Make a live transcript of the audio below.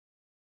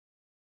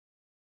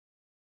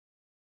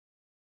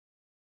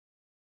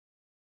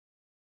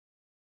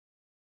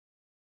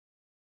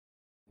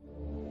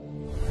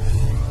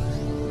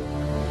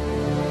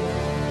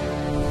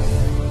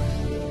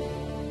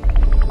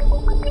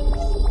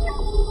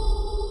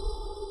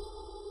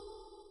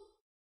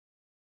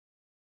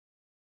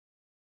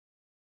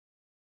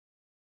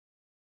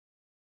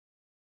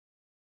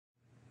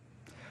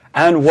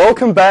And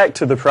welcome back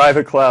to the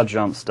Private Cloud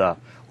Jumpstart.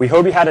 We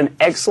hope you had an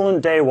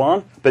excellent day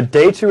one, but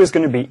day two is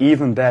going to be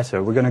even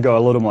better. We're going to go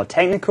a little more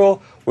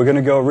technical. We're going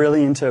to go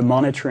really into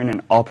monitoring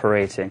and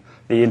operating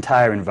the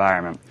entire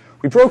environment.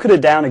 We broke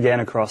it down again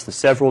across the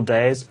several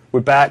days.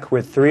 We're back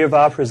with three of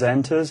our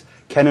presenters,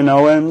 Kenan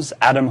Owens,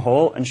 Adam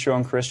Hall, and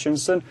Sean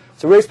Christensen.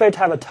 So we expect to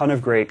have a ton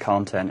of great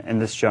content in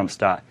this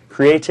Jumpstart,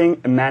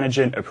 creating and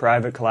managing a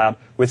private cloud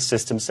with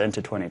System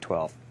Center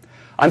 2012.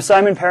 I'm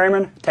Simon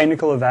Perryman,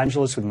 Technical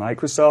Evangelist with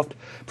Microsoft.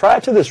 Prior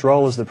to this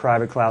role as the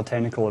Private Cloud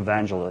Technical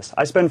Evangelist,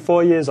 I spent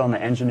 4 years on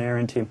the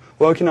engineering team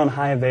working on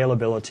high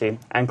availability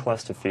and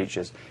cluster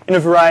features in a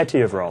variety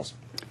of roles.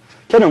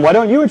 Kenan, why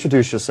don't you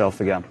introduce yourself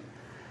again?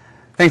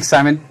 Thanks,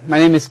 Simon. My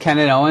name is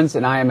Kenan Owens,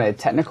 and I am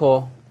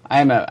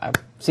a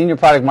Senior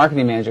Product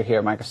Marketing Manager here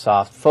at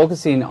Microsoft,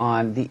 focusing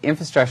on the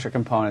infrastructure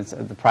components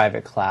of the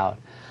private cloud.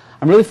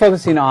 I'm really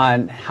focusing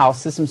on how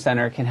System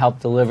Center can help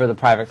deliver the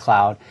private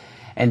cloud.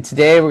 And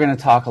today we're going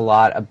to talk a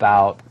lot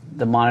about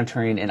the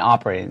monitoring and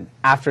operating.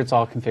 After it's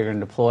all configured and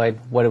deployed,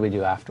 what do we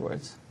do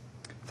afterwards?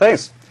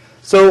 Thanks.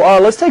 So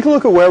let's take a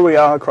look at where we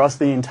are across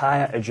the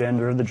entire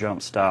agenda of the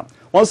Jumpstart.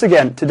 Once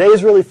again, today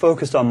is really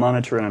focused on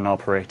monitoring and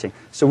operating.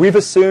 So we've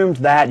assumed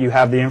that you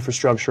have the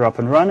infrastructure up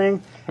and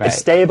running, it's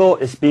stable,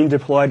 it's being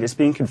deployed, it's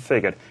being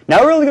configured.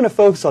 Now we're really going to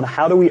focus on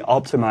how do we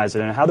optimize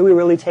it and how do we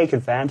really take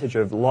advantage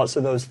of lots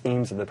of those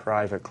themes of the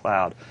private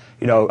cloud.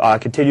 You know,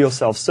 continual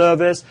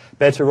self-service,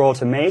 better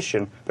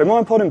automation, but more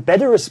important,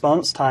 better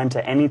response time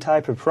to any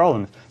type of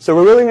problem. So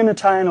we're really going to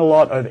tie in a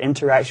lot of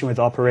interaction with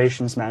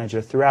Operations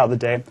Manager throughout the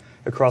day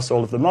across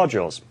all of the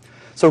modules.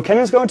 So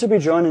Kenan's going to be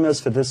joining us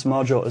for this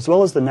module as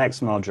well as the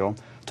next module,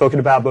 talking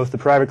about both the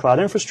private cloud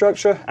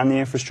infrastructure and the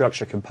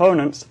infrastructure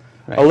components.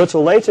 A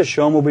little later,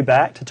 Sean will be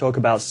back to talk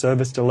about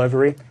service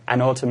delivery and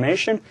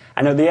automation.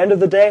 And at the end of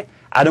the day,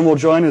 Adam will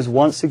join us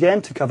once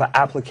again to cover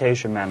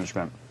application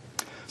management.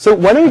 So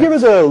why don't you give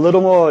us a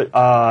little more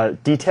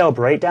detailed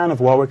breakdown of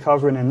what we're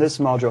covering in this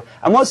module?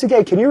 And once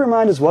again, can you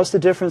remind us what's the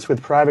difference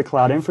with private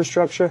cloud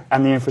infrastructure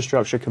and the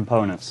infrastructure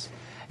components?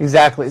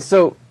 Exactly.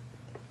 So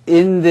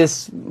in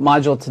this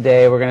module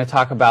today, we're going to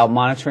talk about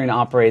monitoring and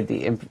operate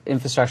the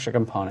infrastructure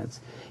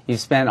components. You've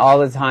spent all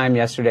the time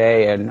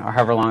yesterday and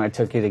however long it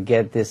took you to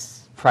get this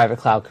private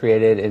cloud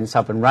created and it's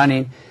up and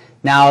running.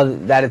 Now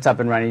that it's up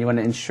and running, you want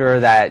to ensure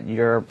that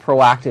you're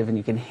proactive and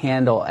you can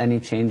handle any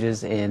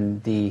changes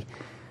in the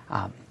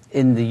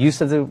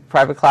use of the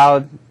private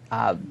cloud,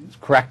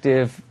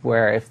 corrective,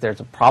 where if there's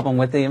a problem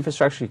with the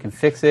infrastructure, you can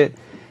fix it.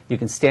 You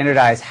can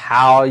standardize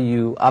how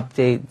you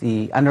update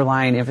the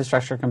underlying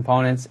infrastructure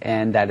components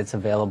and that it's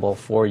available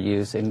for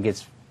use and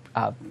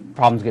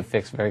problems get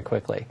fixed very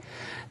quickly.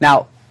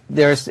 Now,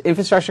 there's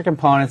infrastructure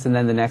components, and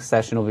then the next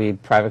session will be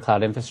private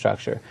cloud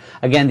infrastructure.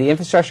 Again, the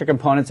infrastructure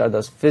components are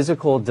those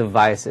physical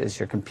devices,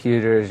 your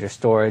computers, your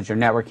storage, your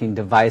networking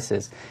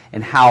devices,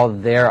 and how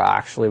they're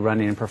actually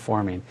running and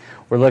performing.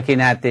 We're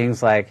looking at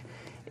things like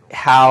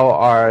how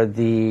are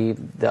the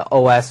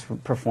OS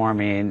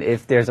performing,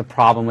 if there's a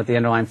problem with the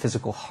underlying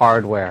physical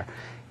hardware,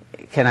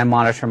 can I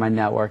monitor my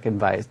network and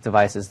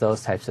devices,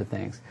 those types of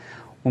things.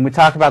 When we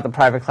talk about the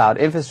private cloud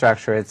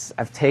infrastructure,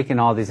 I've taken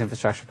all these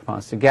infrastructure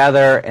components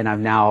together and I've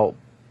now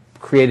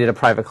created a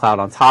private cloud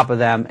on top of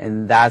them,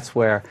 and that's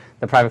where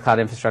the private cloud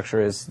infrastructure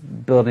is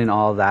building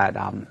all that,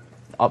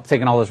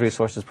 taking all those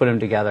resources, putting them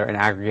together and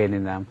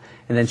aggregating them,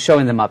 and then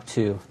showing them up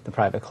to the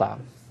private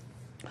cloud.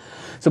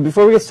 So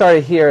before we get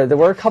started here, there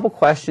were a couple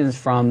questions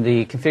from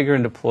the configure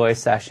and deploy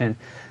session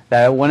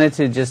that I wanted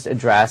to just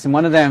address, and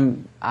one of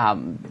them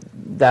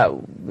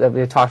that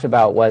we talked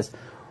about was,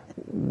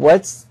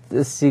 what's the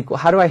SQL?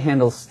 How do I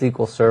handle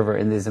SQL Server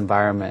in these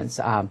environments?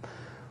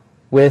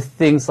 With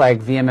things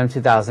like VMM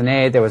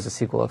 2008, there was a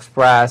SQL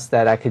Express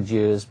that I could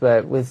use,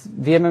 but with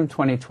VMM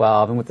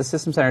 2012 and with the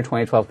System Center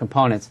 2012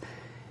 components,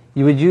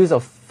 you would use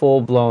a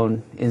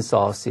full-blown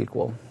install of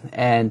SQL,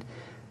 and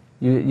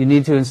you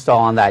need to install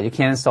on that. You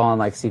can't install on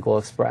like SQL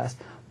Express.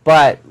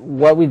 But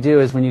what we do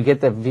is when you get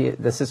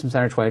the System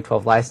Center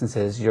 2012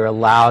 licenses, you're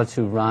allowed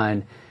to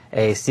run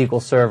a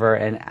SQL Server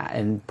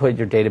and put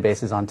your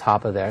databases on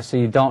top of there. So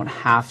you don't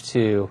have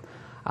to,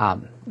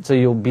 so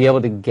you'll be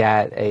able to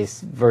get a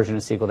version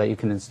of SQL that you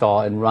can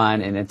install and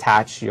run and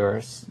attach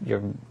your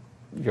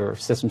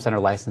System Center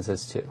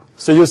licenses to.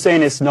 So you're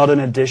saying it's not an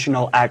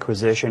additional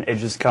acquisition, it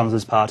just comes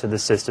as part of the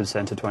System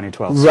Center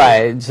 2012?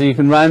 Right. So you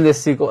can run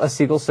this a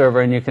SQL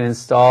Server and you can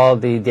install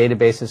the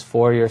databases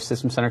for your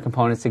System Center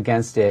components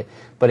against it,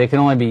 but it can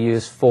only be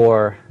used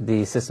for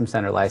the System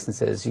Center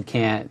licenses. You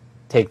can't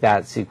take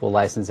that SQL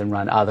license and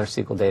run other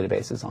SQL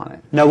databases on it.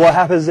 Now, what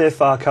happens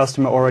if our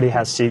customer already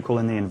has SQL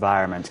in the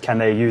environment? Can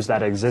they use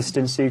that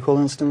existing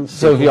SQL instance?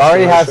 So if you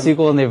already have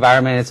SQL in the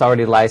environment, it's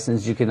already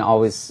licensed, you can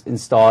always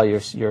install your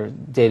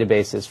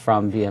databases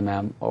from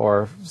VMM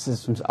or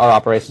Systems or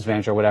Operations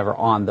Manager or whatever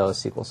on those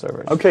SQL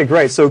servers. Okay,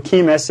 great. So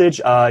key message,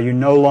 you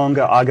no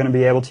longer are going to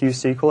be able to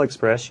use SQL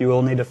Express. You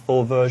will need a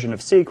full version of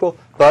SQL,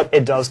 but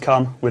it does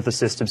come with the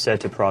System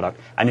Center product.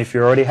 And if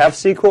you already have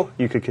SQL,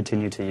 you could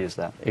continue to use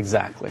that.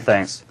 Exactly.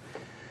 Thanks.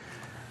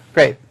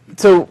 Great.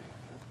 So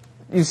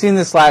you've seen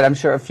this slide, I'm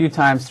sure, a few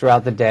times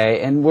throughout the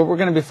day, and what we're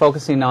going to be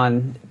focusing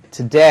on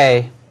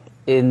today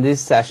in these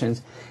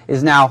sessions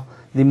is now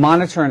the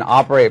monitor and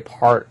operate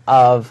part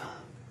of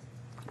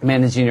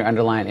managing your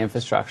underlying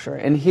infrastructure.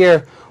 And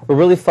here, we're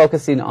really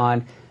focusing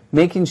on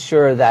making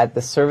sure that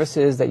the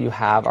services that you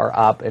have are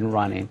up and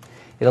running.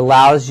 It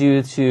allows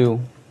you to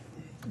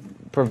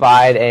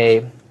provide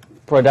a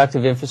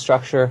productive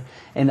infrastructure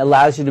and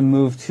allows you to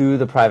move to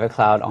the private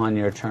cloud on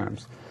your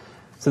terms.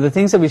 So the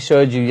things that we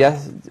showed you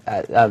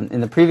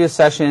in the previous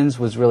sessions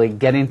was really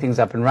getting things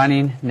up and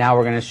running. Now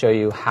we're going to show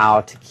you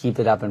how to keep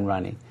it up and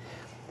running.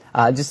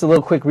 Just a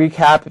little quick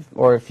recap,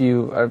 or if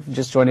you are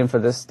just joining for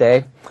this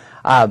day.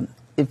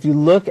 If you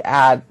look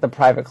at the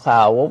private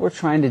cloud, what we're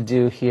trying to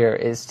do here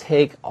is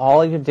take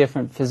all your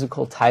different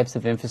physical types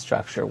of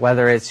infrastructure,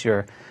 whether it's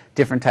your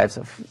different types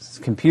of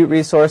compute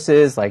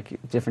resources, like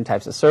different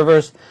types of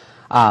servers,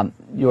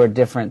 your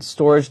different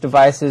storage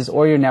devices,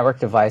 or your network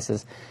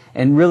devices,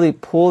 and really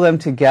pull them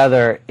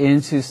together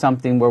into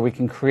something where we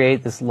can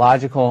create this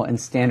logical and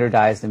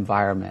standardized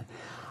environment.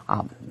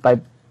 By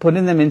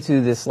putting them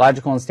into this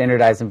logical and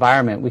standardized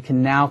environment, we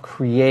can now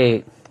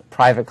create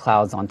private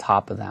clouds on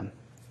top of them.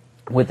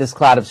 With this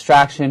cloud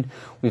abstraction,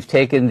 we've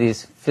taken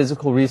these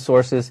physical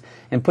resources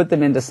and put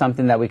them into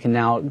something that we can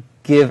now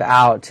give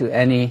out to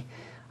any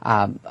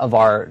of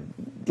our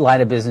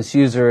line of business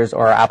users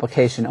or our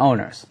application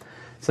owners.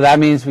 So that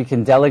means we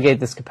can delegate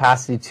this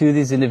capacity to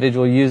these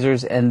individual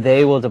users, and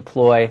they will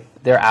deploy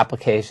their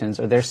applications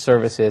or their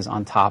services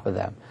on top of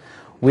them.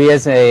 We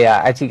as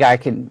a IT guy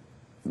can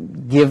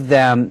give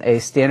them a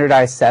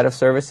standardized set of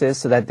services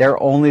so that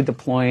they're only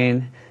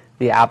deploying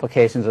the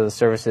applications or the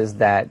services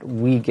that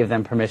we give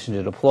them permission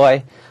to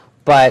deploy,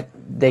 but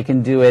they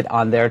can do it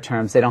on their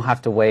terms. They don't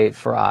have to wait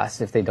for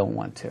us if they don't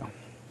want to.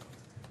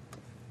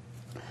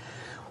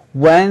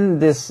 When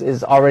this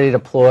is already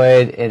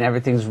deployed and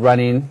everything's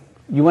running,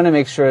 you want to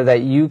make sure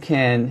that you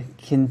can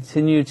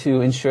continue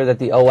to ensure that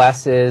the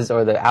OSs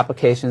or the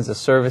applications, the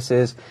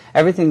services,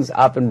 everything's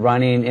up and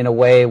running in a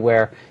way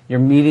where you're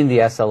meeting the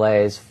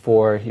SLAs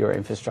for your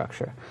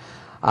infrastructure.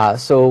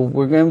 So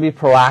we're going to be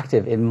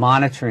proactive in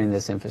monitoring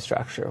this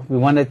infrastructure. We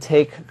want to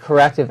take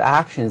corrective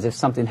actions if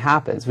something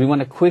happens. We want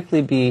to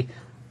quickly be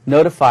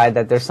notified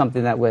that there's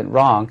something that went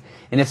wrong.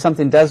 And if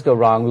something does go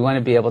wrong, we want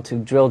to be able to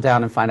drill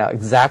down and find out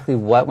exactly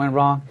what went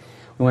wrong.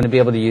 We want to be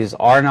able to use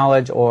our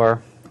knowledge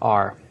or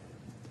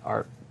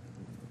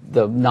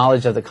the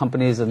knowledge of the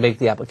companies that make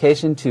the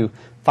application to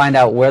find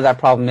out where that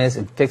problem is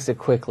and fix it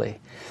quickly.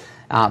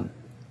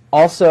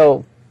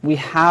 Also, we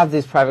have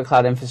this private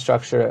cloud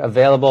infrastructure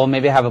available.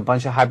 Maybe I have a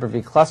bunch of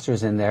Hyper-V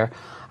clusters in there.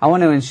 I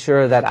want to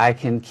ensure that I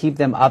can keep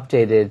them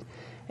updated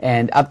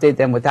and update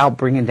them without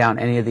bringing down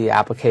any of the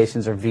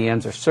applications or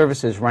VMs or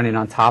services running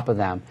on top of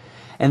them.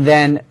 And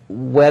then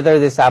whether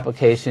this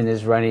application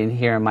is running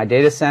here in my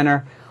data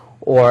center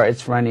or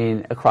it's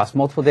running across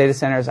multiple data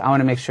centers, I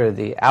want to make sure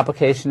the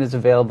application is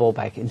available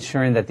by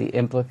ensuring that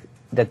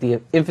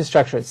the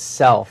infrastructure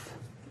itself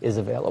is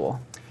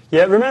available.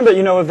 Yeah, remember,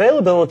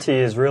 availability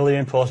is really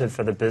important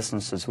for the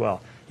business as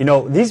well.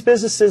 These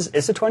businesses,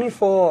 it's a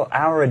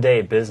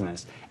 24-hour-a-day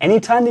business.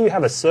 Anytime that you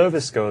have a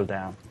service go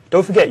down,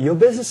 don't forget, your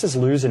business is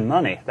losing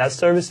money. That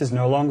service is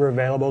no longer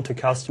available to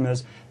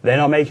customers. They're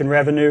not making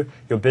revenue.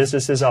 Your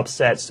business is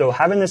upset. So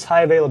having this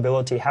high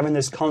availability, having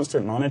this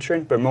constant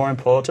monitoring, but more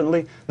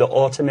importantly, the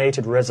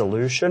automated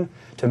resolution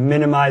to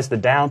minimize the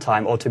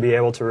downtime or to be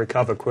able to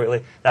recover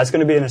quickly, that's going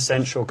to be an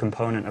essential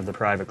component of the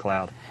private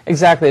cloud.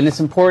 Exactly, and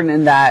it's important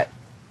in that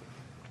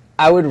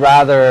I would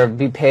rather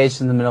be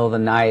paged in the middle of the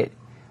night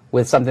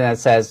with something that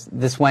says,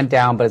 this went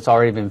down, but it's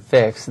already been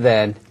fixed,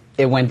 than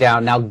it went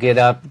down, now get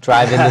up,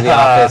 drive into the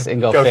office, and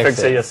go fix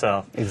it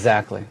yourself.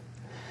 Exactly.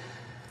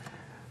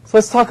 So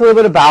let's talk a little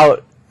bit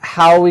about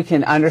how we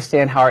can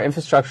understand how our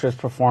infrastructure is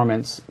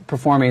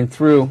performing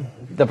through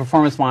the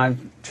performance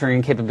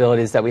monitoring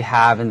capabilities that we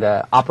have in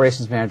the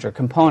Operations Manager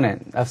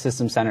component of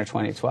System Center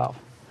 2012.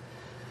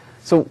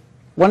 So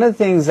one of the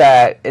things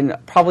that, and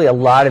probably a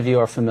lot of you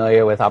are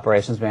familiar with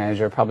Operations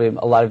Manager, probably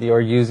a lot of you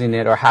are using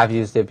it or have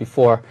used it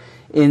before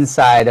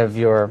inside of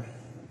your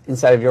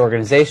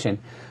organization.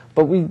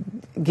 But we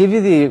give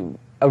you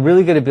a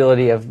really good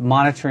ability of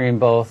monitoring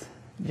both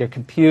your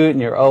compute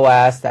and your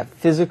OS, that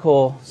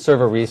physical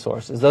server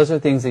resources. Those are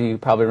things that you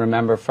probably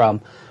remember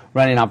from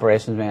running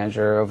Operations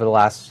Manager over the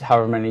last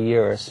however many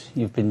years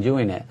you've been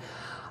doing it.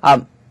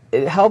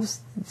 It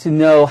helps to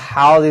know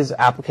how these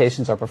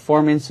applications are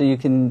performing so you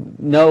can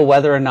know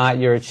whether or not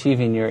you're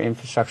achieving your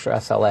infrastructure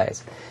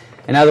SLAs.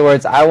 In other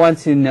words, I want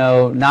to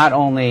know not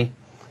only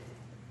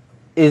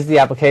is the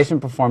application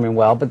performing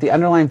well, but the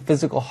underlying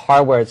physical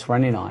hardware it's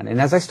running on.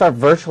 And as I start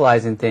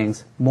virtualizing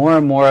things, more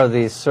and more of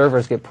these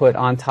servers get put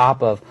on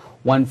top of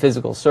one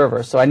physical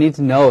server. So I need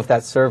to know if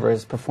that server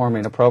is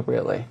performing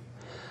appropriately.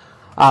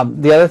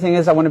 The other thing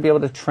is I want to be able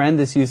to trend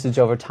this usage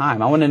over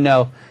time. I want to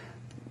know,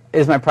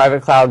 is my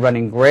private cloud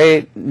running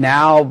great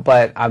now,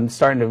 but I'm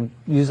starting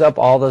to use up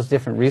all those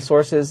different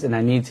resources and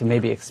I need to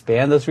maybe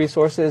expand those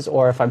resources,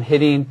 or if I'm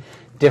hitting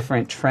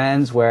different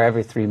trends where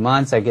every 3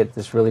 months I get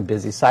this really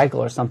busy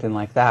cycle or something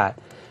like that.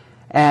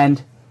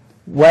 And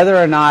whether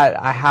or not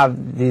I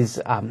have these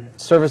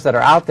servers that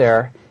are out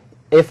there,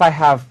 if I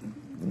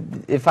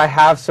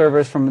have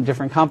servers from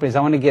different companies, I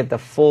want to get the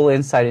full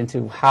insight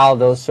into how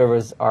those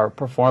servers are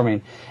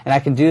performing. And I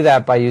can do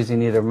that by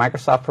using either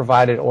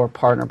Microsoft-provided or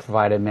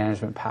partner-provided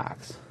management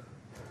packs.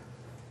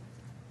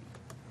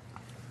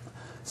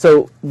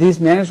 So these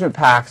management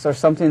packs are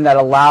something that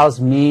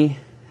allows me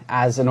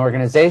as an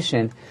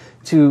organization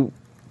to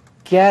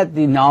get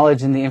the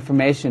knowledge and the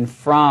information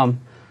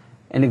from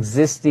an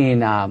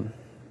existing,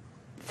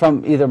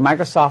 from either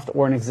Microsoft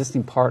or an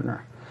existing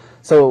partner.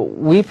 So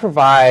we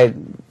provide,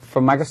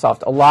 from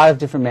Microsoft, a lot of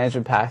different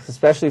management packs,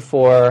 especially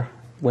for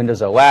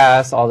Windows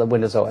OS, all the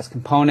Windows OS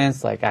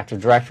components like Active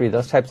Directory,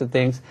 those types of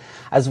things,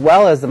 as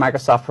well as the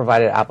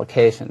Microsoft-provided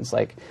applications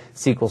like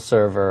SQL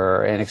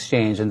Server and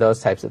Exchange and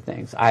those types of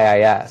things,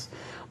 IIS.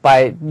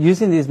 By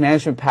using these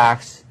management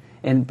packs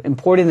and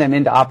importing them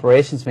into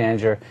Operations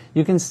Manager,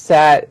 you can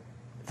set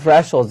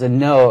thresholds and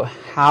know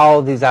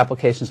how these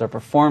applications are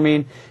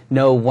performing,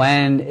 know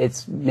when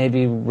it's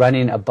maybe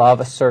running above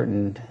a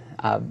certain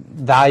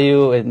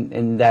value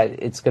and that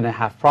it's going to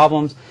have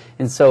problems.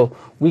 And so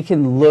we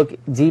can look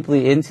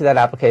deeply into that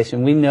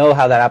application. We know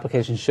how that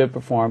application should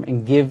perform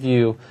and give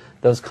you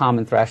those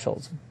common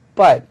thresholds.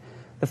 But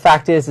the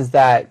fact is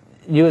that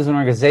you as an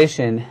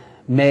organization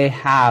may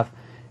have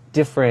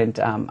different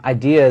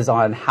ideas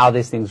on how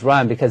these things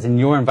run, because in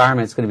your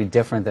environment it's going to be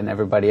different than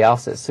everybody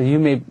else's. So you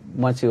may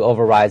want to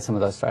override some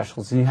of those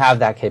thresholds, and you have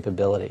that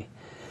capability.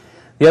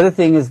 The other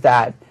thing is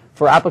that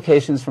for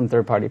applications from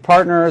third-party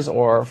partners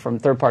or from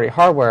third-party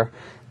hardware,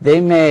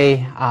 they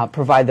may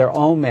provide their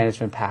own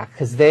management pack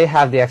because they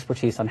have the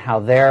expertise on how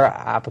their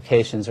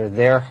applications or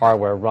their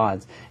hardware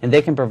runs, and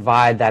they can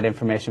provide that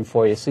information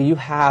for you. So you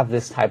have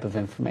this type of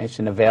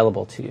information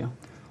available to you.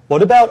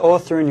 What about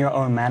authoring your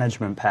own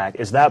management pack?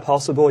 Is that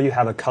possible? You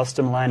have a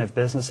custom line of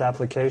business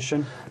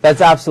application?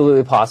 That's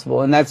absolutely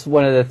possible, and that's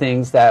one of the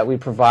things that we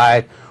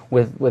provide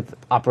with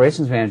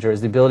Operations Manager,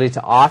 is the ability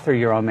to author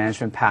your own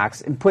management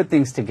packs and put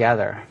things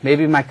together.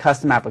 Maybe my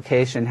custom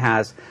application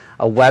has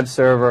a web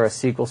server, a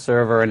SQL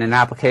server, and an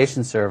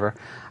application server.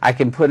 I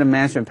can put a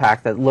management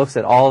pack that looks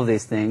at all of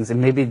these things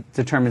and maybe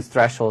determines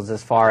thresholds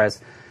as far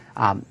as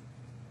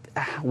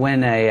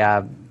when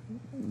a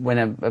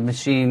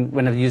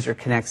user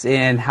connects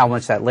in, how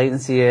much that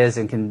latency is,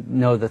 and can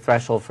know the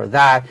threshold for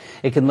that.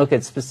 It can look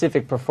at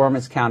specific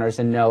performance counters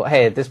and know,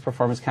 hey, if this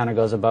performance counter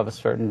goes above a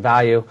certain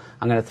value,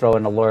 I'm going to throw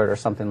an alert or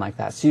something like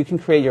that. So you can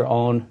create your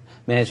own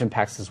management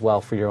packs as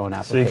well for your own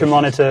applications. So you can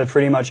monitor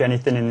pretty much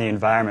anything in the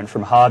environment,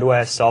 from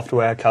hardware,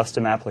 software,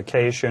 custom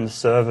applications,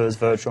 servers,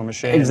 virtual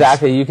machines.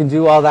 Exactly. You can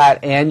do all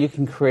that, and you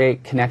can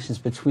create connections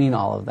between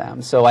all of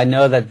them. So I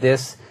know that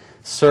this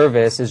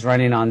service is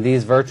running on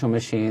these virtual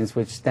machines,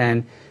 which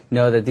then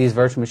know that these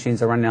virtual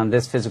machines are running on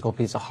this physical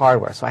piece of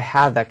hardware. So I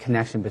have that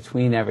connection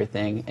between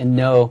everything and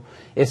know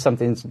if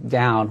something's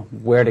down,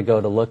 where to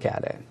go to look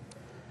at it.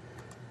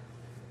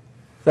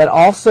 That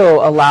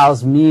also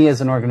allows me as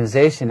an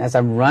organization, as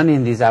I'm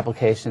running these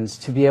applications,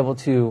 to be able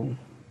to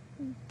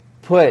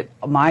put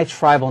my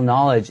tribal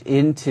knowledge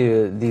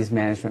into these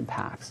management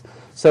packs.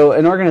 So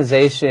an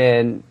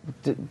organization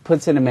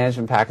puts in a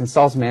management pack,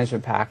 installs a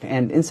management pack,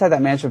 and inside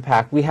that management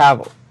pack we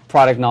have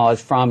product knowledge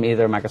from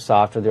either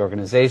Microsoft or the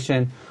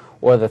organization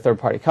or the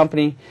third-party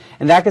company,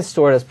 and that gets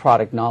stored as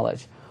product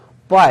knowledge.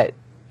 But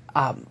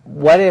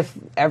what if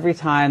every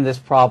time this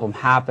problem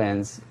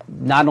happens,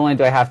 not only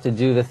do I have to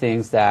do the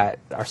things that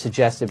are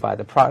suggested by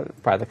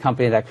the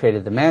company that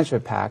created the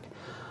management pack,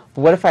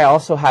 but what if I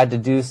also had to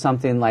do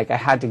something like I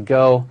had to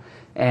go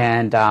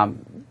and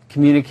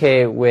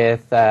communicate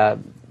with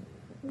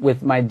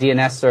my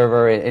DNS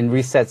server and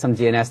reset some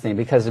DNS name,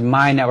 because in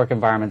my network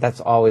environment, that's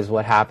always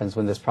what happens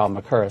when this problem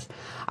occurs.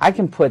 I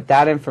can put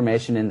that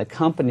information in the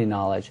company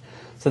knowledge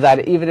so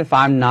that even if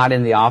I'm not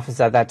in the office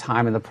at that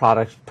time and the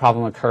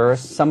problem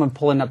occurs, someone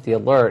pulling up the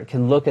alert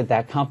can look at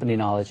that company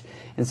knowledge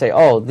and say,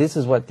 oh, this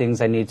is what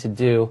things I need to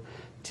do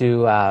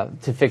to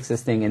fix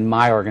this thing in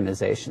my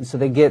organization. So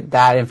they get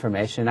that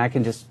information. I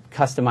can just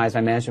customize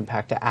my management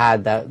pack to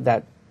add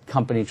that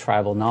company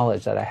tribal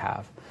knowledge that I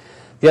have.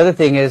 The other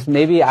thing is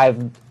maybe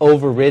I've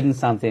overridden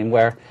something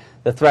where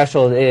the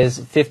threshold is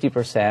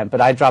 50%,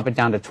 but I drop it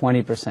down to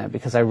 20%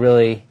 because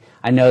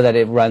I know that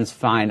it runs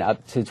fine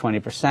up to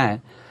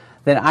 20%.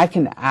 Then I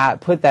can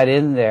put that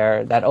in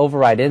there, that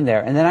override in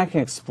there, and then I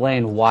can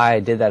explain why I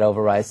did that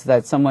override so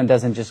that someone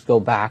doesn't just go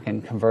back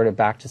and convert it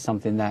back to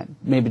something that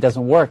maybe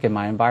doesn't work in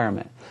my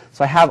environment.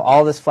 So I have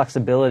all this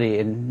flexibility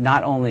in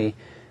not only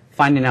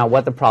finding out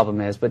what the problem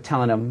is, but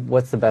telling them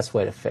what's the best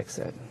way to fix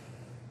it.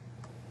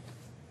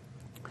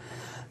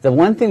 The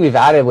one thing we've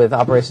added with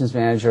Operations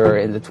Manager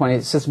in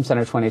the System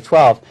Center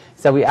 2012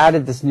 is that we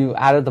added this new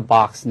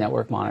out-of-the-box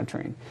network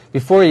monitoring.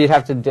 Before, you'd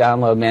have to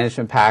download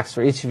management packs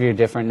for each of your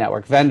different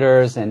network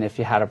vendors, and if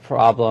you had a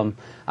problem,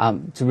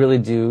 to really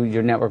do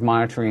your network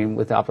monitoring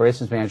with the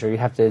Operations Manager, you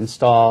have to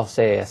install,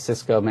 say, a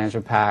Cisco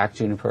management pack,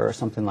 Juniper, or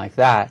something like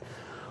that.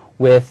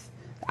 With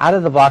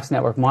out-of-the-box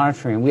network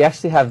monitoring, we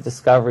actually have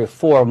discovery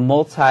for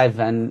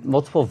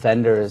multiple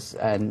vendors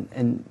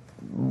and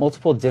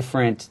multiple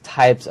different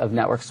types of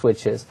network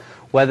switches,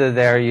 whether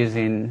they're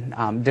using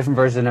different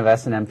versions of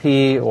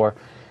SNMP or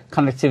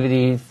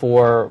connectivity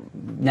for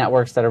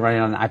networks that are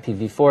running on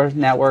IPv4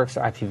 networks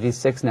or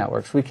IPv6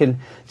 networks. We can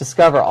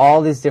discover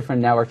all these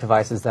different network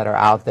devices that are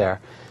out there.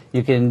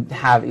 You can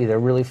have either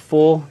really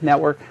full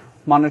network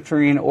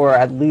monitoring or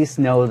at least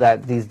know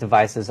that these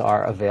devices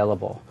are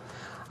available.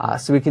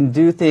 So we can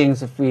do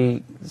things if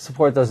we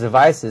support those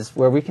devices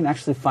where we can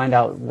actually find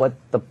out what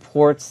the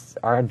ports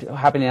are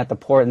happening at the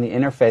port and the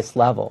interface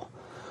level.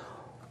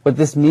 What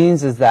this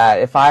means is that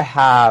if I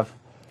have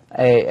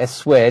a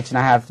switch and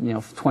I have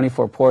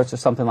 24 ports or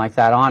something like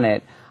that on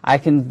it, I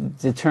can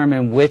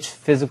determine which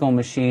physical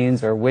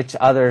machines or which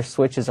other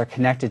switches are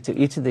connected to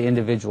each of the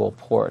individual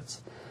ports.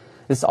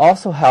 This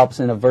also helps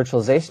in a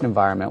virtualization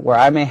environment where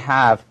I may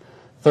have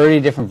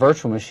 30 different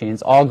virtual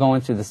machines all going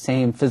through the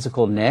same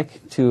physical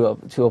NIC to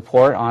a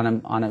port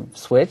on a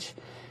switch,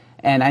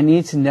 and I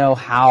need to know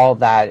how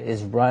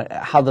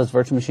how those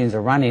virtual machines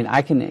are running.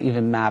 I can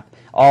even map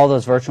all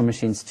those virtual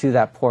machines to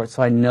that port,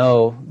 so I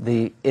know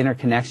the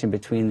interconnection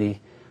between the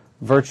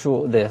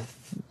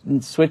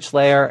switch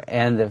layer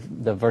and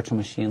the virtual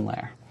machine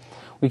layer.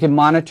 We can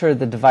monitor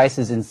the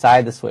devices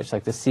inside the switch,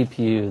 like the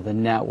CPU, the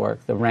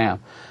network, the RAM.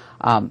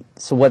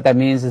 So what that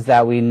means is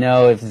that we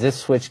know if this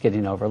switch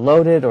getting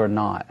overloaded or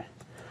not.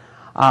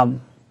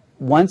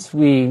 Once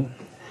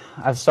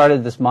I've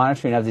started this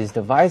monitoring of these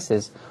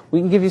devices, we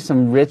can give you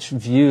some rich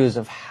views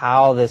of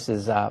how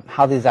these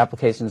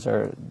applications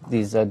or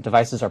these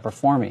devices are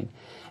performing.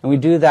 And we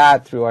do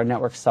that through our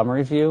network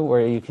summary view,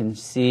 where you can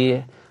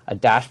see a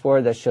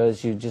dashboard that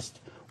shows you just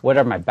what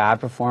are my bad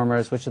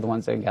performers, which are the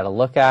ones that you got to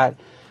look at.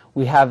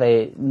 We have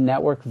a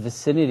network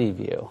vicinity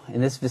view,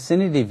 and this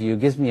vicinity view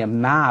gives me a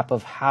map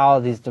of how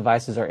these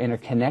devices are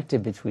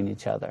interconnected between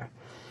each other.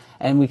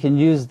 And we can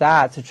use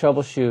that to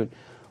troubleshoot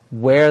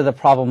where the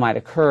problem might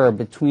occur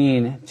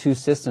between two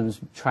systems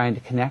trying to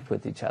connect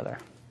with each other.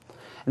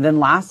 And then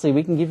lastly,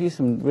 we can give you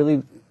some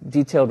really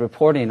detailed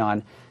reporting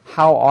on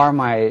how are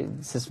my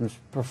systems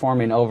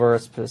performing over a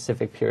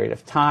specific period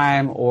of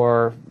time,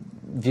 or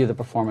view the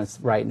performance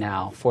right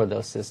now for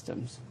those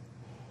systems.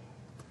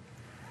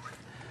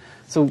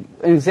 So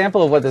an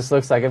example of what this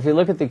looks like, if we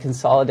look at the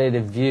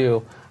consolidated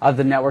view of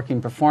the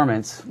networking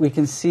performance, we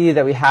can see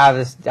that we have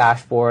this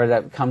dashboard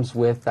that comes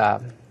with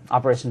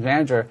Operations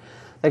Manager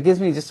that gives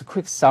me just a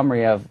quick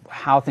summary of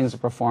how things are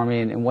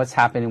performing and what's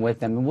happening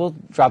with them. And we'll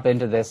drop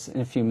into this in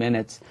a few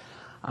minutes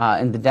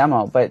in the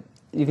demo. But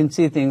you can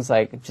see things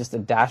like just a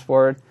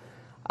dashboard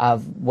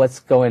of what's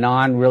going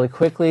on really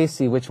quickly,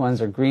 see which ones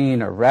are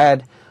green or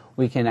red.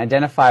 We can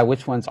identify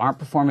which ones aren't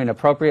performing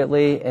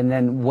appropriately, and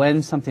then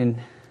when something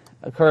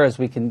occurs,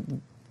 we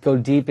can go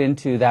deep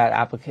into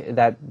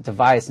that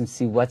device and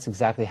see what's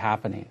exactly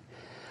happening.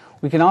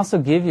 We can also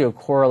give you a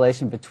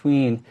correlation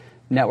between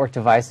network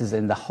devices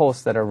and the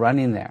hosts that are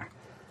running there.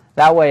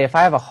 That way, if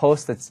I have a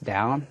host that's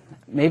down,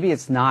 maybe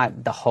it's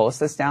not the host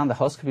that's down. The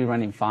host could be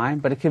running fine,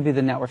 but it could be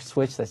the network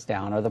switch that's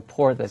down or the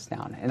port that's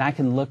down. And I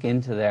can look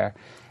into there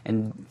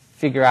and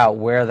figure out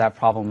where that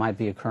problem might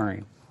be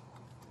occurring.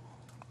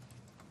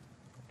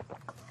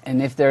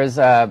 And if there's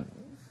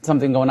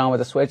something going on with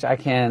the switch, I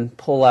can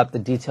pull up the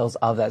details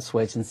of that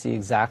switch and see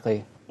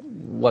exactly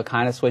what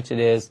kind of switch it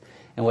is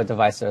and what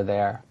devices are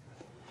there.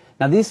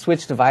 Now, these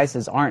switch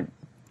devices aren't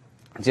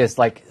just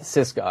like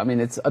Cisco. I mean,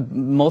 it's a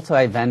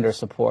multi-vendor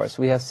support.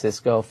 So we have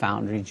Cisco,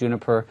 Foundry,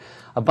 Juniper,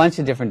 a bunch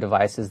of different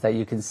devices that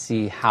you can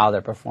see how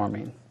they're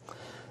performing.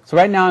 So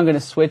right now I'm going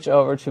to switch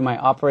over to my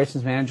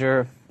Operations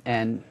Manager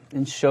and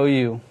show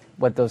you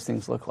what those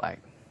things look like.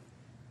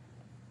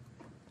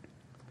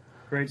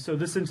 Great. So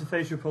this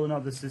interface you're pulling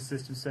up, this is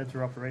System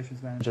Center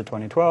Operations Manager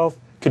 2012.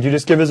 Could you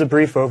just give us a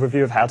brief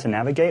overview of how to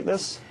navigate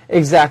this?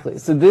 Exactly.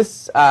 So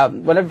this,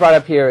 what I've brought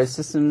up here is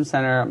System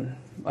Center,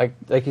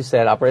 like you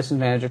said, Operations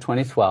Manager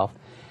 2012.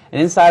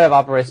 And inside of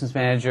Operations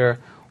Manager,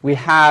 we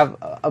have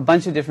a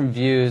bunch of different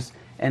views.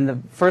 And the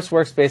first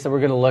workspace that we're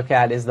going to look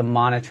at is the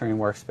monitoring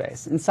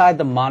workspace. Inside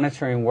the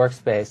monitoring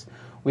workspace,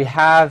 we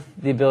have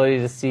the ability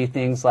to see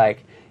things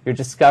like your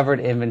discovered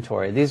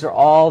inventory. These are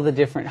all the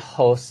different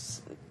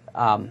hosts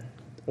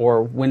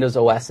or Windows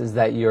OSs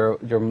that you're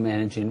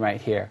managing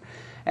right here.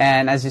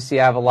 And as you see,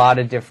 I have a lot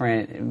of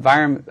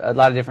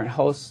different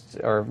hosts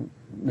or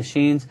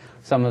machines,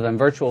 some of them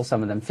virtual,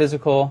 some of them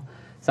physical,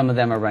 some of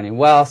them are running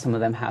well, some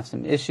of them have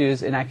some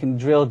issues, and I can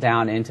drill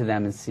down into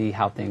them and see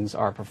how things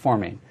are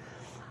performing.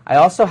 I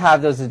also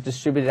have those as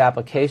distributed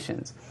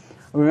applications.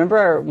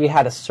 Remember we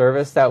had a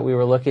service that we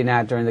were looking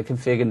at during the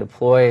config and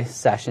deploy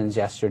sessions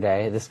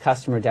yesterday, this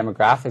customer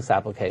demographics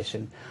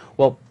application.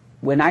 Well,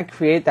 when I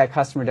create that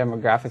customer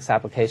demographics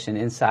application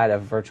inside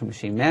of Virtual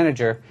Machine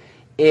Manager,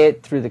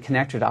 it, through the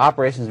connector to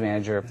Operations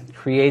Manager,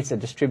 creates a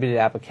distributed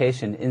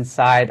application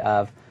inside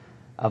of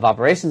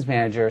Operations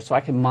Manager so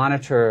I can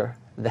monitor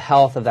the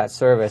health of that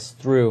service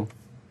through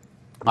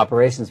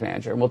Operations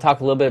Manager. And we'll talk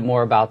a little bit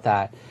more about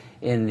that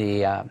in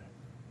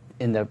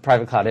the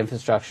private cloud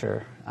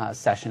infrastructure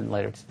session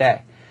later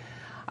today.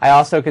 I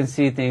also can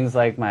see things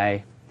like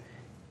my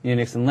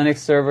Unix and Linux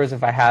servers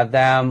if I have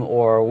them,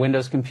 or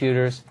Windows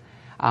computers.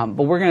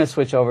 But we're going to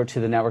switch over to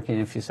the networking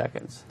in a few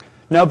seconds.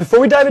 Now, before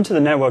we dive into the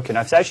networking,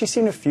 I've actually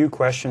seen a few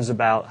questions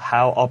about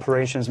how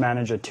Operations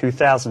Manager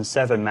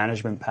 2007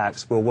 management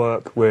packs will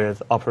work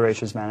with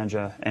Operations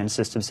Manager and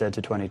System Set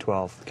to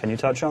 2012. Can you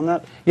touch on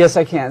that? Yes,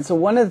 I can. So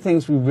one of the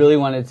things we really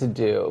wanted to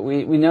do,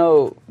 we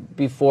know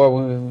before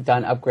when we've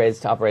done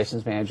upgrades to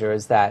Operations Manager,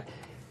 is that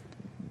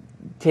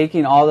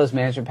taking all those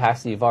management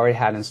packs that you've already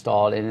had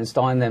installed and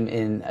installing them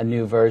in a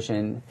new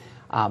version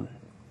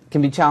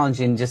can be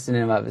challenging just in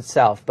and of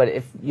itself. But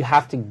if you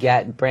have to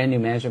get brand new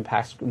management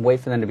packs and wait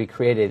for them to be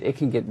created, it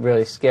can get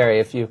really scary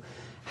if you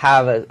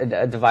have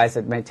a device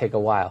that might take a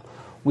while.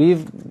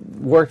 We've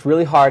worked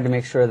really hard to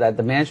make sure that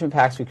the management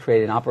packs we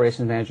created in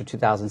Operations Manager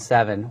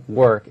 2007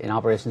 work in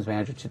Operations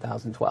Manager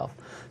 2012.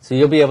 So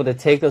you'll be able to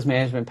take those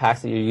management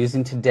packs that you're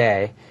using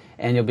today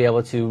and you'll be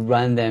able to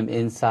run them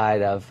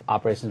inside of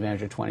Operations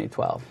Manager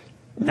 2012.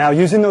 Now,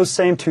 using those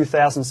same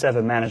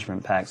 2007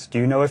 management packs, do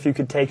you know if you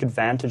could take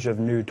advantage of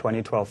new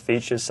 2012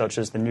 features such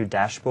as the new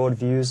dashboard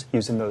views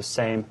using those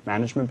same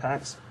management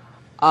packs?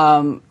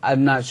 I'm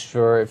not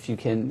sure if you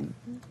can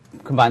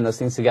combine those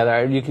things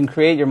together. You can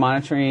create your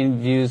monitoring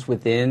views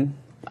within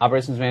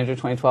Operations Manager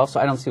 2012, so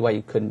I don't see why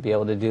you couldn't be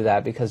able to do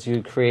that, because you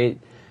would create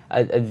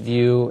a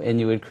view and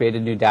you would create a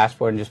new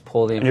dashboard and just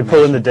pull the information. And you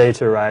pull in the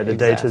data, right? The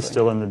Exactly. data is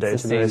still in the database.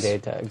 It's the same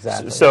data,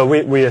 exactly. So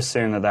we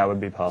assume that that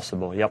would be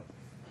possible, yep.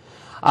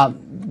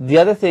 The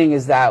other thing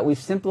is that we've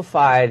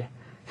simplified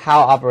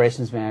how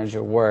Operations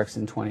Manager works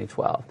in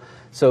 2012.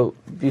 So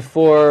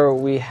before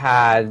we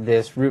had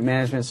this root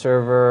management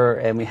server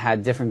and we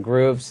had different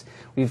groups,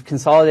 we've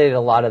consolidated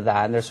a lot of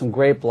that, and there's some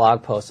great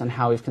blog posts on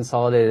how we've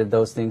consolidated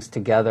those things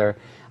together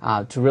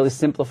to really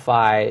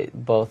simplify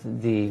both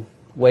the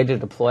way to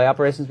deploy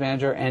Operations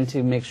Manager and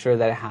to make sure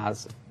that it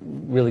has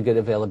really good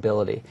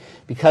availability.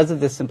 Because of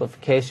this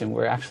simplification,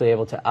 we're actually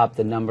able to up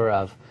the number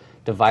of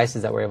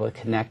devices that we're able to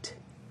connect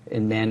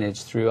and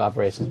manage through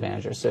Operations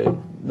Manager.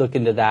 So look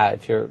into that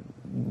if you're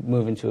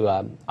moving to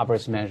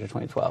Operations Manager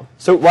 2012.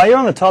 So while you're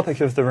on the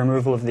topic of the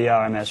removal of the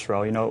RMS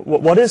role, you know,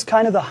 what is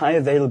kind of the high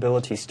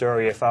availability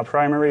story if our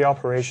primary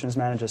Operations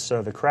Manager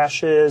server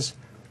crashes?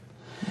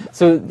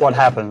 So what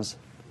happens?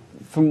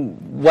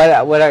 From what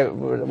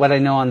I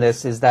know on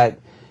this is that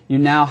you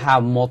now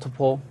have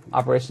multiple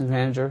Operations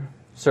Manager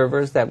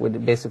servers that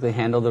would basically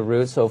handle the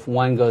root. So if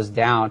one goes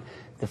down,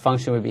 the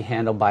function would be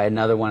handled by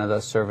another one of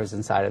those servers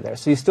inside of there.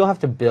 So you still have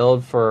to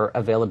build for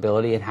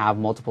availability and have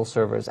multiple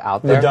servers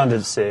out there.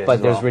 Redundancy.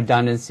 But there's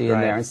redundancy in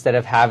Right. there. Instead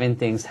of having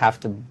things have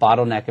to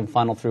bottleneck and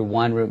funnel through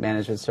one root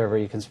management server,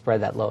 you can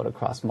spread that load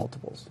across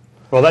multiples.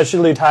 Well, that should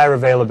lead to higher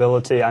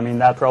availability. I mean,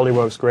 that probably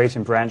works great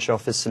in branch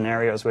office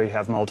scenarios where you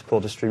have multiple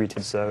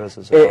distributed servers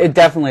as well. It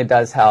definitely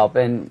does help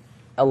and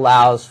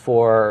allows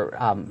for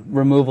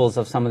removals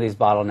of some of these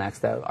bottlenecks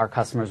that our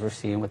customers were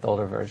seeing with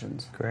older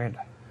versions. Great.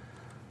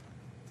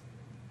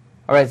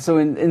 All right, so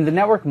in the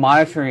network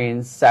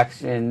monitoring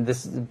section,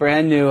 this is a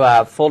brand new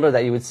folder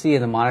that you would see in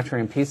the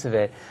monitoring piece of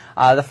it.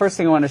 The first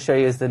thing I want to show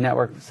you is the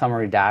network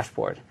summary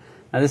dashboard.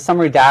 Now, this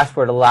summary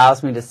dashboard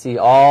allows me to see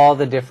all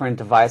the different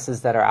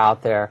devices that are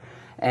out there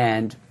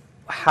and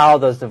how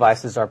those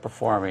devices are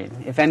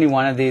performing. If any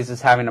one of these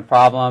is having a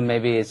problem,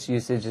 maybe its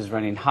usage is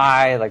running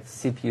high, like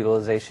the CPU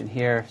utilization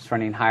here is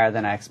running higher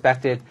than I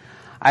expected,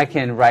 I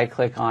can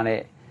right-click on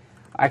it,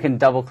 I can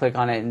double-click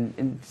on it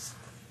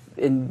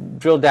and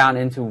drill down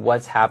into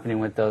what's happening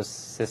with those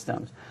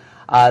systems.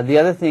 The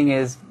other thing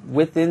is,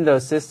 within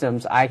those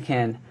systems, I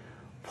can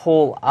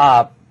pull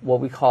up what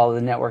we call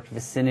the network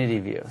vicinity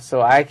view.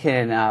 So I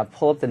can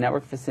pull up the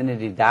network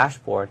vicinity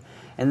dashboard,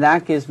 and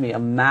that gives me a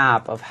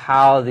map of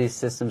how these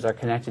systems are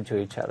connected to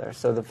each other.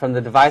 So from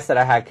the device that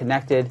I had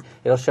connected,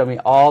 it'll show me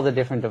all the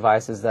different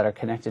devices that are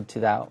connected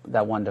to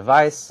that one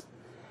device.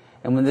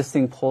 And when this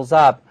thing pulls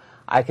up,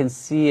 I can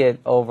see it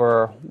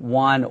over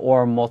one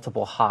or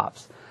multiple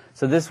hops.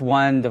 So this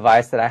one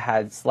device that I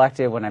had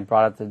selected when I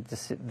brought up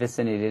the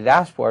vicinity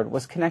dashboard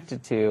was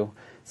connected to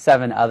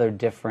 7 other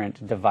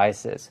different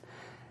devices.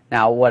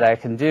 Now what I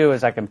can do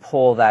is I can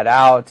pull that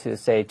out to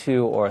say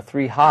 2 or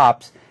 3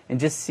 hops and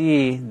just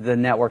see the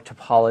network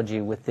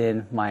topology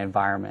within my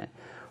environment.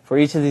 For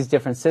each of these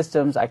different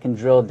systems, I can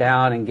drill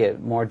down and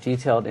get more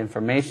detailed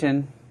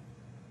information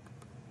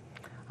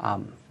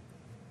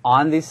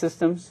on these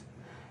systems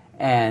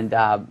and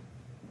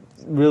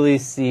really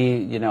see,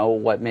 you know,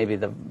 what maybe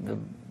the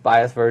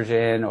BIOS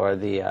version or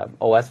the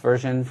OS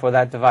version for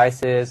that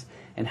device is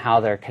and how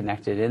they're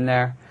connected in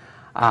there.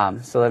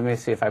 So let me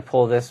see if I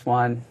pull this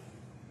one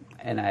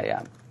and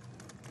I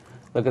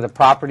look at the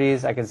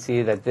properties. I can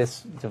see that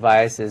this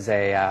device is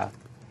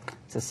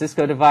it's a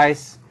Cisco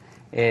device.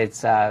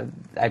 Its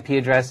IP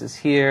address is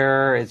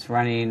here. It's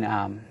running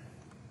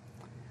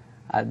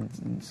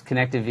it's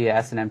connected via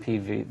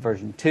SNMP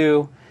version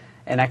 2.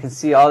 And I can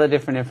see all the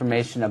different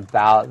information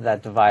about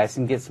that device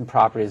and get some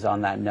properties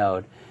on that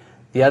node.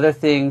 The other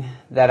thing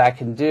that I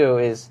can do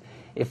is,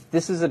 if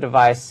this is a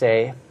device,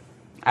 say,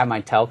 at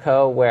my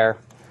telco, where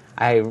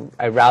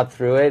I route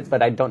through it,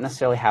 but I don't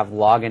necessarily have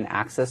login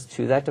access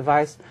to that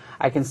device,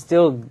 I can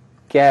still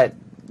get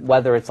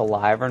whether it's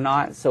alive or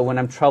not. So when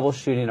I'm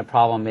troubleshooting a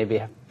problem, maybe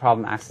a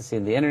problem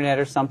accessing the internet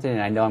or something,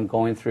 and I know I'm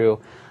going through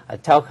a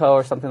telco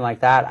or something like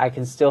that, I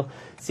can still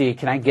see,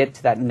 can I get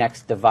to that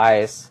next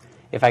device?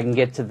 If I can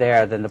get to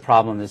there, then the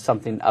problem is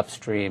something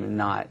upstream and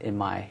not in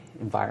my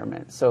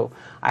environment. So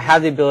I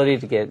have the ability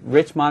to get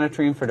rich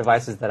monitoring for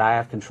devices that I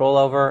have control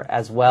over,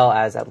 as well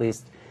as at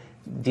least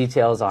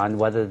details on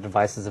whether the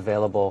device is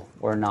available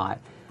or not,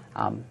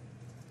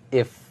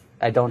 if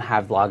I don't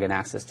have login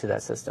access to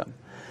that system.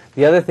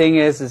 The other thing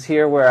is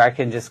here where I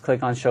can just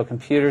click on Show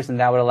Computers, and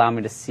that would allow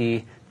me to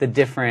see the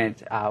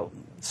different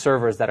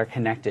servers that are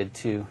connected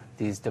to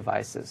these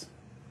devices.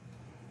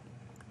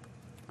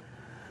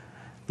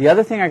 The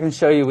other thing I can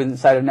show you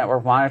inside of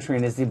network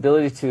monitoring is the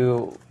ability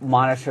to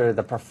monitor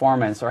the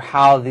performance or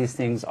how these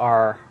things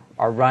are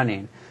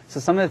running. So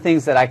some of the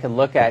things that I can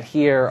look at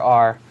here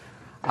are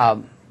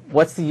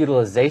what's the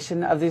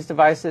utilization of these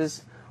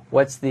devices,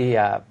 what's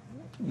the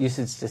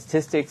usage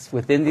statistics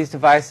within these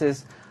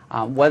devices,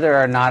 whether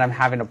or not I'm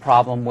having a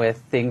problem with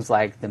things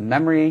like the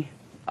memory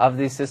of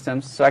these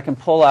systems. So I can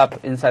pull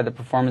up inside the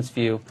performance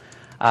view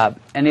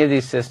any of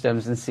these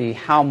systems and see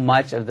how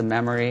much of the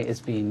memory is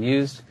being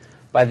used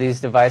by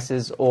these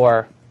devices,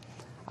 or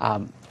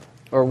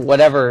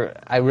whatever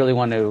I really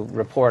want to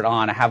report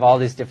on. I have all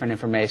these different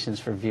informations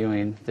for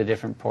viewing the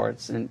different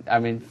ports, and I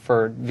mean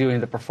for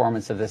viewing the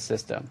performance of this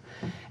system.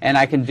 And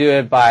I can do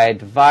it by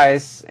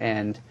device,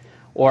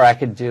 or I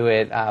could do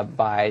it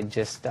by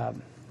just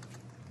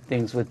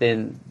things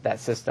within that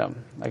system.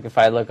 Like if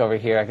I look over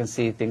here, I can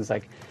see things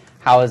like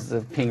how is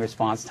the ping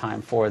response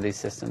time for these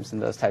systems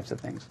and those types of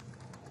things.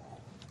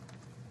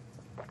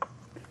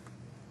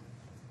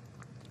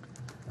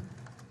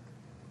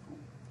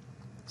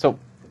 So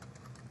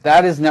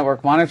that is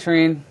network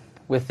monitoring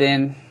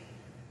within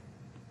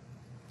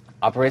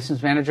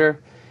Operations Manager.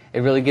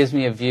 It really gives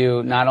me a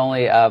view not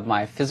only of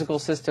my physical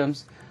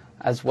systems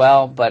as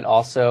well, but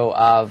also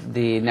of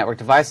the network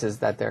devices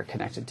that they're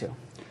connected to.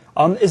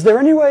 Is there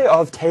any way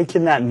of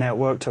taking that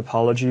network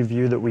topology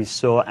view that we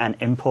saw and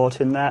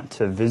importing that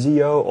to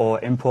Visio,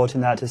 or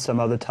importing that to some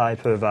other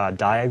type of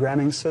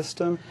diagramming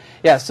system?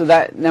 Yeah, so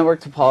that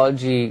network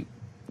topology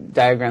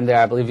diagram there,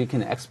 I believe you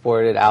can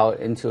export it out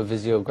into a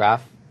Visio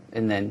graph,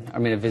 and then, I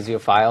mean, a Visio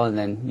file, and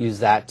then use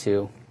that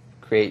to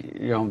create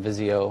your own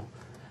Visio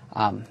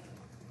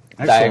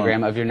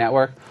diagram of your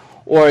network.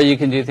 Or you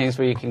can do things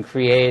where you can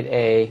create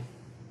a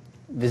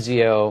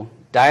Visio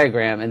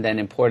diagram and then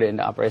import it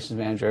into Operations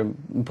Manager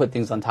and put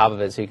things on top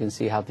of it so you can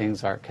see how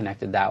things are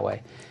connected that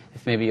way.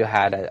 If maybe you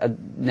had a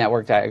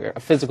network diagram, a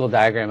physical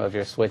diagram of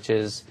your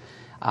switches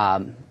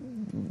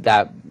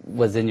that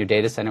was in your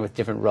data center with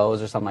different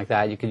rows or something like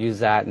that, you could use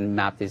that and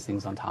map these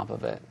things on top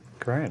of it.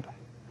 Great.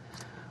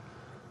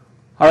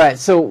 All right,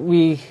 so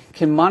we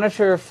can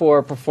monitor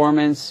for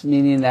performance,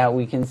 meaning that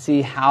we can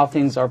see how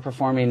things are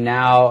performing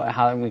now,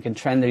 how we can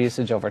trend their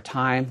usage over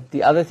time.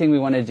 The other thing we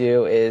want to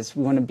do is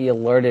we want to be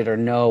alerted or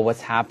know what's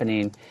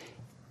happening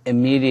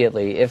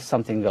immediately if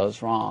something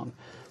goes wrong.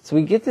 So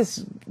we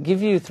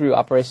give you through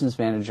Operations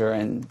Manager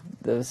and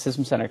the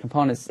System Center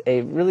components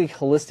a really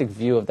holistic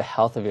view of the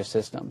health of your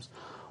systems.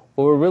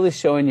 What we're really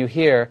showing you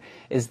here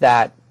is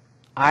that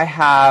I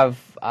have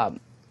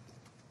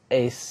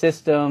a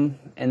system,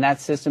 and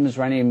that system is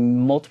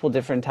running multiple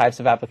different types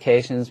of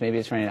applications. Maybe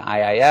it's running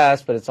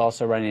IIS, but it's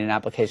also running an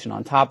application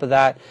on top of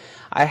that.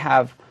 I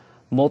have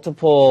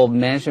multiple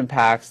management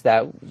packs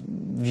that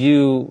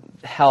view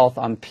health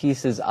on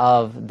pieces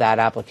of that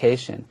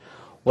application.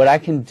 What I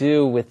can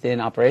do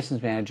within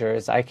Operations Manager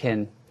is I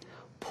can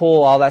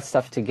pull all that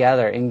stuff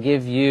together and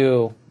give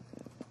you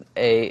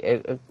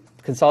a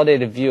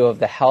consolidated view of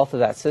the health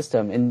of that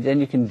system, and then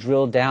you can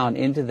drill down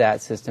into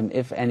that system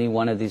if any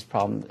one of these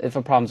problems, if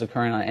a problem's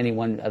occurring on any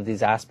one of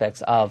these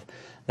aspects of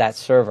that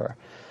server.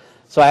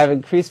 So I have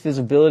increased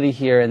visibility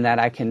here in that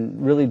I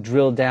can really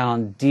drill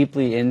down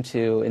deeply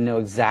into and know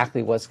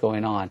exactly what's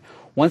going on.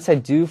 Once I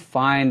do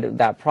find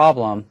that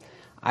problem,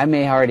 I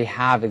may already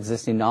have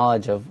existing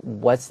knowledge of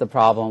what's the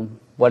problem,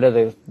 what are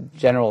the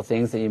general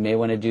things that you may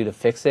want to do to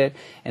fix it,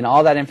 and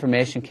all that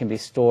information can be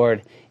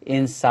stored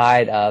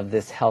inside of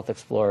this Health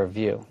Explorer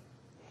view.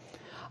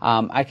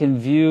 I can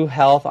view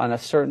health on a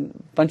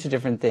certain bunch of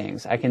different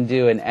things. I can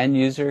do an end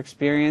user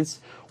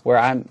experience where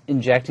I'm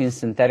injecting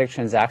synthetic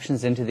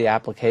transactions into the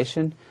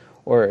application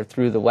or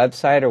through the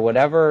website or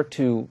whatever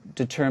to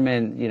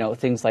determine,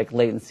 things like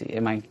latency.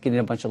 Am I getting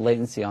a bunch of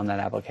latency on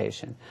that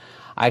application?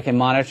 I can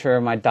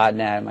monitor my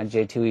 .NET, my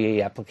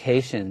J2EE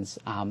applications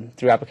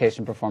through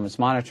application performance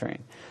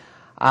monitoring.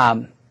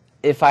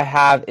 If I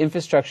have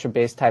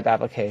infrastructure-based type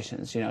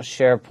applications,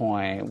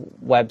 SharePoint,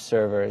 web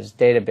servers,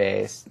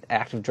 database,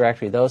 Active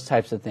Directory, those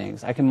types of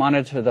things, I can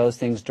monitor those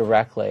things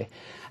directly,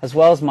 as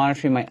well as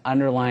monitoring my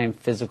underlying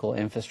physical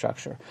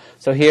infrastructure.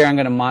 So here I'm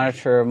going to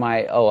monitor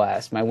my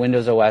OS, my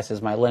Windows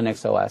OSs, my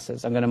Linux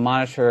OSs. I'm going to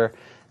monitor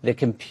the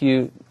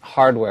compute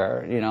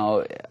hardware,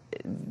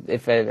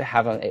 if I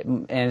have a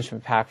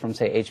management pack from,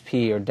 say,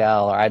 HP or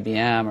Dell or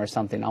IBM or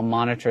something, I'll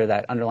monitor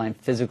that underlying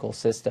physical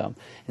system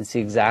and see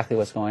exactly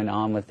what's going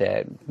on with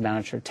it,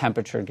 monitor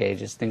temperature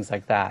gauges, things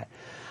like that.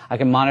 I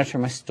can monitor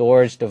my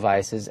storage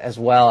devices as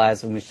well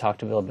as, when we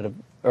talked a little bit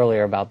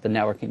earlier about the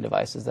networking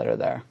devices that are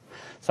there.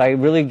 So I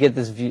really get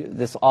this view,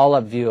 this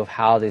all-up view of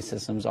how these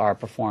systems are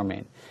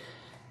performing.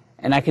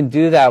 And I can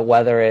do that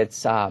whether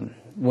it's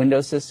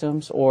Windows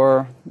systems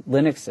or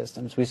Linux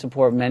systems. We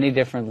support many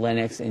different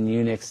Linux and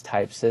Unix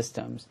type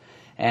systems.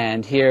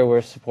 And here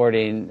we're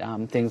supporting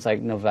things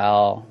like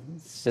Novell,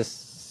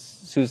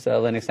 SUSE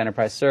Linux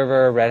Enterprise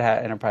Server, Red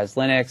Hat Enterprise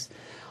Linux,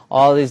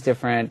 all these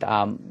different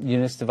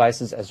Unix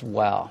devices as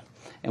well.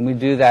 And we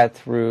do that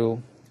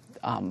through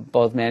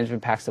both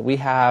management packs that we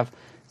have,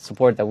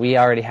 support that we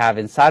already have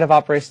inside of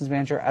Operations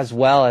Manager, as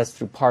well as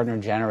through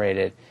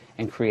partner-generated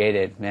and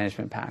created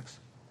management packs.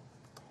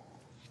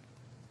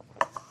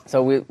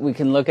 So we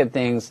can look at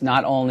things,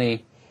 not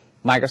only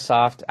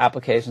Microsoft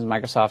applications,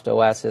 Microsoft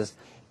OSs,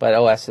 but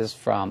OSs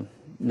from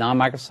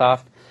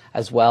non-Microsoft,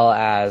 as well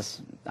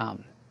as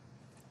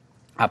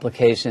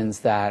applications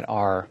that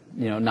are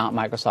not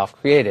Microsoft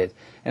created.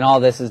 And all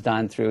this is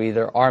done through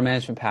either our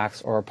management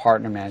packs or our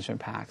partner management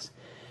packs.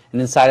 And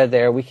inside of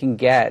there, we can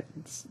get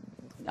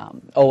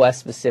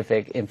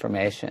OS-specific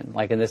information.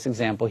 Like in this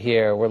example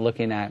here, we're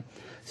looking at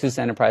SUSE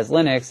Enterprise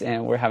Linux,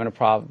 and we're having a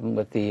problem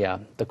with the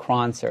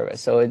cron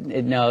service. So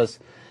it knows,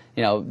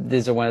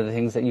 these are one of the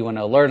things that you want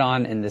to alert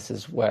on, and this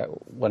is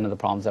one of the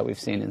problems that we've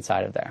seen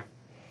inside of there.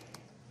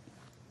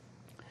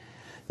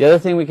 The other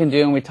thing we can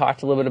do, and we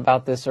talked a little bit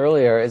about this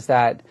earlier, is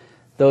that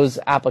those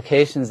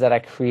applications that I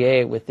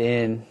create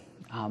within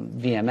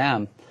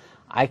VMM,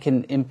 I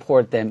can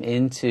import them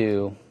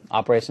into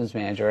Operations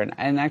Manager,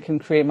 and I can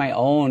create my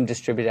own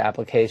distributed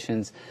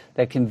applications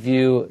that can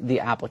view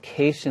the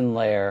application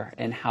layer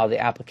and how the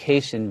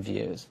application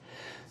views.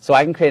 So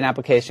I can create an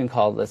application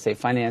called, let's say,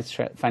 finance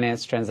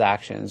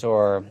transactions,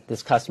 or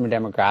this customer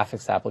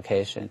demographics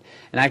application,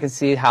 and I can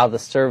see how the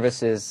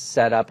service is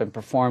set up and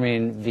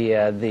performing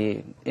via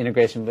the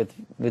integration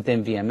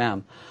within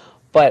VMM.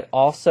 But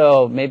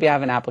also, maybe I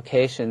have an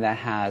application that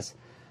has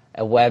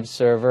a web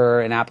server,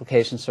 an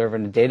application server,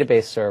 and a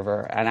database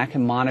server, and I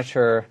can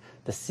monitor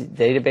the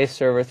database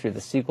server through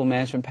the SQL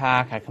management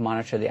pack. I can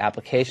monitor the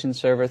application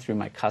server through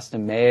my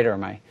custom-made or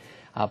my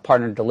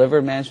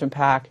partner-delivered management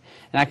pack,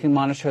 and I can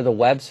monitor the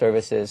web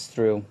services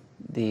through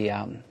the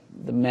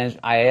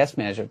IIS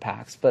management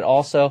packs. But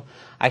also,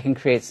 I can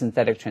create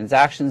synthetic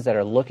transactions that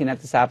are looking at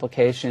this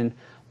application,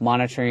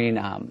 monitoring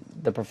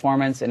the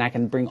performance, and I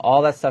can bring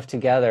all that stuff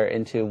together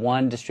into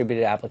one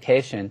distributed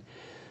application.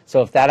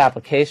 So if that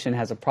application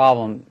has a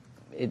problem,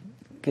 it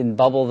can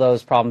bubble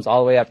those problems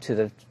all the way up to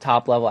the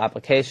top level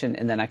application,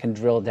 and then I can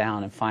drill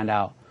down and find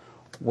out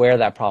where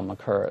that problem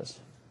occurs.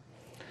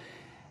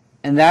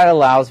 And that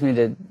allows me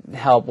to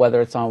help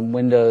whether it's on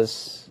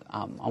Windows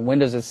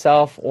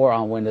itself or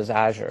on Windows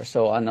Azure.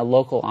 So on a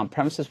local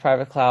on-premises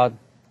private cloud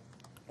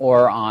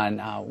or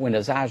on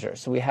Windows Azure.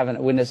 So we have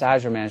a Windows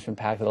Azure management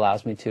pack that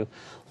allows me to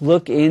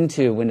look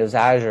into Windows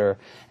Azure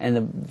and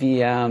the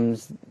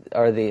VMs,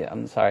 or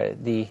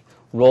the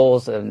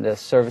roles and the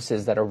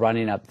services that are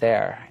running up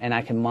there, and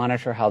I can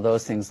monitor how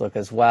those things look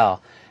as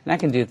well. And I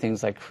can do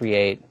things like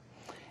create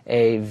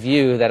a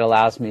view that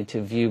allows me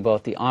to view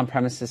both the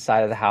on-premises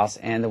side of the house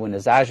and the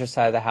Windows Azure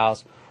side of the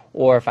house,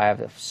 or if I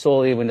have a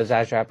solely Windows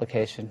Azure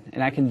application,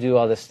 and I can do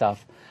all this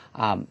stuff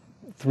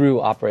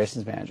through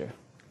Operations Manager.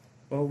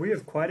 Well, we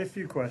have quite a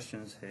few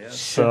questions here,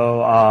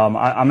 so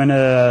I'm going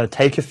to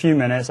take a few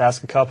minutes,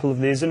 ask a couple of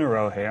these in a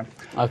row here.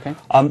 Okay.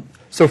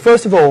 So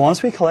first of all,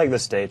 once we collect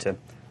this data,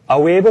 are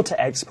we able to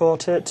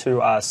export it to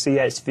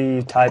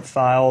CSV type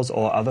files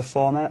or other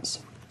formats?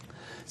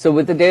 So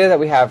with the data that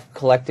we have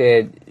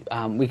collected,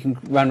 we can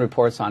run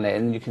reports on it,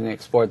 and you can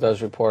export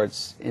those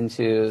reports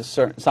into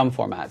some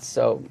formats.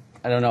 So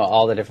I don't know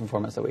all the different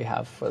formats that we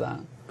have for that.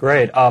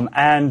 Great.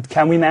 And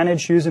can we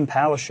manage using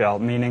PowerShell?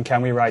 Meaning,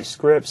 can we write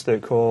scripts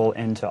that call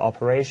into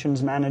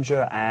Operations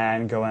Manager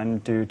and go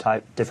and do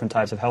different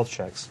types of health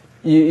checks?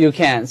 You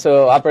can.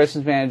 So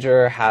Operations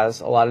Manager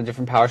has a lot of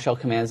different PowerShell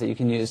commands that you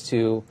can use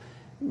to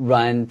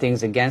run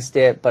things against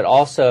it, but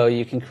also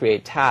you can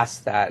create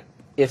tasks that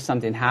if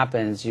something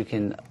happens, you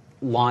can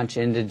launch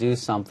in to do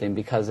something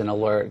because an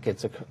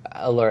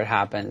alert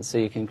happens. So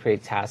you can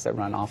create tasks that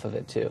run off of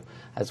it too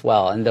as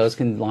well, and those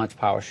can launch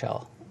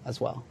PowerShell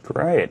as well.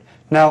 Great.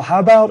 Now, how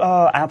about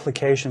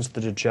applications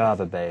that are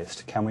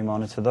Java-based? Can we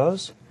monitor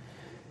those?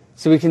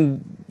 So we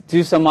can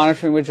do some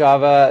monitoring with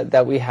Java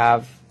that we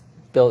have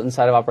built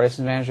inside of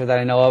Operations Manager that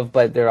I know of,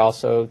 but there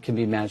also can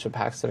be management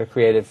packs that are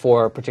created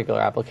for particular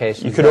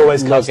applications. You could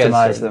always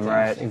customize them,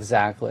 right?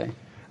 Exactly.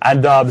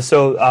 And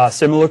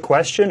similar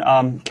question,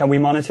 can we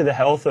monitor the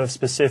health of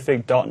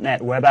specific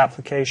 .NET web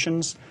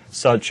applications,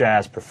 such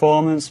as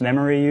performance,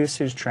 memory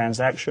usage,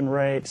 transaction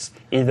rates,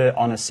 either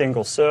on a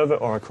single server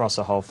or across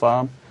a whole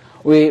farm?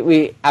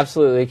 We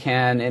absolutely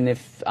can, and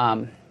if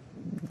a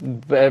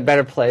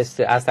better place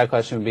to ask that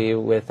question would be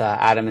with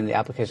Adam in the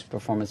application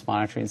performance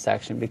monitoring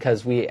section,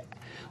 because we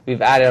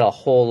we've added a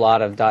whole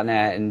lot of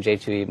 .NET and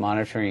J2E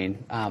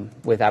monitoring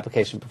with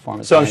application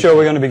performance. So I'm sure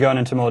we're going to be going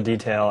into more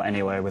detail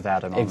anyway with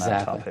Adam on that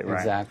Exactly, topic, right?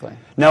 exactly.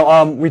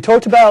 Now, we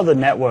talked about the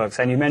networks,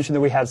 and you mentioned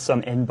that we had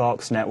some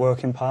in-box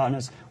networking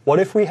partners. What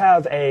if we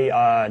have a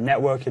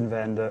networking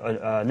vendor,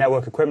 a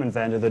network equipment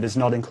vendor that is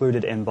not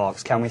included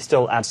in-box? Can we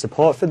still add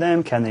support for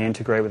them? Can they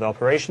integrate with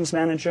Operations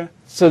Manager?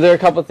 So there are a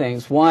couple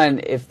things. One,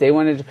 if they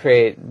wanted to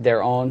create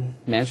their own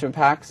management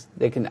packs,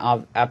 they can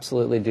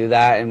absolutely do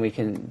that, and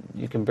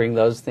you can bring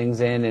those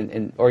things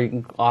in, or you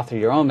can author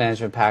your own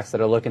management packs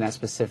that are looking at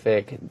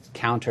specific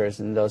counters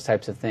and those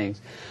types of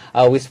things.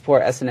 We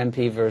support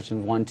SNMP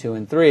version 1, 2,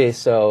 and 3,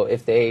 so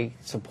if they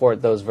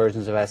support those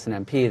versions of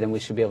SNMP, then we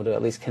should be able to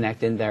at least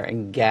connect in there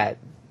and get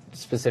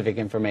specific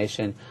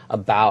information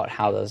about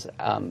how those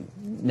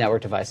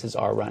network devices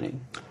are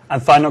running.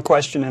 And final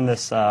question in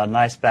this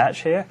nice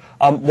batch here.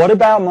 What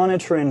about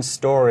monitoring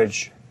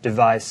storage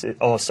devices,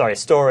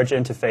 storage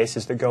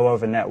interfaces that go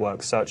over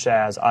networks, such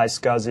as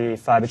iSCSI,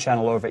 Fiber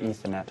Channel over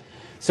Ethernet?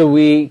 So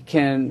we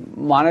can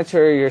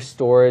monitor your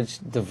storage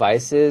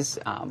devices.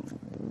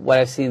 What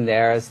I've seen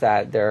there is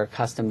that there are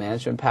custom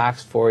management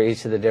packs for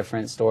each of the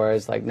different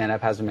stores, like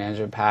NetApp has a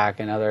management pack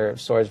and other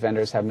storage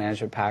vendors have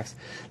management packs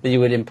that you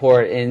would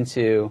import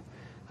into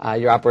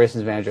your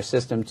operations manager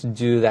system to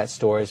do that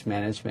storage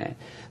management.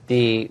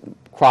 The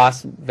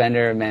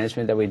cross-vendor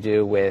management that we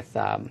do with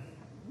the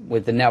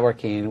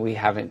networking, we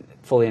haven't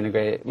fully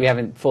integrated, we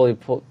haven't fully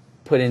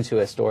put into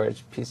a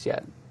storage piece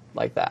yet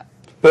like that.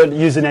 But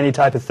using any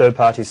type of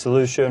third-party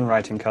solution,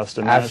 writing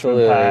custom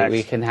Absolutely. management packs.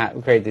 We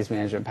can create these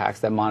management packs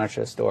that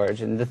monitor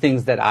storage and the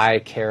things that I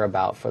care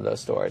about for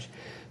those storage.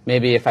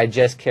 Maybe if I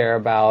just care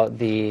about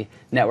the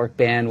network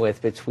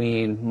bandwidth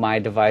between my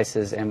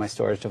devices and my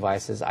storage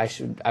devices,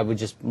 I would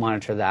just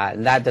monitor that.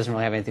 And that doesn't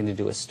really have anything to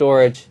do with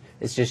storage.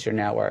 It's just your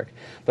network.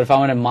 But if I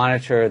want to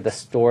monitor the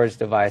storage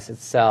device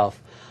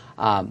itself,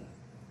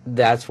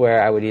 that's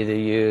where I would either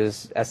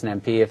use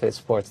SNMP if it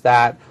supports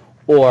that,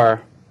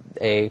 or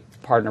a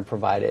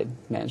partner-provided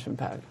management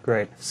pack.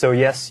 Great. So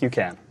yes, you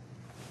can.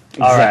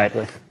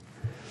 Exactly.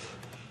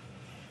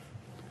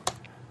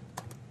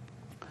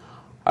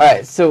 All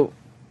right. So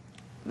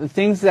the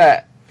things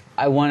that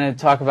I want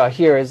to talk about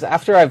here is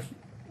after I've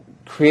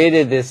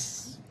created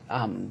this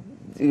and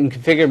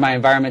configured my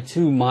environment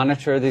to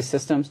monitor these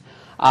systems,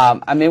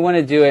 I may want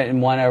to do it in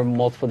one or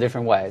multiple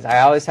different ways. I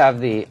always have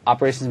the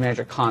Operations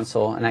Manager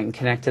console, and I can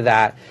connect to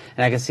that,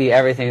 and I can see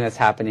everything that's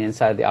happening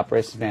inside the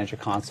Operations Manager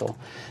console.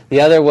 The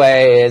other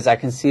way is I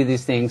can see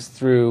these things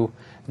through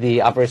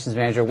the Operations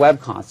Manager web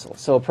console.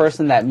 So a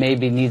person that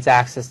maybe needs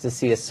access to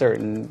see a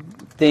certain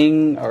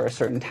thing or a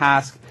certain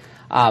task,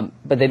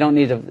 but they don't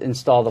need to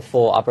install the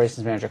full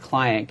Operations Manager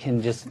client,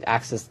 can just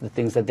access the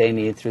things that they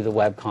need through the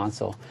web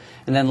console.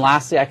 And then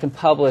lastly, I can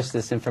publish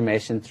this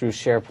information through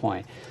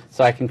SharePoint.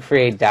 So I can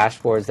create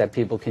dashboards that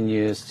people can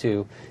use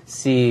to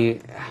see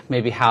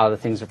maybe how the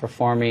things are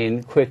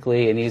performing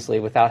quickly and easily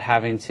without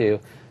having to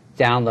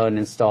download and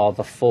install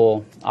the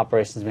full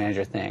Operations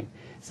Manager thing.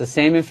 It's the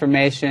same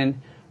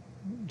information,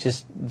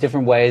 just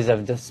different ways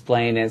of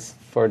displaying it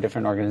for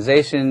different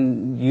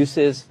organization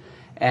uses,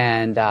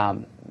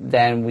 and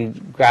then we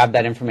grab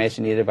that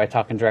information either by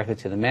talking directly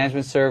to the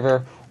management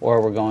server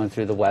or we're going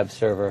through the web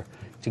server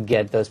to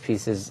get those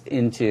pieces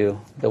into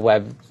the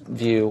web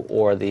view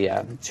or the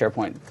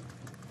SharePoint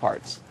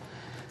parts.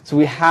 So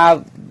we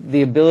have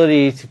the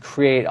ability to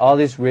create all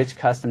these rich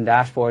custom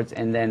dashboards,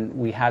 and then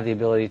we have the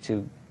ability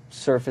to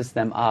surface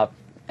them up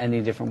any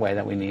different way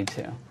that we need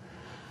to.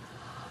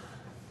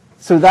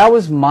 So that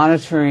was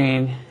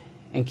monitoring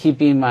and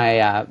keeping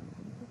my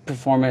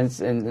performance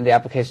and the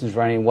applications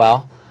running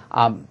well.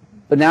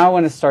 But now I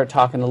want to start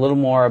talking a little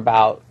more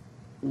about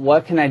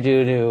what can I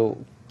do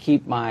to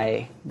keep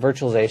my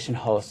virtualization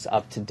hosts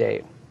up to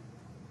date.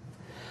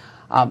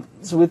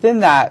 So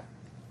within that,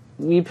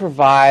 we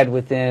provide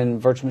within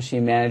Virtual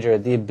Machine Manager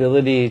the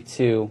ability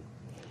to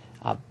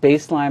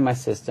baseline my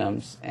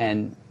systems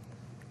and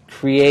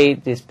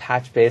create these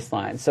patch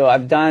baselines. So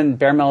I've done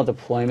bare metal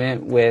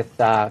deployment with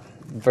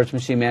Virtual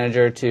Machine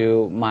Manager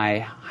to my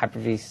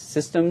Hyper-V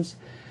systems.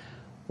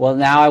 Well,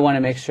 now I want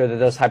to make sure that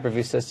those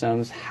Hyper-V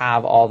systems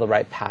have all the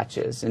right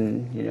patches.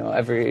 And you know,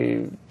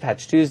 every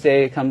Patch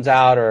Tuesday comes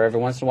out, or every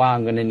once in a while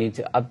I'm going to need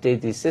to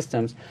update these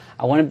systems.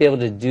 I want to be able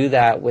to do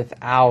that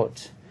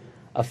without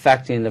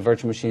affecting the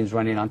virtual machines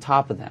running on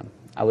top of them.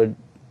 I would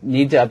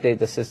need to update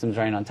the systems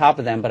running on top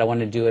of them, but I want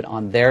to do it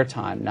on their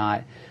time,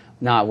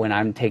 not when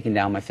I'm taking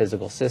down my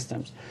physical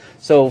systems.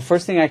 So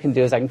first thing I can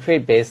do is I can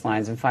create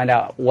baselines and find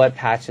out what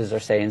patches are,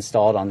 say,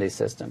 installed on these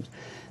systems.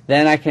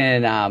 Then I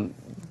can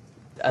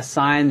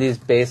assign these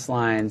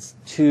baselines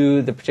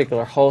to the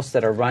particular hosts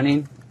that are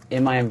running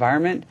in my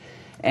environment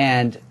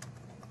and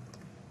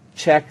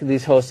check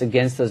these hosts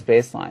against those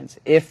baselines.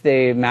 If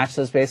they match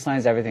those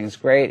baselines, everything's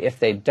great. If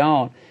they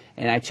don't,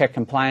 and I check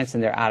compliance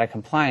and they're out of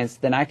compliance,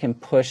 then I can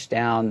push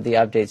down the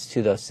updates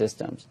to those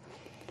systems.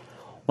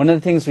 One of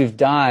the things we've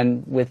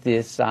done with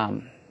this,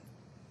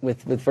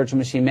 with Virtual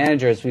Machine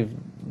Manager is we've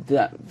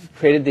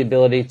created the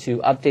ability to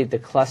update the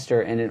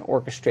cluster in an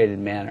orchestrated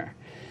manner.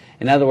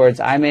 In other words,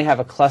 I may have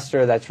a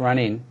cluster that's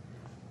running,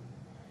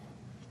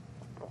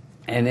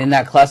 and in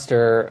that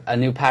cluster, a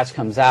new patch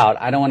comes out.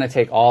 I don't want to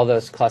take all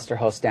those cluster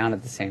hosts down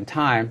at the same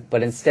time,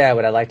 but instead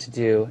what I like to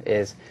do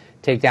is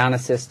take down a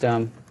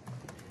system,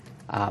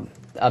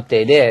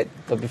 update it,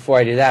 but before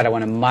I do that, I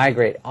want to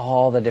migrate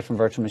all the different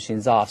virtual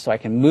machines off so I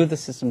can move the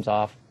systems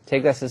off,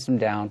 take that system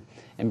down,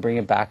 and bring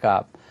it back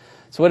up.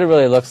 So what it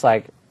really looks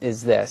like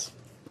is this.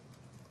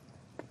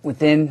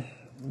 Within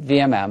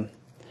VMM,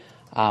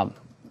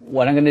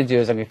 what I'm going to do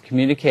is I'm going to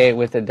communicate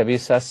with the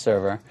WSUS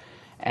server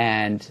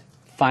and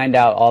find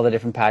out all the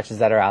different patches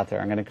that are out there.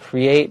 I'm going to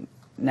create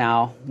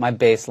now my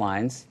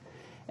baselines,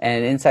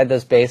 and inside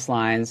those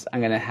baselines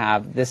I'm going to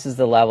have, this is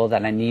the level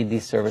that I need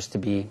these servers to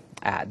be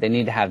at. They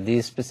need to have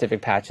these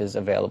specific patches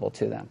available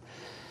to them.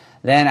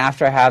 Then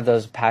after I have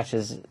those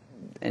patches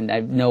and I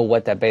know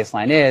what that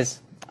baseline is,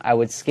 I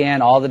would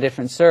scan all the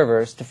different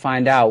servers to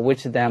find out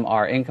which of them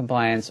are in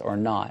compliance or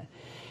not.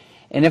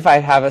 And if I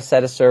have a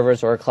set of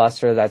servers or a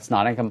cluster that's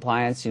not in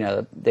compliance, you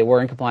know, they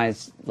were in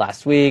compliance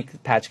last week, the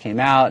patch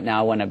came out, now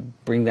I want to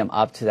bring them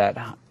up to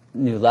that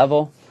new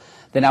level,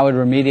 then I would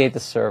remediate the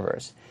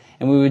servers.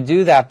 And we would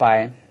do that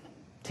by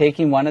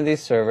taking one of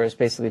these servers,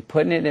 basically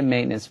putting it in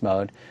maintenance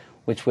mode,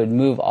 which would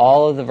move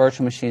all of the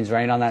virtual machines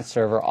running on that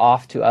server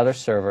off to other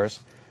servers,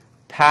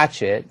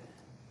 patch it,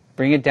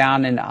 bring it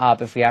down and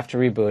up if we have to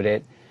reboot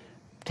it,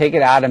 take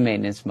it out of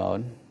maintenance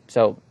mode.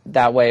 So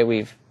that way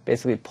we've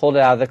basically pulled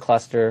it out of the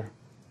cluster,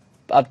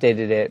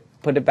 updated it,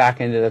 put it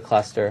back into the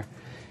cluster.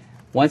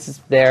 Once it's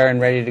there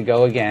and ready to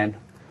go again,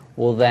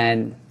 we'll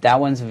then, that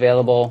one's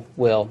available,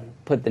 we'll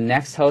put the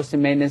next host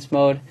in maintenance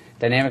mode,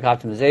 dynamic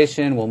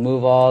optimization, we'll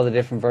move all the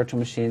different virtual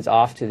machines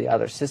off to the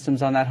other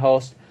systems on that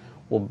host,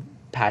 we'll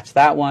patch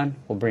that one,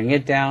 we'll bring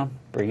it down,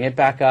 bring it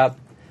back up,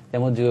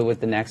 then we'll do it with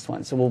the next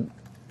one. So we'll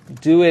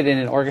do it in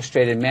an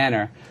orchestrated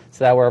manner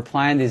so that we're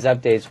applying these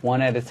updates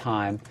one at a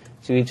time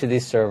to each of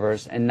these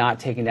servers and not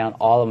taking down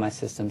all of my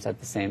systems at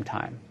the same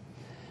time.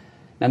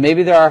 Now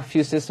maybe there are a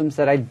few systems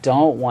that I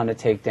don't want to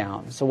take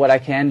down. So what I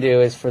can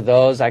do is for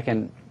those I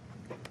can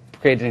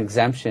create an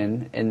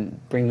exemption and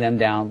bring them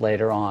down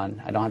later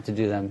on. I don't have to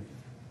do them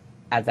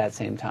at that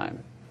same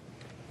time.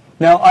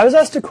 Now, I was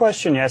asked a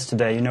question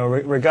yesterday, you know,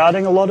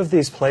 regarding a lot of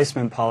these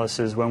placement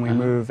policies when we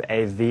move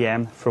a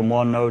VM from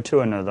one node to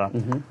another.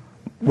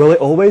 Will it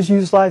always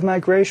use live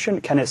migration?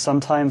 Can it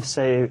sometimes,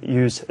 say,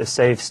 use a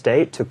save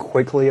state to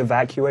quickly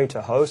evacuate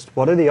a host?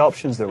 What are the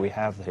options that we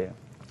have here?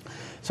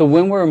 So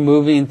when we're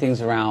moving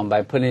things around,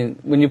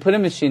 when you put a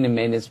machine in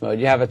maintenance mode,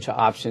 you have an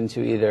option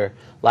to either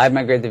live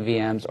migrate the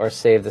VMs or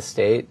save the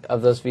state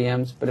of those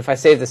VMs. But if I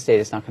save the state,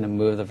 it's not going to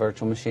move the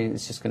virtual machine.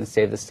 It's just going to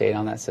save the state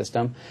on that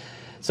system.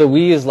 So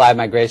we use live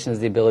migration as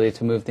the ability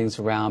to move things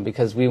around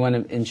because we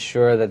want to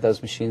ensure that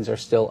those machines are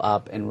still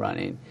up and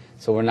running.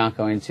 So we're not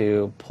going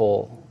to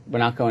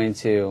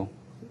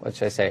what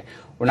should I say?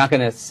 We're not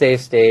going to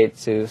save state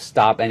to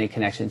stop any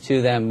connection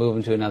to them, move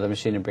them to another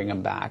machine and bring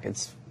them back.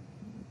 It's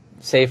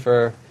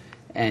safer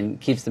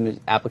and keeps the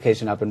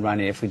application up and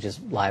running if we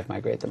just live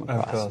migrate them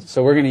across.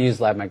 So we're going to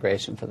use live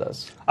migration for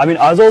those. I mean,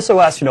 I was also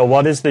asked, you know,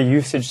 what is the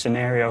usage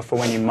scenario for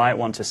when you might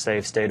want to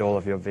save state all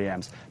of your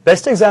VMs?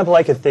 Best example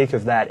I could think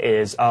of that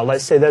is,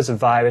 let's say there's a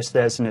virus,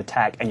 there's an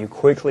attack, and you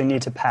quickly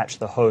need to patch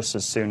the host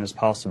as soon as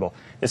possible.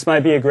 This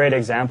might be a great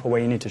example where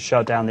you need to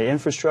shut down the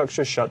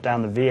infrastructure, shut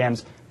down the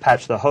VMs,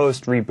 patch the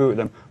host, reboot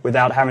them,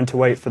 without having to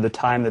wait for the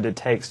time that it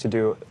takes to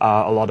do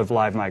a lot of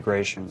live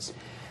migrations.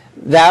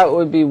 That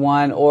would be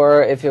one,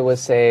 or if it was,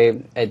 say,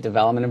 a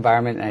development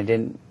environment and I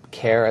didn't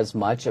care as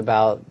much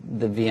about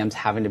the VMs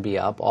having to be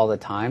up all the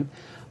time.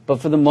 But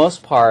for the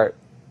most part,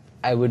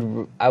 I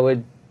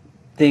would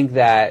think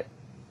that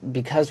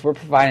because we're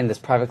providing this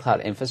private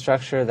cloud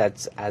infrastructure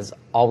that's as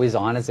always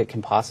on as it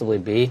can possibly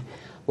be,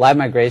 live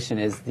migration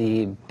is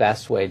the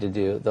best way to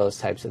do those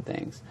types of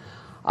things.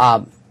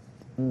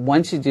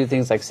 Once you do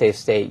things like save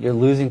state, you're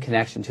losing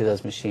connection to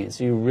those machines,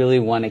 so you really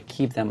want to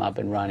keep them up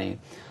and running.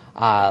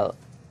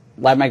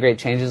 Live migrate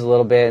changes a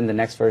little bit in the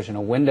next version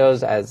of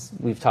Windows, as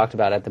we've talked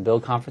about at the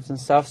build conference and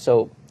stuff.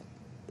 So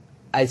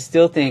I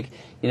still think,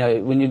 you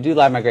know, when you do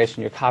live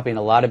migration, you're copying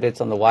a lot of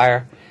bits on the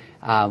wire.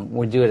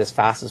 We do it as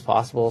fast as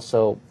possible.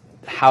 So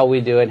how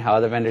we do it, how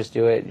other vendors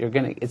do it,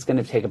 it's going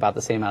to take about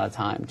the same amount of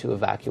time to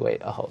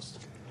evacuate a host.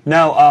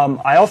 Now,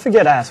 I often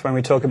get asked when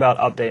we talk about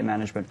update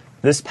management,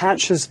 this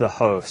patches the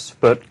host,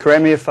 but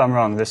correct me if I'm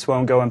wrong, this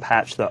won't go and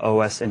patch the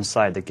OS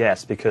inside the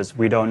guest because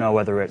we don't know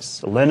whether it's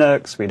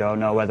Linux, we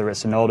don't know whether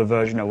it's an older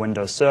version of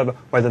Windows Server,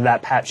 whether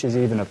that patch is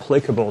even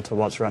applicable to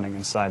what's running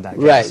inside that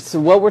guest. Right, so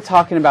what we're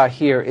talking about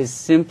here is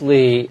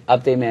simply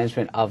update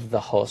management of the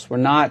host. We're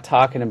not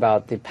talking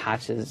about the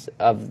patches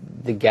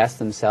of the guests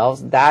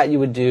themselves. That you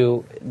would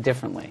do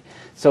differently.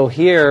 So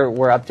here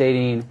we're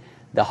updating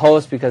the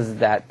host because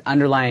that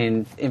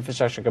underlying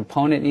infrastructure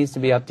component needs to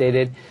be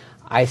updated.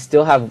 I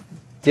still have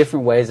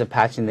different ways of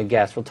patching the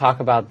guests. We'll talk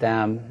about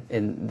them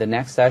in the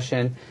next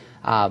session.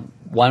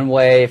 One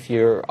way, if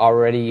you're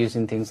already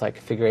using things like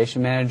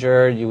Configuration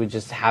Manager, you would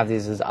just have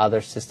these as other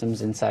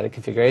systems inside of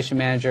Configuration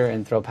Manager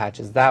and throw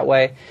patches that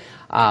way.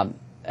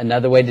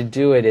 Another way to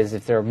do it is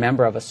if they're a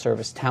member of a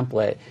service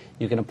template,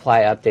 you can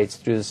apply updates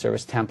through the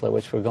service template,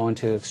 which we'll go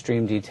into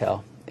extreme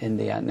detail in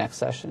the next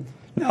session.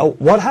 Now,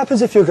 what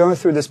happens if you're going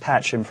through this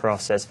patching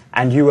process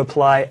and you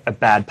apply a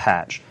bad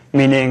patch?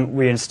 Meaning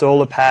we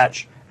install a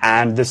patch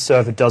and this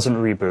server doesn't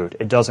reboot,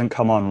 it doesn't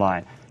come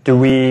online. Do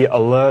we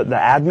alert the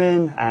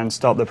admin and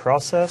stop the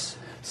process?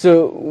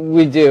 So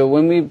we do.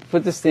 When we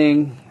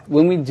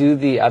do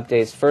the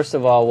updates, first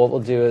of all, what we'll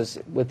do is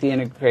with the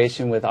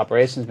integration with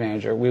Operations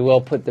Manager, we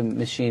will put the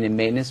machine in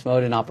maintenance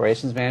mode in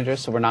Operations Manager,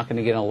 so we're not going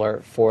to get an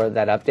alert for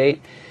that update.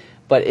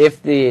 But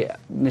if the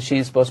machine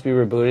is supposed to be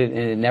rebooted and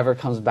it never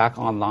comes back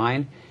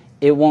online,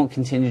 it won't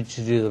continue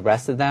to do the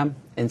rest of them.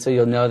 And so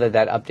you'll know that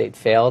that update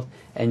failed,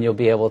 and you'll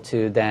be able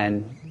to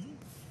then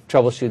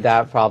troubleshoot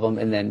that problem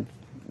and then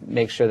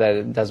make sure that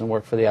it doesn't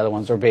work for the other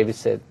ones or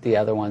babysit the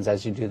other ones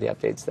as you do the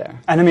updates there.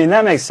 And I mean,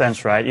 that makes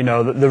sense, right? You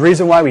know, the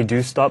reason why we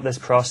do stop this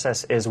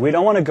process is we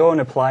don't want to go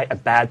and apply a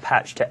bad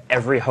patch to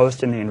every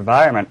host in the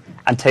environment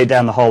and take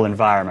down the whole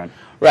environment.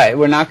 Right.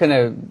 We're not going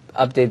to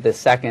update the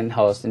second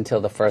host until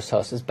the first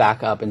host is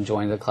back up and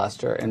joined the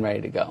cluster and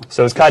ready to go.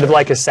 So it's kind of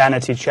like a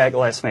sanity check.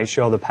 Let's make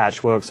sure the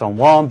patch works on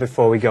one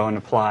before we go and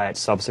apply it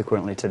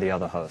subsequently to the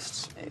other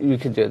hosts. You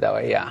could do it that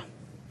way, yeah.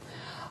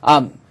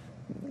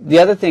 The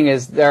other thing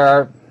is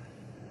there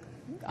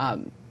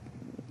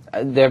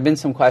have been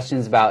some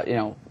questions about, you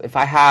know, if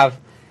I have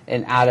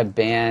an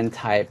out-of-band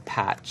type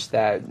patch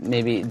that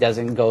maybe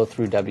doesn't go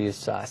through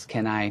WSUS,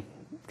 can I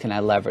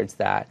leverage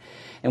that?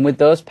 And with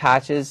those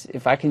patches,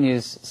 if I can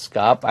use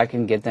SCUP, I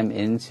can get them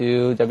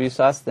into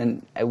WSUS,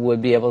 then it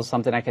would be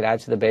something I could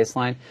add to the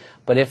baseline.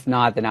 But if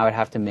not, then I would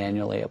have to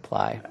manually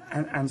apply.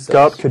 And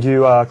SCUP, could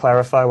you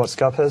clarify what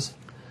SCUP is?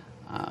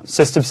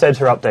 System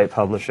Center Update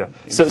Publisher.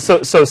 So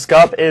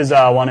SCUP is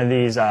one of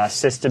these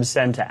System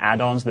Center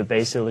add-ons that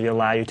basically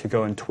allow you to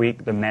go and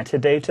tweak the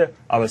metadata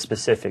of a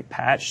specific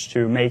patch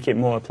to make it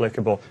more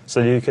applicable.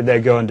 So you could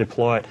then go and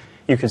deploy it.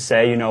 You could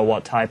say, you know,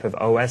 what type of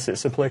OS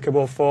it's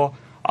applicable for,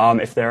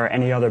 if there are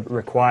any other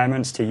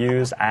requirements to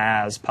use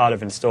as part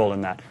of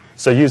installing that.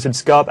 So using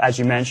SCUP, as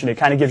you mentioned, it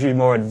kind of gives you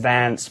more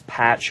advanced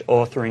patch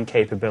authoring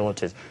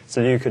capabilities.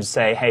 So you could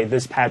say, hey,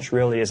 this patch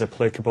really is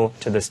applicable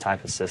to this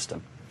type of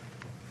system.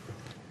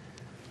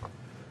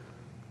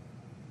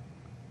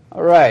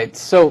 All right,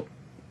 so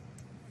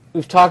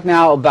we've talked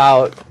now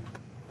about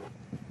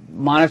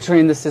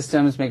monitoring the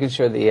systems, making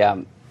sure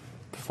the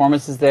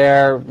performance is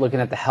there, looking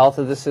at the health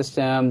of the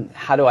system.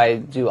 How do I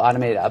do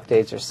automated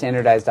updates or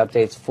standardized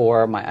updates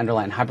for my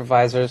underlying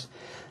hypervisors?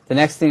 The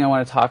next thing I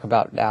want to talk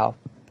about now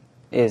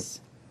is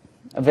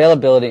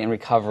availability and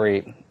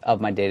recovery of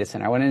my data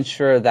center. I want to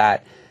ensure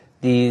that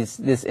these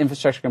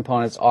infrastructure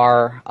components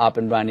are up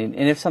and running.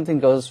 And if something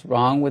goes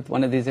wrong with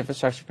one of these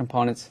infrastructure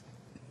components,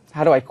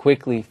 how do I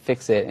quickly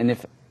fix it? And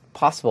if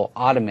possible,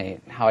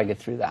 automate how I get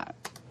through that.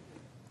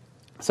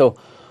 So what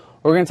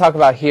we're going to talk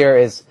about here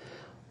is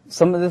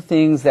some of the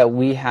things that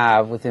we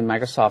have within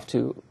Microsoft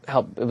to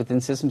help,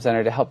 within System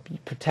Center, to help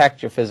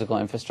protect your physical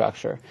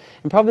infrastructure.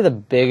 And probably the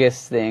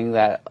biggest thing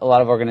that a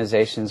lot of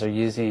organizations are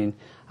using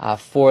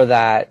for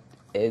that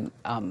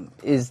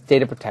is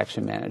Data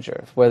Protection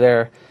Manager,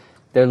 where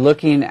they're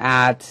looking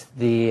at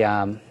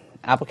the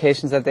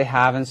applications that they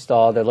have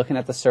installed, they're looking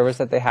at the servers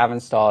that they have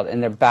installed,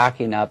 and they're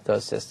backing up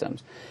those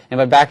systems. And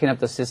by backing up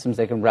those systems,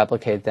 they can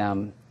replicate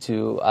them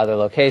to other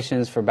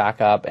locations for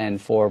backup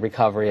and for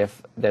recovery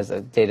if there's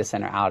a data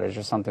center outage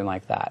or something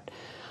like that.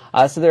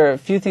 So there are a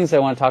few things I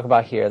want to talk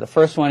about here. The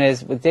first one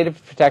is with Data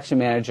Protection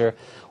Manager,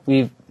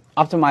 we've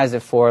optimized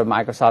it for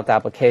Microsoft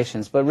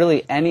applications, but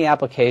really any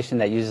application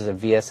that uses a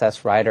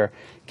VSS writer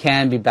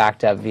can be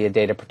backed up via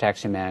Data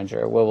Protection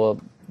Manager, where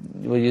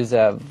we'll use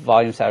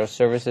volume status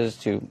services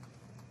to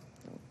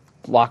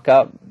lock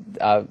up,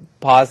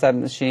 pause that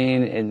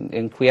machine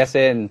and quiesce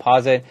it and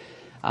pause it.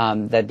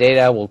 That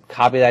data, we'll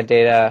copy that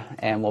data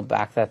and we'll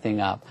back that thing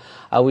up.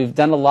 We've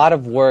done a lot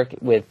of work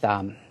with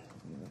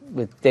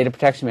Data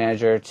Protection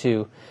Manager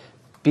to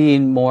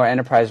being more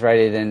enterprise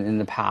ready than in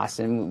the past.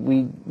 And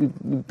we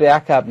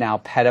back up now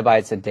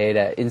petabytes of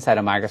data inside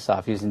of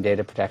Microsoft using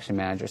Data Protection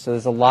Manager. So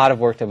there's a lot of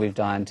work that we've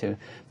done to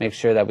make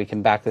sure that we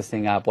can back this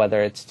thing up, whether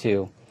it's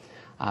to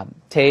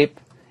tape,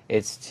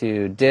 it's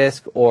to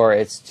disk, or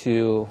it's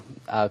to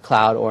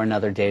cloud or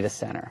another data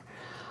center.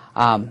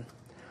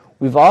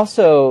 We've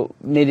also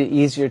made it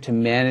easier to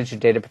manage your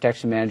Data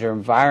Protection Manager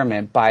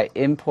environment by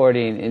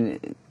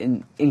importing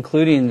and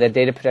including the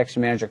Data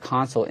Protection Manager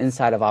console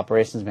inside of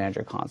Operations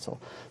Manager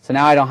console. So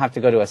now I don't have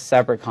to go to a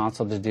separate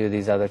console to do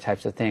these other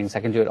types of things.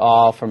 I can do it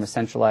all from a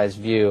centralized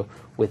view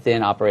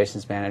within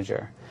Operations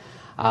Manager.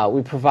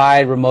 We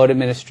provide remote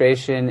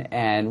administration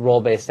and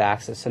role-based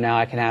access. So now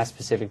I can ask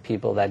specific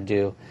people that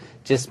do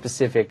just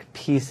specific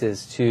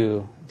pieces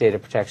to Data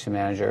Protection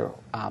Manager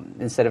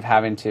instead of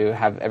having to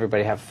have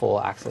everybody have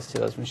full access to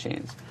those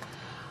machines.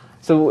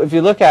 So if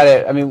you look at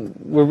it, I mean,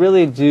 we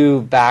really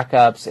do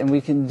backups, and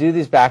we can do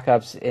these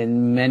backups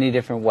in many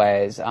different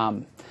ways,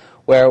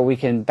 where we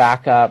can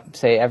back up,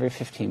 say, every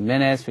 15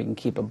 minutes. We can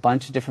keep a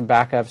bunch of different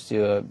backups,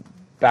 do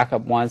back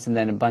up once and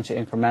then a bunch of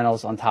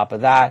incrementals on top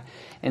of that.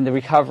 And the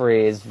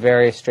recovery is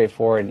very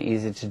straightforward and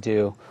easy to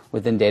do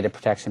within Data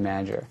Protection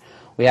Manager.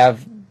 We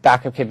have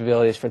backup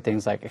capabilities for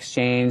things like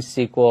Exchange,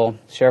 SQL,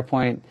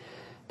 SharePoint,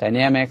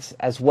 Dynamics,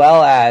 as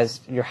well as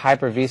your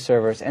Hyper-V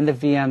servers and the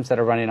VMs that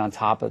are running on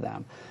top of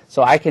them.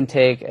 So I can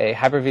take a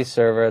Hyper-V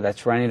server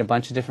that's running a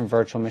bunch of different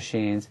virtual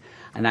machines,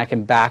 and I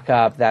can back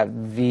up that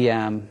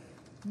VM,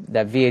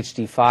 that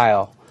VHD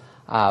file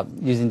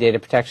using Data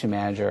Protection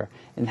Manager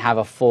and have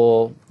a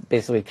full,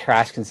 basically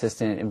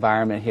crash-consistent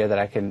environment here that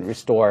I can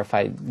restore if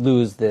I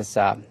lose this,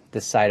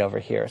 this site over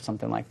here or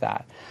something like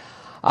that.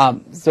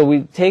 So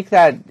we take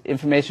that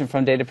information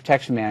from Data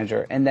Protection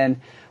Manager, and then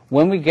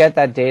when we get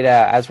that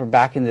data as we're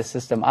backing the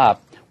system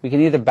up, we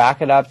can either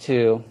back it up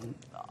to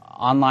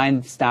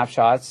online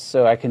snapshots,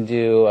 so I can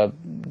do a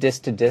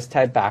disk-to-disk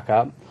type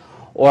backup,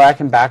 or I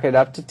can back it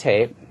up to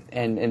tape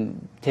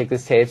and take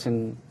these tapes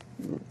and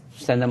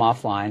send them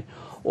offline,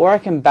 or I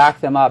can back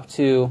them up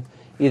to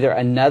either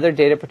another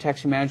Data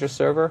Protection Manager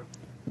server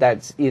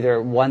that's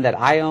either one that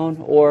I own,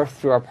 or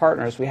through our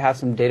partners we have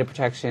some data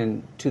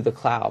protection to the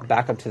cloud,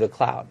 backup to the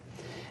cloud.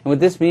 And what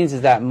this means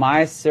is that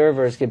my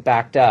servers get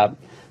backed up,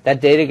 that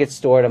data gets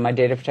stored on my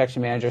Data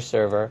Protection Manager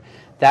server,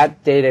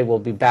 that data will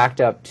be backed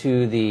up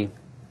to the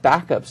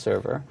backup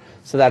server,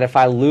 so that if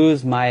I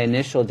lose my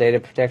initial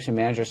Data Protection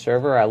Manager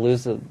server, I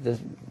lose the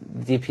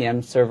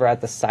DPM server at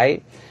the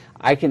site,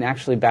 I can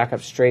actually back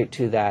up straight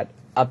to that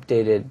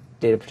updated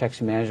Data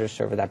Protection Manager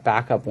server, that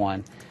backup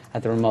one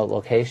at the remote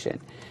location.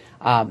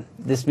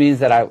 This means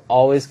that I'm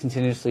always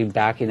continuously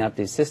backing up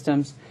these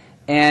systems,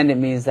 and it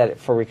means that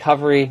for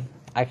recovery,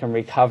 I can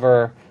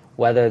recover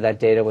whether that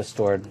data was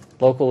stored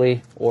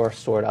locally or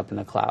stored up in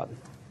the cloud.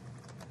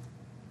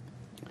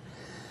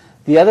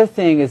 The other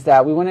thing is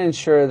that we want to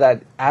ensure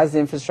that as the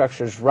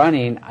infrastructure is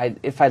running,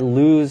 if I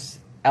lose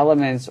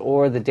elements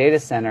or the data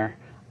center,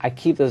 I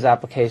keep those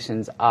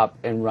applications up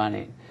and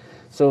running.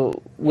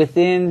 So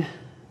within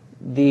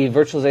the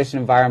virtualization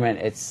environment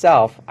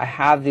itself, I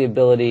have the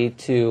ability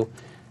to,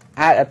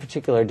 at a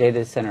particular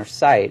data center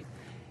site,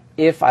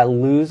 if I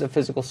lose a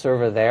physical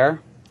server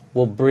there,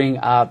 we'll bring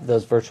up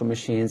those virtual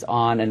machines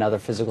on another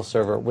physical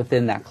server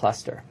within that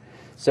cluster.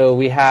 So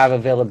we have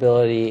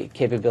availability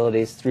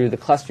capabilities through the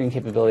clustering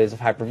capabilities of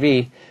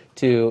Hyper-V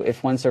to,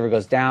 if one server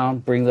goes down,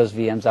 bring those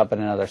VMs up at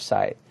another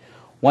site.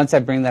 Once I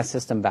bring that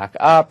system back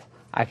up,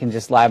 I can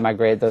just live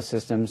migrate those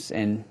systems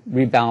and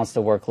rebalance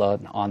the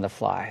workload on the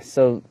fly.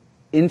 So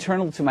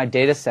internal to my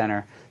data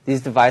center, these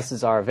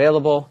devices are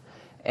available,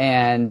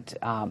 and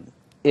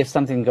if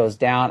something goes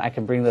down, I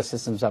can bring those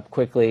systems up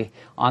quickly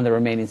on the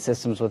remaining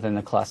systems within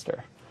the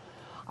cluster.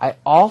 I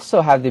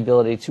also have the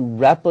ability to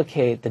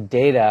replicate the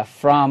data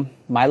from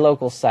my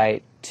local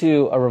site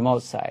to a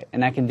remote site.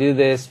 And I can do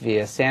this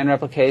via SAN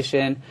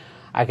replication.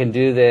 I can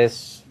do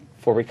this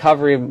for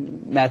recovery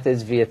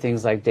methods via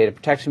things like Data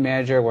Protection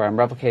Manager, where I'm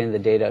replicating the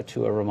data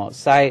to a remote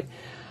site.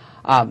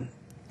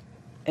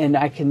 And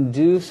I can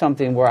do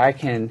something where I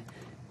can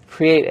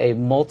create a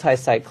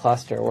multi-site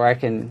cluster, where I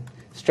can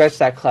stretch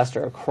that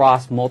cluster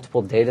across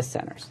multiple data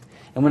centers.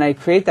 And when I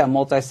create that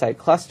multi-site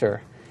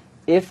cluster,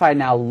 if I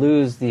now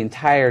lose the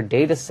entire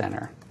data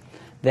center,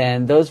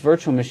 then those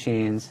virtual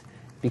machines,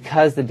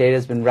 because the data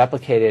has been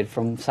replicated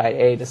from site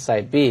A to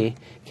site B,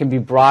 can be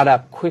brought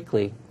up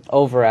quickly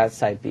over at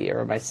site B,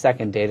 or my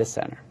second data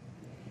center.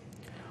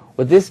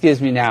 What this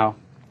gives me now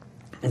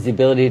is the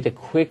ability to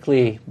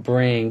quickly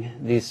bring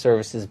these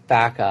services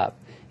back up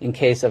in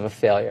case of a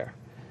failure.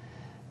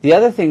 The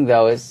other thing,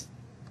 though, is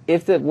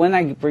when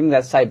I bring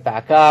that site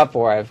back up,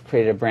 or I've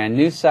created a brand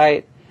new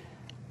site,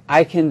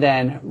 I can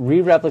then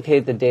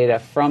re-replicate the data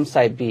from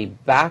site B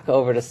back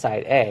over to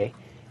site A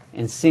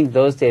and sync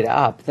those data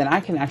up. Then I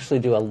can actually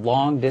do a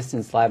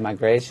long-distance live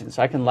migration.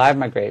 So I can live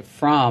migrate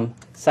from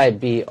site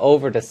B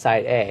over to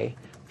site A,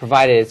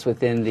 provided it's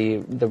within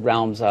the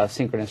realms of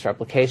synchronous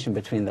replication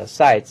between those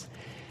sites,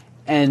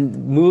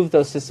 and move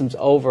those systems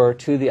over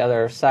to the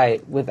other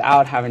site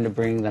without having to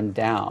bring them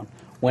down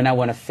when I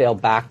want to fail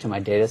back to my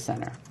data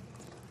center.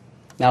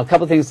 Now, a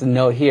couple things to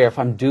note here. If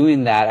I'm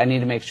doing that, I need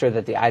to make sure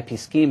that the IP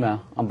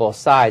schema on both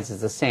sides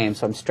is the same.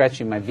 So I'm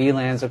stretching my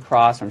VLANs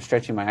across, or I'm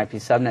stretching my IP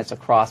subnets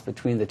across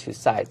between the two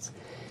sites.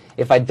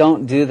 If I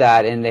don't do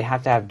that, and they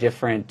have to have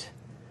different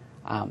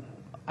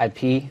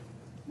IP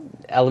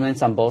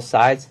elements on both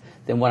sides,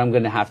 then what I'm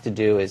going to have to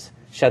do is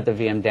shut the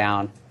VM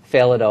down,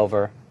 fail it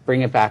over,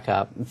 bring it back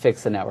up, and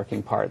fix the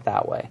networking part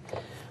that way.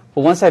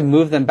 But once I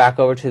move them back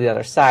over to the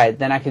other side,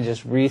 then I can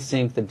just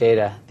resync the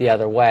data the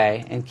other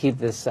way and keep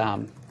this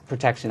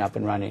protection up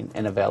and running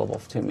and available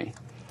to me.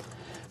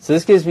 So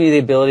this gives me the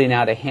ability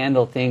now to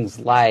handle things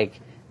like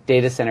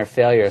data center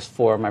failures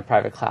for my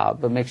private cloud,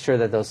 but make sure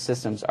that those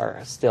systems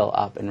are still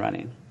up and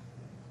running.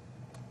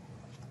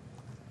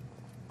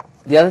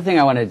 The other thing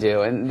I want to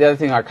do, and the other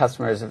thing our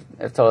customers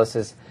have told us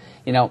is,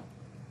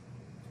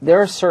 there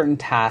are certain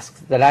tasks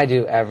that I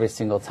do every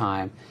single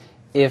time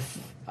if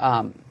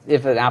an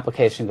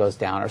application goes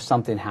down or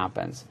something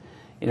happens.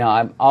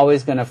 I'm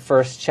always going to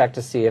first check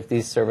to see if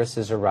these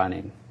services are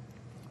running.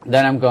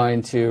 Then I'm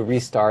going to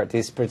restart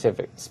these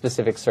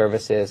specific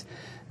services.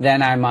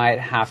 Then I might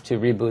have to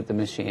reboot the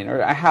machine.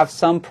 Or I have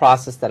some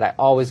process that I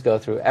always go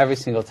through every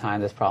single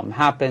time this problem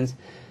happens.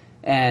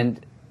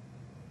 And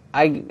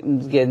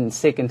I'm getting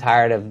sick and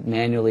tired of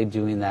manually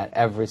doing that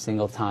every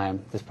single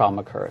time this problem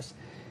occurs.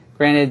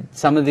 Granted,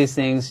 some of these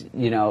things,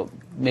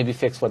 maybe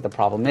fix what the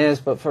problem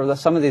is, but for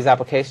some of these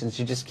applications,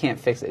 you just can't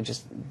fix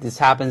it. This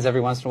happens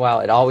every once in a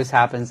while. It always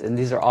happens, and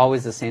these are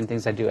always the same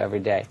things I do every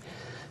day.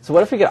 So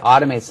what if we could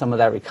automate some of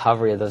that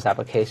recovery of those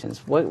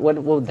applications? What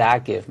will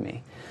that give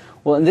me?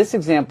 Well, in this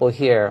example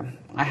here,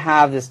 I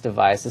have this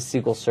device, this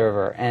SQL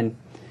Server, and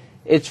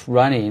it's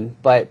running,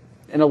 but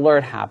an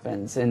alert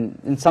happens,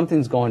 and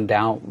something's going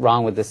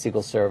wrong with the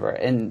SQL Server.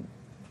 And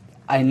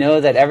I know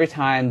that every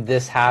time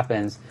this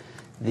happens,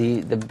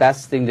 the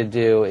best thing to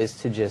do is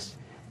to just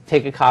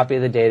take a copy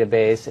of the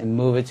database and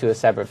move it to a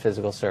separate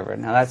physical server.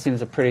 Now that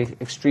seems a pretty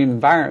extreme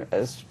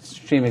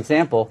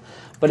example,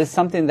 but it's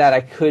something that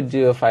I could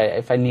do if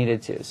I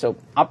needed to. So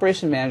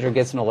Operations Manager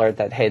gets an alert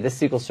that, hey, this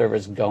SQL Server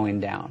is going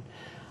down.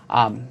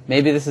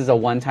 Maybe this is a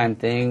one-time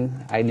thing.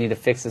 I need to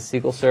fix the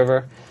SQL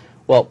Server.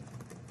 Well,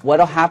 what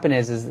will happen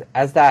is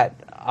as that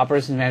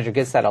Operations Manager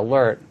gets that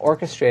alert,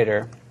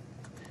 Orchestrator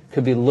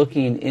could be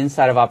looking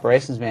inside of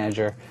Operations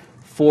Manager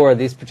for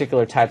these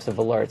particular types of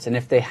alerts. And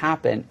if they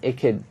happen, it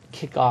could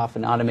kick off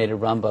an automated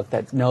runbook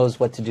that knows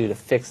what to do to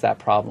fix that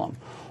problem.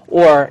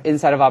 Or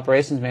inside of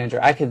Operations Manager,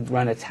 I could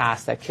run a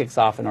task that kicks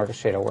off an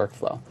Orchestrator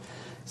workflow.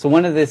 So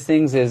one of these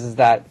things is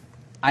that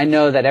I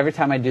know that every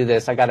time I do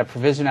this, I got to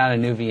provision out a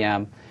new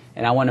VM,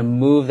 and I want to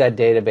move that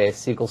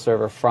database SQL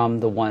Server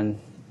from the one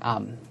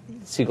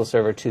SQL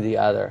Server to the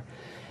other.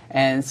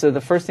 And so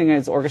the first thing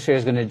that Orchestrator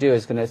is going to do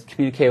is going to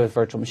communicate with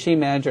Virtual Machine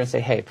Manager and say,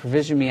 hey,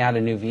 provision me out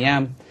a new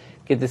VM,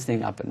 get this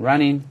thing up and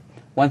running.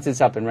 Once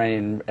it's up and running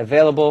and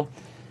available,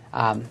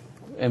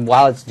 and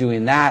while it's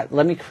doing that,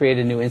 let me create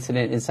a new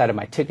incident inside of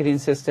my ticketing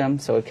system.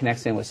 So it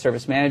connects in with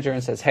Service Manager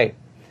and says, hey,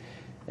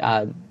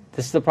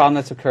 this is the problem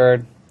that's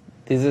occurred.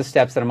 These are the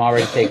steps that I'm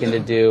already taking to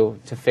do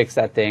to fix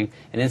that thing.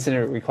 An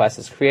incident request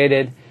is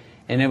created,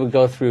 and it would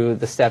go through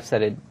the steps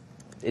that it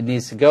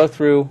needs to go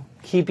through,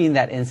 keeping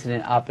that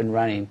incident up and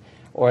running,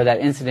 or that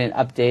incident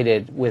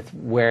updated with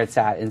where it's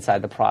at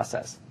inside the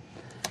process.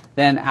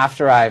 Then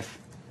after I've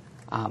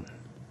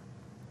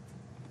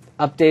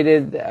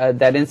updated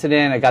that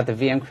incident, I got the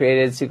VM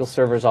created, SQL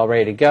Server is all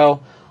ready to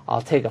go,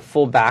 I'll take a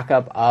full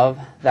backup of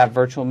that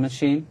virtual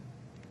machine,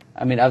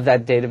 of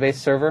that database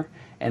server,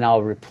 and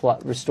I'll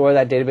restore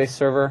that database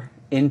server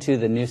into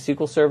the new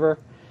SQL Server,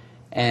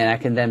 and I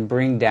can then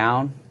bring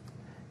down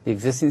the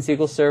existing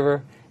SQL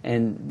Server,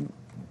 and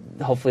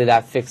hopefully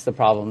that fixed the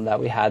problem that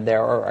we had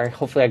there, or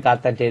hopefully I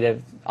got that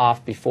data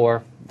off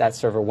before that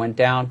server went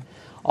down.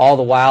 All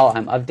the while,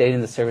 I'm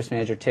updating the Service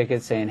Manager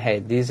ticket saying, hey,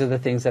 these are the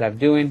things that I'm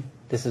doing.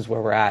 This is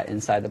where we're at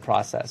inside the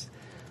process.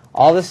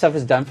 All this stuff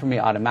is done for me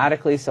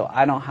automatically, so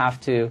I don't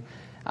have to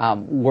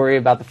worry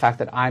about the fact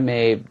that I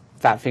may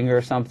fat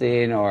finger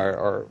something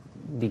or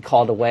be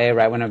called away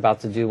right when I'm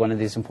about to do one of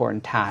these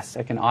important tasks.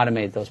 I can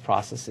automate those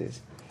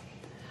processes.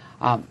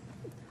 So I'm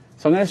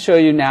going to show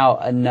you now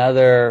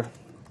another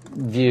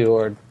view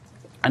or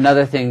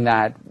another thing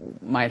that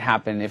might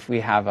happen if we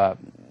have a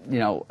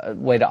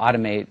way to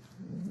automate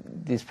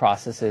these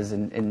processes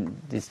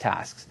and these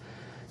tasks.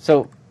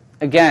 So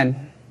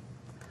again,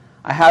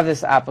 I have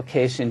this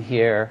application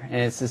here,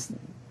 and it's this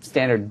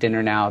standard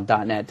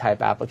dinnernow.net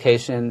type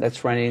application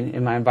that's running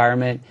in my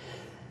environment.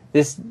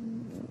 This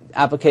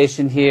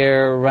application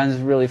here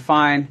runs really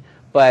fine,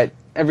 but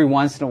every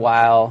once in a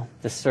while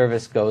the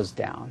service goes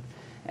down.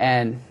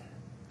 And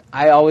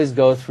I always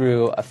go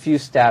through a few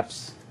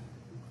steps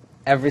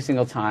every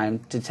single time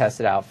to test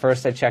it out.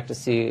 First, I check to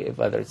see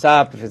whether it's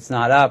up. If it's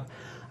not up,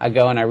 I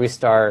go and I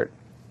restart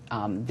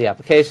the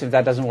application. If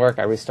that doesn't work,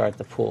 I restart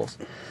the pools.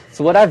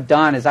 So what I've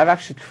done is I've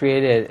actually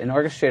created an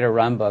Orchestrator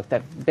runbook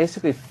that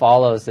basically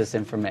follows the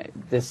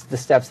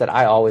steps that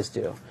I always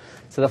do.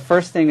 So the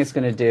first thing it's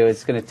going to do is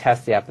it's going to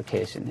test the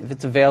application. If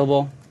it's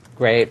available,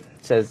 great.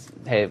 It says,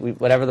 hey,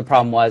 whatever the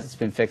problem was, it's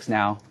been fixed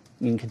now.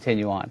 You can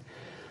continue on.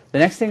 The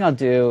next thing I'll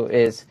do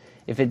is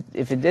if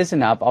it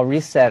isn't up, I'll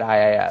reset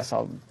IIS.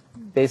 I'll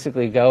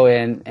basically go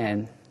in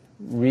and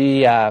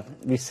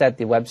reset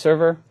the web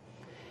server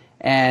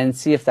and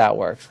see if that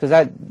works, because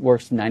that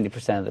works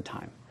 90% of the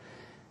time.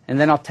 And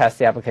then I'll test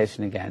the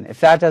application again.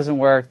 If that doesn't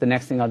work, the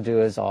next thing I'll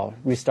do is I'll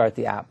restart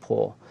the app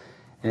pool.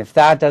 And if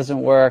that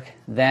doesn't work,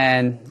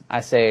 then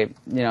I say,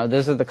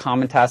 those are the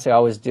common tasks I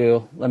always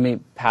do. Let me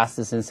pass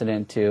this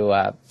incident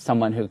to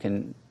someone who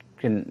can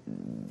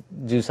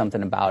do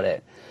something about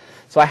it.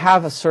 So I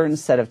have a certain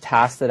set of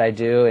tasks that I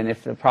do, and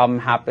if the problem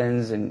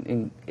happens,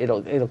 and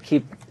it'll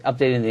keep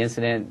updating the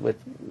incident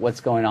with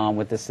what's going on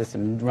with the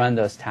system and run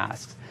those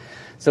tasks.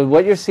 So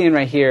what you're seeing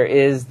right here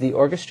is the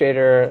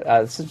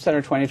Orchestrator, System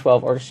Center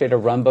 2012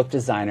 Orchestrator Runbook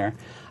Designer.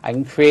 I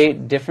can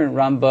create different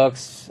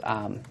runbooks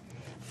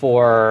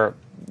for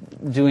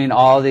doing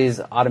all these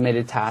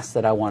automated tasks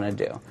that I want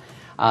to do.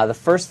 The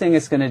first thing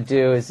it's going to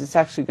do is it's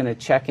actually going to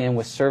check in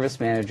with Service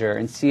Manager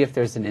and see if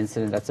there's an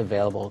incident that's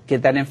available,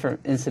 get that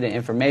incident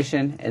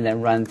information, and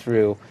then run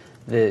through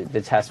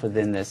the test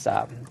within this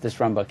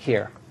runbook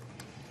here.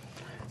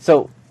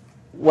 So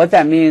what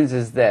that means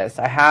is this.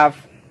 I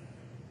have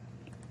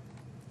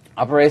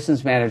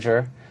Operations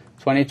Manager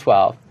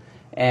 2012,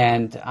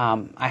 and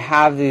I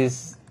have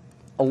these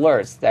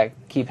alerts that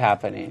keep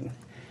happening.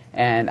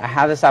 And I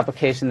have this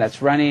application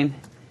that's running,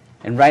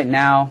 and right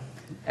now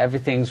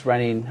everything's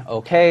running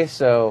okay.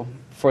 So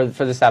for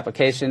this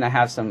application, I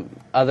have some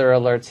other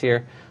alerts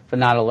here, but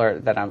not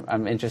alert that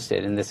I'm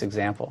interested in this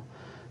example.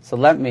 So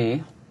let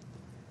me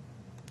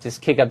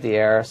just kick up the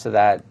error so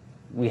that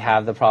we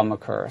have the problem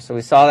occur. So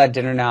we saw that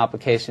Dinner Now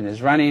application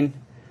is running,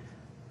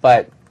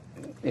 but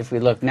if we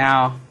look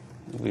now,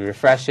 we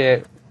refresh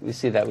it, we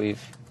see that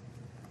we've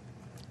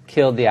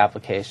killed the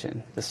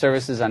application. The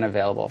service is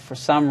unavailable. For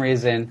some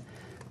reason,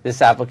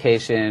 this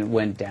application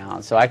went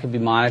down. So I could be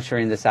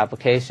monitoring this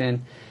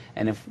application,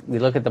 and if we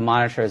look at the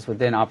monitors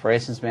within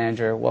Operations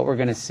Manager, what we're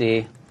going to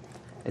see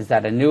is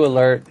that a new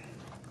alert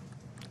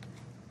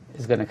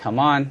is going to come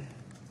on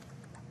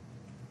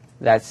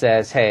that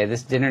says, hey,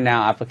 this Dinner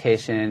Now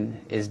application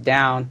is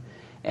down,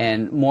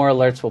 and more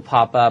alerts will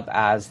pop up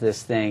as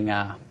this thing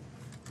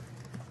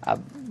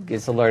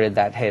gets alerted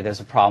that, hey,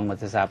 there's a problem with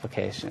this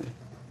application.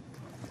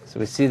 So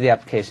we see the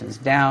application is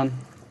down.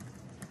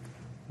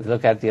 We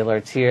look at the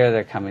alerts here,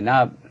 they're coming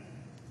up.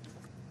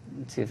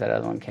 Let's see if that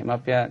other one came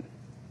up yet.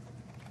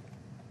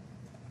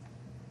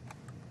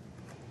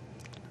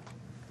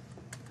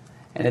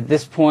 And at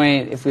this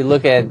point, if we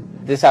look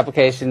at this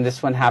application,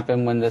 this one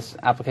happened when this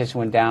application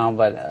went down,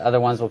 but other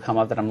ones will come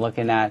up that I'm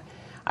looking at.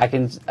 I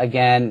can,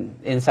 again,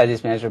 inside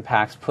these management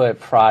packs, put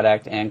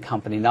product and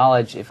company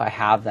knowledge if I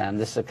have them.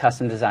 This is a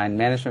custom designed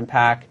management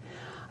pack.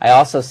 I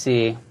also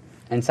see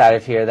inside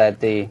of here that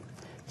the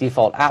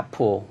default app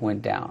pool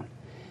went down.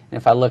 And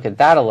if I look at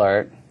that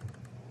alert,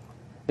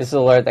 this is an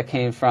alert that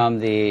came from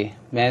the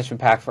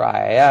management pack for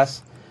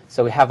IIS.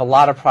 So we have a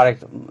lot of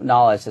product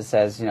knowledge that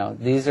says, you know,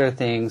 these are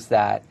things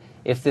that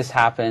if this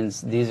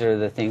happens, these are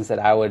the things that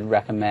I would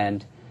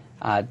recommend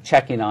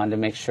checking on to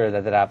make sure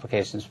that that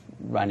application is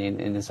running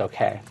and is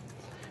okay.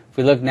 If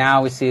we look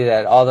now, we see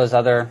that all those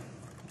other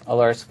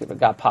alerts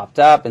got popped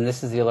up, and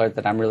this is the alert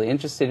that I'm really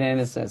interested in,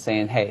 is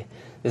saying, hey,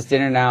 this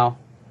Dinner Now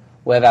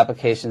web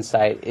application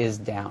site is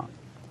down.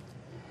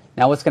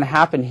 Now what's going to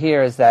happen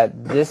here is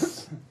that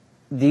these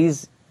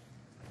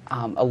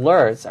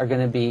alerts are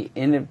going to be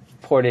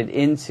imported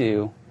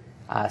into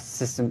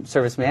System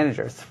Service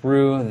Manager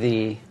through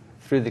the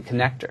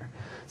connector.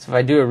 So if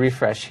I do a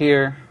refresh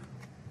here,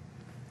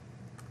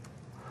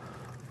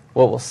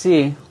 what we'll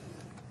see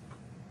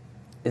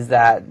is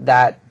that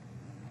that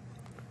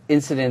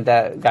incident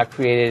that got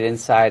created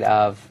inside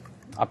of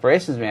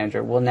Operations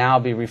Manager will now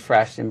be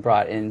refreshed and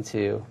brought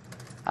into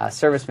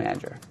Service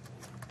Manager.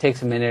 It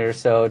takes a minute or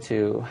so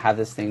to have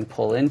this thing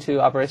pull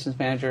into Operations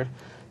Manager,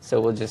 so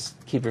we'll just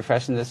keep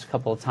refreshing this a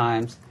couple of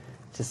times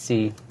to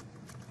see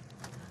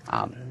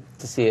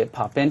it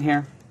pop in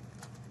here.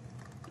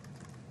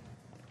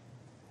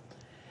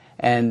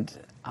 And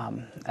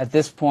at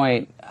this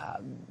point,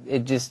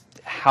 it just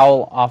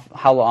how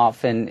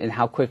often and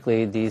how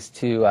quickly these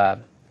two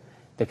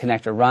the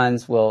connector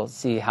runs, we'll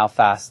see how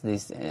fast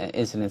these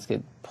incidents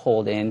get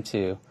pulled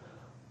into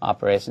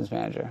Operations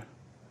Manager.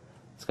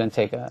 It's going to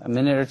take a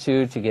minute or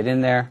two to get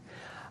in there.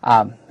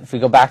 If we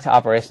go back to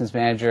Operations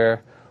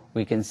Manager,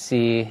 we can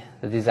see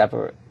that these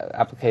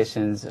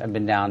applications have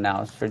been down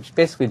now for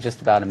basically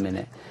just about a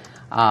minute.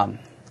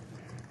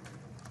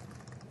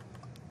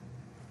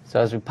 So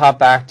as we pop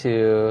back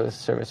to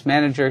Service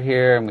Manager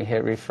here and we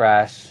hit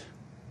refresh,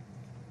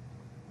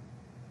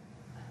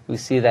 we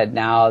see that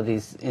now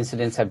these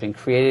incidents have been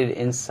created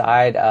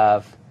inside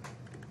of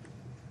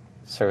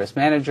Service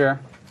Manager.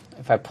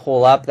 If I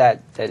pull up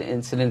that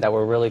incident that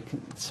we're really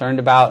concerned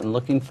about and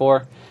looking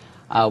for,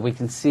 we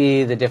can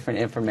see the different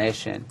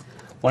information.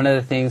 One of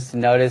the things to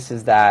notice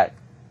is that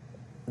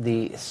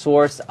the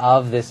source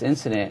of this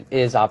incident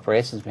is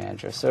Operations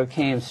Manager. So it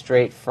came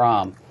straight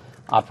from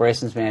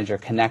Operations Manager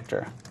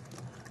connector.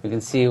 We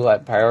can see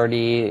what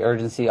priority,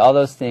 urgency, all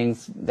those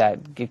things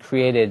that get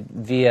created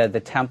via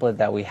the template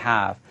that we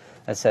have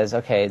that says,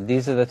 okay,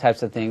 these are the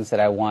types of things that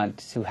I want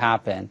to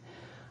happen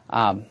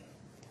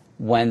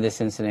when this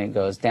incident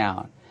goes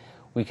down.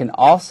 We can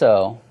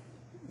also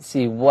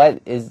see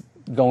what is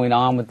going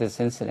on with this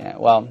incident.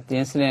 Well, the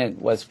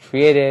incident was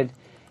created.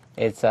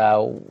 It's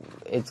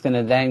going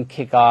to then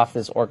kick off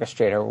this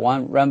orchestrator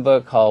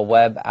runbook called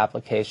Web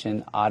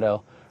Application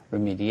Auto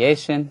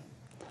Remediation.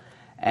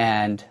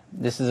 And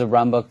this is a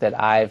runbook that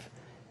I've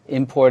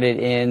imported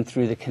in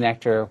through the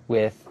connector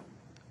with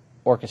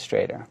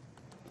Orchestrator.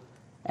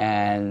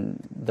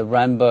 And the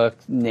runbook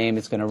name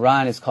it's going to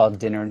run is called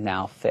Dinner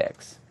Now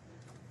Fix.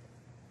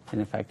 And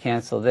if I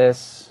cancel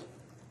this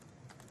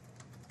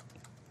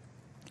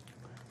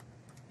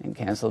and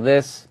cancel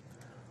this,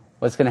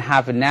 what's going to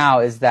happen now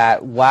is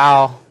that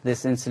while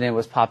this incident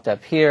was popped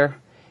up here,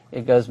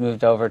 it goes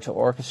moved over to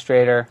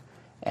Orchestrator,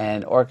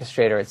 and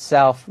Orchestrator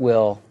itself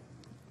will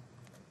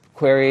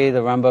query the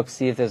runbook,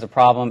 see if there's a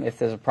problem. If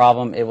there's a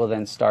problem, it will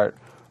then start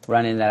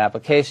running that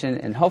application,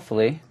 and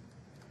hopefully,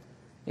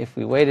 if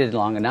we waited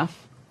long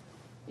enough,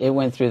 it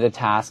went through the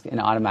task and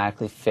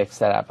automatically fixed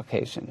that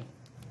application.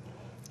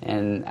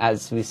 And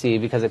as we see,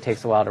 because it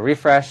takes a while to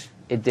refresh,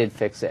 it did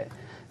fix it.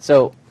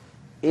 So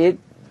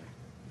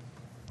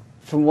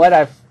from what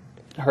I've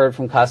heard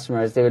from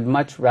customers, they would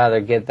much rather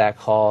get that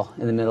call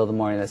in the middle of the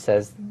morning that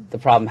says the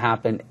problem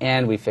happened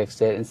and we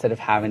fixed it, instead of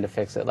having to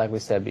fix it like we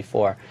said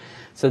before.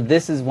 So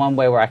this is one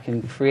way where I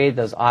can create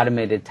those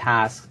automated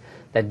tasks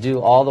that do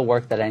all the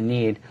work that I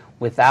need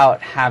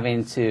without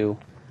having to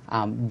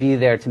be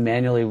there to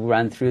manually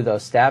run through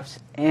those steps.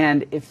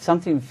 And if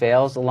something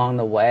fails along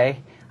the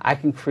way, I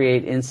can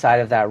create inside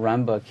of that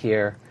runbook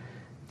here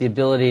the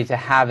ability to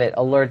have it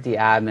alert the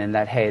admin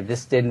that, hey,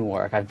 this didn't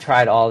work. I've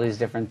tried all these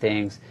different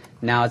things.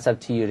 Now it's up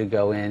to you to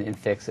go in and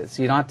fix it.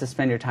 So you don't have to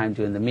spend your time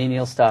doing the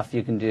menial stuff.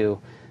 You can do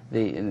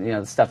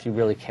the stuff you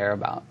really care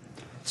about.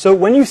 So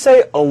when you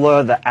say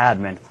alert the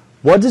admin,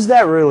 what does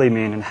that really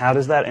mean, and how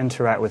does that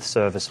interact with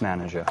Service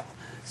Manager?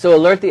 So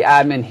alert the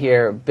admin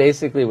here,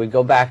 basically we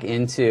go back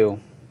into,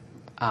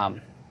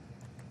 if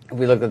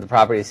we look at the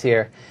properties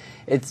here,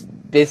 it's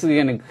basically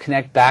going to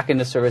connect back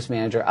into Service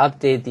Manager,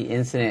 update the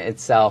incident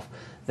itself,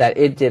 that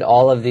it did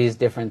all of these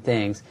different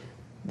things.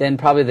 Then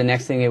probably the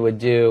next thing it would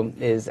do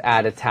is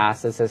add a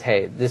task that says,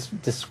 hey, this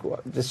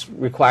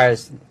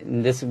requires,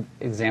 in this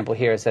example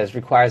here, it says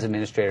requires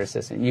administrator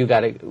assistant.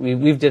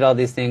 We've did all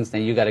these things, now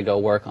you got to go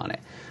work on it.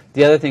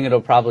 The other thing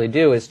it'll probably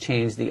do is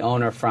change the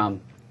owner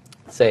from,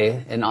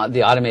 say,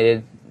 the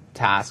automated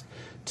task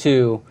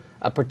to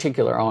a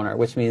particular owner,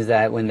 which means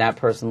that when that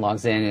person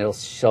logs in, it'll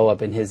show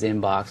up in his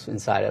inbox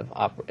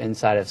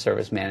inside of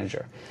Service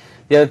Manager.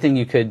 The other thing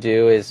you could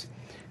do is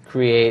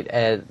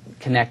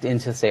connect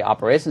into, say,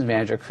 Operations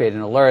Manager, create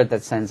an alert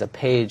that sends a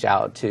page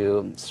out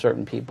to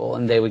certain people,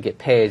 and they would get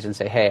paged and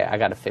say, hey, I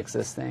got to fix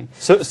this thing.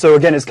 So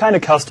again, it's kind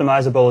of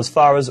customizable as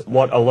far as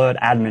what alert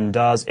admin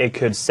does. It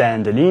could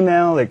send an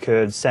email, it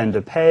could send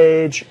a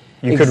page.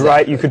 You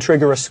could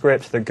trigger a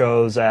script that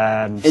goes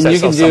and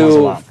sets off someone's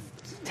alarm.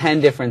 10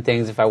 different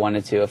things if I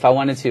wanted to. If I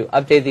wanted to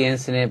update the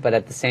incident, but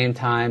at the same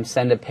time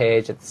send a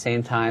page, at the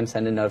same time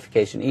send a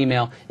notification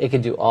email, it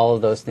could do all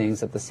of those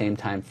things at the same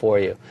time for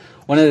you.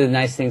 One of the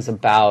nice things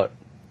about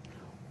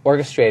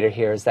Orchestrator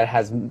here is that it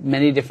has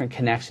many different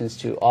connections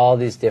to all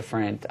these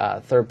different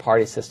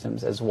third-party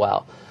systems as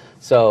well.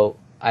 So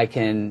I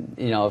can,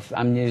 if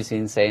I'm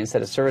using, say,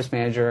 instead of Service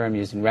Manager, I'm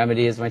using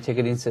Remedy as my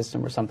ticketing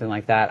system or something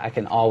like that, I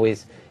can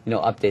always,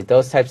 update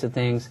those types of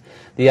things.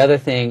 The other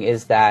thing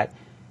is that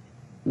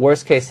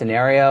worst case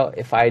scenario,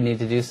 if I need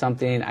to do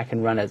something, I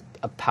can run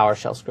a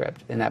PowerShell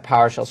script, and that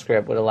PowerShell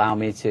script would allow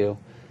me to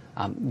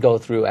go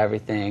through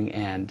everything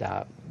and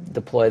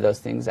deploy those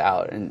things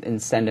out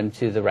and send them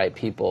to the right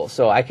people.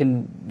 So I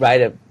can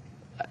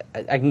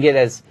I can get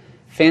as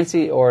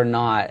fancy or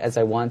not as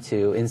I want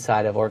to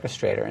inside of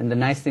Orchestrator. And the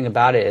nice thing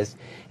about it is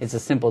it's a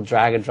simple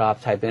drag and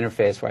drop type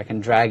interface where I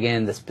can drag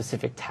in the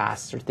specific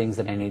tasks or things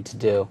that I need to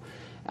do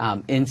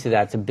into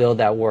that to build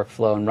that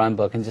workflow and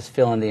runbook and just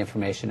fill in the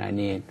information I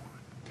need.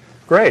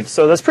 Great.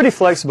 So that's pretty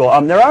flexible.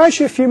 There are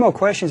actually a few more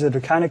questions that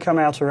have kind of come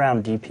out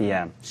around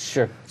DPM.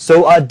 Sure.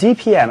 So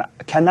DPM,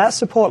 can that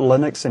support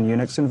Linux and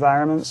Unix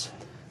environments?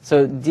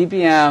 So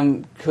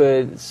DPM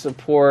could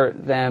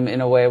support them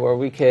in a way where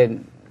we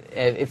could,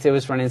 if it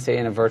was running, say,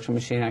 in a virtual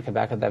machine, I could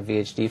back up that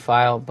VHD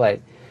file, but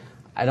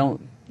I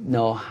don't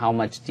know how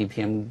much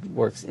DPM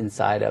works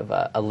inside of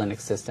a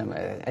Linux system.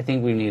 I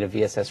think we need a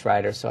VSS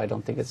writer, so I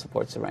don't think it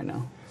supports it right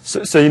now.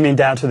 So you mean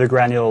down to the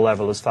granular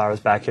level as far as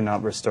backing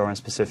up, restoring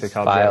specific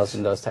objects? Files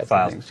and those types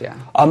of things, yeah.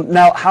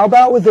 Now, how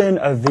about within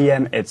a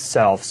VM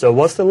itself? So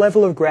what's the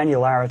level of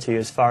granularity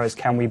as far as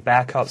can we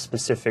back up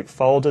specific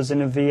folders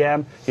in a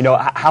VM?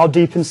 How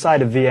deep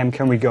inside a VM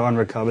can we go and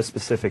recover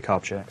specific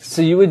objects?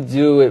 So you would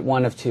do it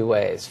one of two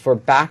ways. For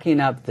backing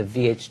up the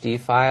VHD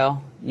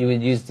file, you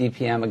would use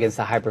DPM against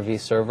the Hyper-V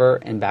server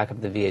and back up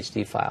the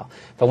VHD file.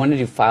 If I wanted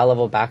to do file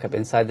level backup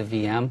inside the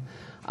VM,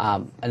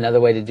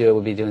 another way to do it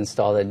would be to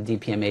install the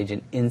DPM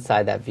agent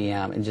inside that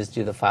VM and just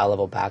do the file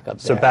level backup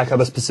there. So back up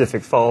a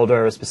specific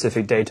folder, a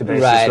specific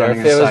database right, that's running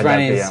inside that VM. Or if it was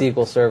running a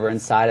SQL server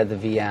inside of the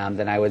VM,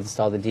 then I would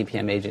install the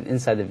DPM agent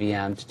inside the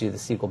VM to do the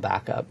SQL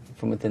backup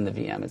from within the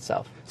VM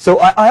itself. So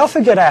I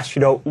often get asked,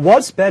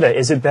 what's better?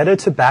 Is it better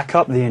to back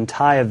up the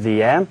entire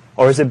VM,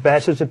 or is it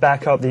better to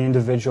back up the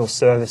individual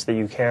service that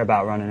you care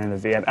about running in the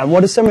VM? And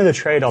what are some of the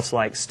trade-offs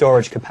like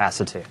storage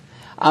capacity?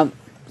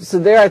 So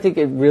there I think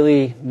it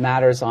really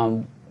matters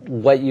on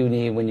what you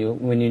need when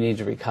you need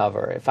to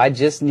recover. If I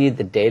just need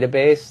the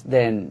database,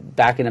 then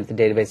backing up the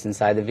database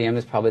inside the VM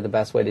is probably the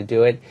best way to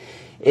do it.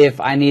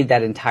 If I need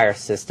that entire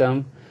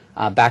system,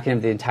 backing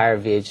up the entire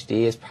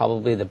VHD is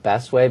probably the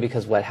best way,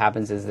 because what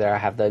happens is there I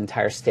have the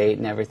entire state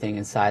and everything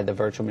inside the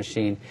virtual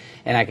machine,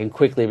 and I can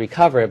quickly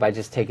recover it by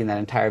just taking that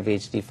entire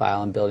VHD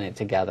file and building it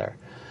together.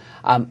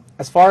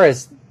 As far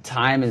as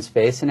time and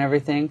space and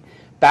everything,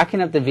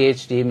 backing up the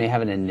VHD may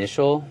have an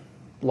initial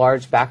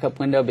large backup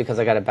window because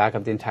I got to back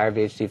up the entire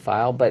VHD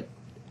file, but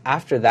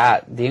after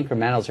that, the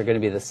incrementals are going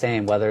to be the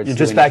same, whether it's you're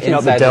just backing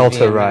up the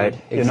delta, right?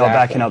 Exactly. You're not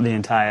backing up the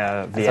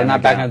entire VM. So I'm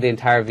not backing up the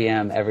entire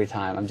VM every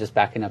time. I'm just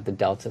backing up the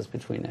deltas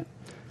between it.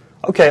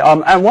 Okay,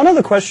 and one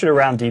other question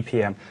around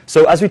DPM.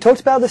 So as we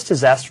talked about this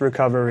disaster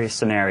recovery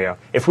scenario,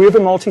 if we have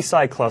a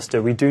multi-site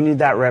cluster, we do need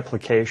that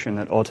replication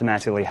that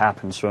automatically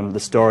happens from the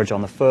storage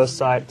on the first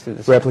site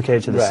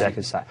replicated to the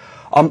second site.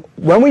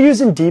 When we're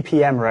using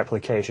DPM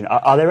replication,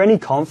 are there any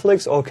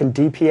conflicts, or can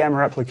DPM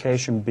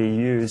replication be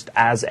used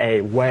as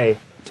a way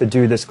to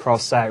do this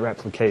cross-site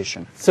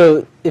replication?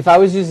 So if I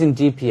was using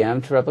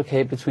DPM to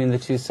replicate between the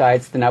two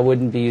sites, then I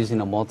wouldn't be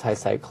using a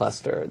multi-site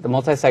cluster. The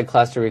multi-site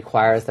cluster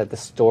requires that the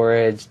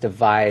storage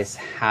device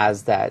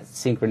has that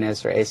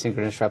synchronous or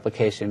asynchronous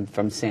replication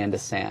from SAN to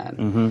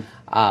SAN.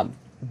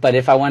 But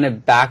if I want to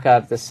back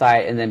up the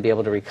site and then be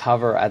able to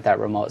recover at that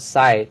remote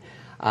site,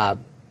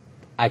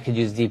 I could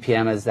use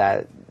DPM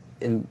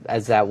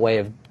as that way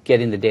of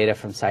getting the data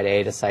from site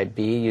A to site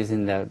B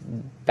using the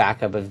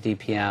backup of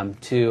DPM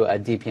to a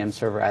DPM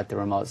server at the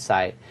remote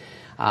site.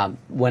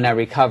 When I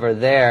recover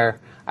there,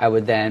 I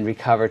would then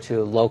recover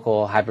to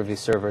local Hyper-V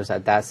servers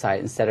at that site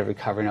instead of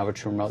recovering over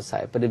to a remote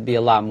site. But it'd be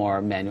a lot more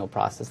manual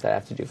process that I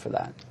have to do for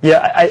that.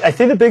 Yeah, I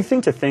think the big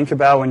thing to think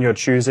about when you're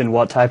choosing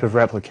what type of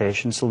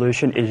replication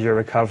solution is your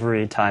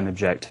recovery time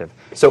objective.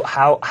 So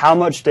how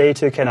much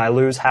data can I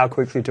lose? How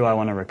quickly do I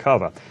want to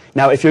recover?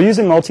 Now, if you're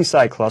using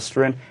multi-site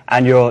clustering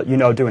and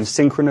you're doing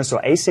synchronous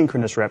or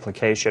asynchronous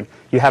replication,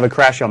 you have a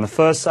crash on the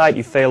first site,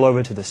 you fail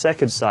over to the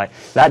second site,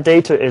 that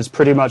data is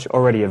pretty much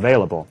already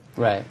available.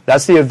 Right.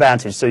 That's the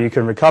advantage. So you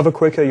can recover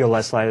quicker, you're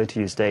less likely to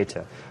use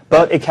data.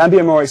 But it can be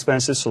a more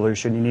expensive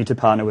solution. You need to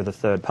partner with a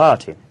third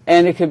party.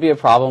 And it could be a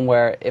problem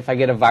where if I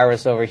get a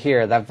virus over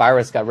here, that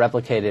virus got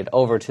replicated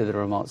over to the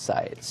remote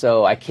site.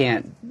 So I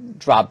can't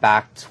drop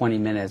back 20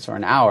 minutes or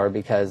an hour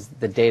because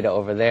the data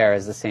over there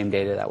is the same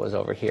data that was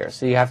over here.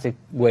 So you have to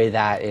weigh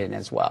that in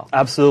as well.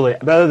 Absolutely.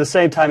 But at the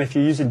same time, if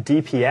you're using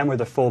DPM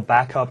with a full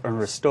backup and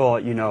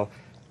restore,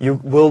 you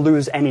will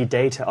lose any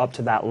data up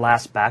to that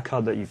last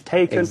backup that you've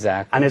taken.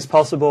 Exactly. And it's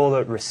possible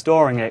that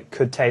restoring it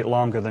could take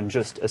longer than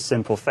just a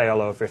simple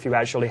failover. If you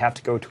actually have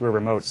to go to a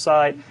remote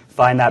site,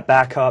 find that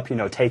backup,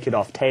 take it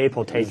off tape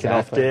or take it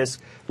off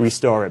disk,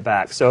 restore it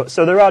back. So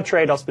there are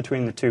trade-offs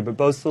between the two, but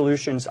both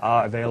solutions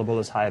are available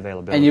as high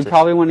availability. And you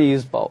probably want to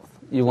use both.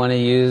 You want to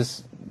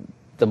use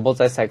the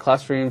multi-site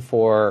clustering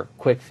for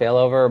quick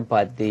failover,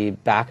 but the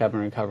backup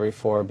and recovery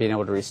for being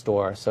able to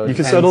restore. So you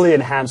can certainly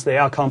enhance. They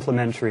are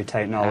complementary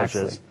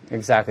technologies.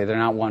 Exactly. They're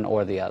not one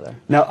or the other.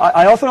 Now,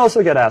 I often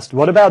also get asked,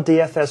 what about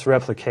DFS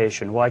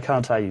replication? Why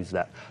can't I use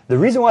that? The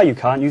reason why you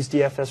can't use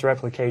DFS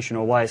replication,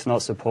 or why it's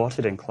not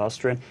supported in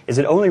clustering, is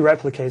it only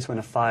replicates when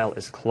a file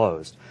is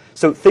closed.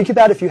 So think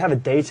about if you have a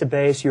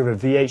database, you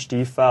have a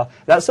VHD file,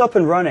 that's up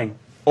and running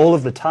all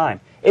of the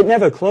time. It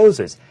never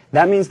closes.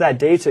 That means that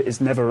data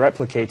is never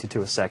replicated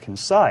to a second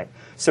site.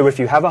 So if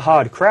you have a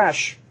hard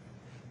crash,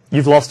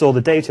 you've lost all the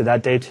data.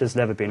 That data has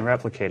never been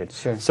replicated.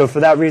 Sure. So for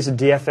that reason,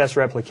 DFS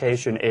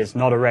replication is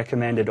not a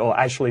recommended, or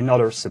actually not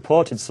a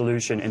supported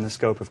solution in the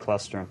scope of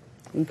clustering.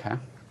 Okay.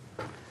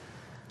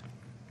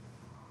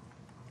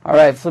 All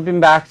right, flipping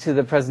back to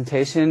the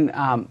presentation,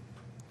 I'm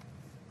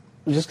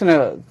just going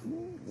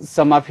to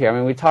sum up here. I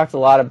mean, we talked a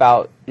lot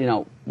about,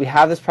 we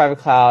have this private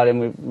cloud and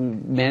we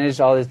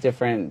managed all these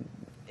different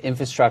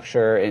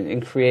infrastructure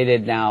and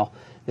created now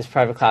this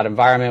private cloud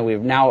environment. We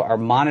now are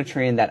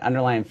monitoring that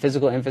underlying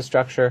physical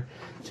infrastructure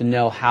to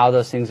know how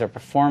those things are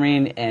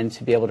performing and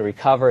to be able to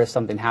recover if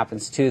something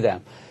happens to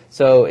them.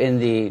 So in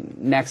the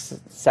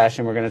next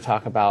session, we're going to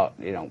talk about,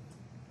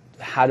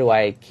 how do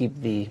I keep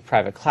the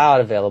private cloud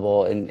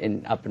available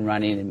and up and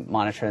running and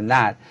monitoring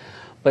that.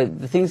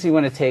 But the things you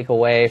want to take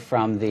away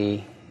from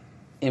the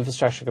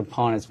infrastructure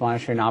components,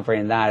 monitoring and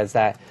operating that, is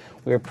that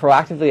we're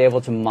proactively able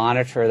to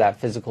monitor that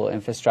physical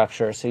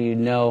infrastructure so you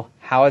know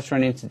how it's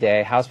running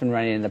today, how it's been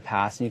running in the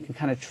past, and you can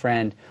kind of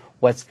trend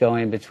what's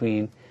going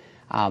between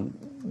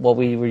what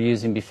we were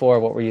using before,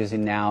 what we're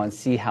using now, and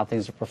see how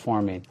things are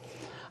performing.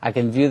 I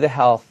can view the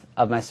health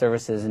of my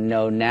services and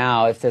know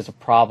now if there's a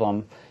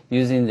problem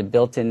using the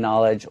built-in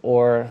knowledge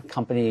or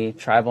company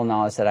tribal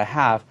knowledge that I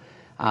have,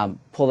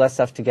 pull that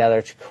stuff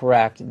together to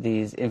correct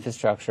these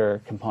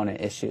infrastructure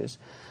component issues.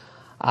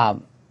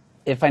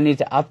 If I need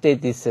to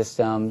update these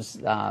systems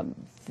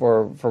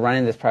for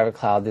running this private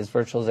cloud, this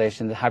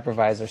virtualization, the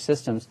hypervisor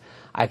systems,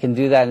 I can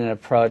do that in an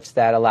approach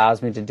that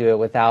allows me to do it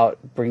without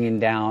bringing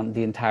down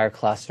the entire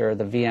cluster.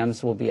 The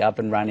VMs will be up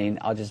and running.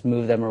 I'll just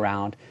move them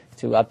around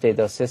to update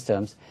those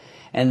systems.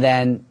 And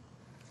then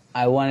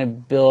I want to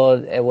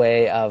build a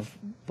way of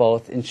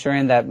both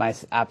ensuring that my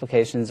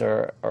applications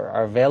are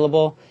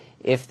available.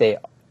 If they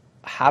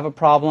have a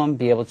problem,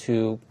 be able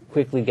to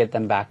quickly get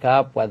them back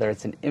up, whether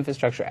it's an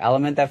infrastructure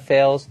element that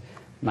fails,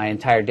 my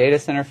entire data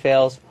center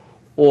fails,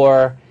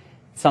 or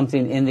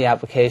something in the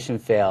application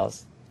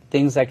fails.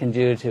 Things I can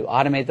do to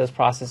automate those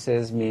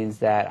processes means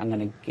that I'm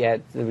going to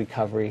get the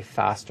recovery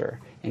faster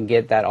and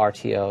get that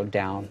RTO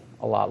down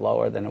a lot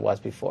lower than it was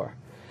before.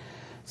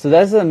 So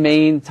those are the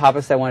main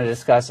topics I want to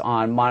discuss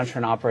on monitor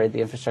and operate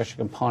the infrastructure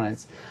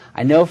components.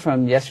 I know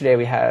from yesterday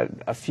we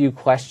had a few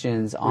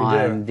questions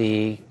on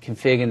the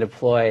config and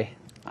deploy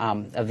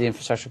of the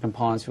infrastructure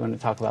components. We want to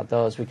talk about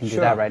those. We can do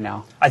that right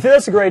now. I think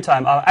that's a great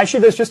time.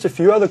 Actually, there's just a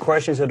few other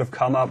questions that have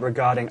come up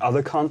regarding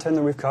other content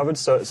that we've covered.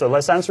 So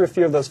let's answer a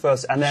few of those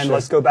first, and then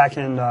let's go back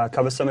and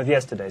cover some of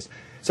yesterday's.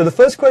 So the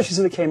first questions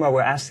that came up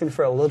were asking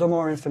for a little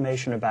more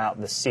information about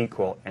the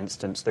SQL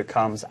instance that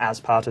comes as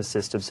part of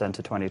System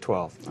Center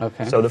 2012.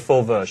 Okay. So the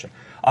full version.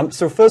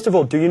 So first of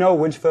all, do you know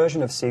which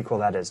version of SQL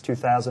that is?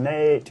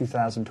 2008,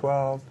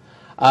 2012?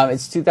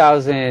 It's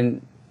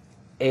 2008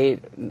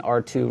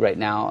 R2 right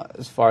now,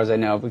 as far as I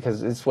know,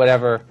 because it's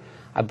whatever,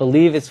 I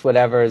believe it's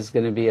whatever is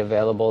going to be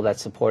available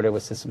that's supported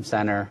with System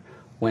Center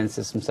when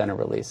System Center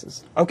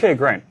releases. Okay,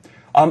 great.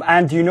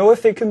 And do you know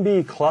if it can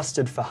be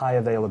clustered for high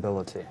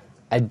availability?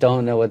 I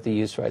don't know what the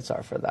use rights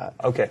are for that.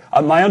 Okay.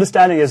 My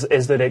understanding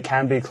is that it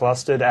can be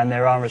clustered, and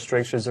there are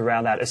restrictions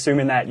around that,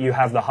 assuming that you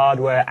have the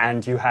hardware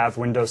and you have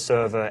Windows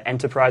Server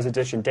Enterprise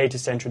Edition,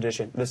 Datacenter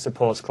Edition that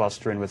supports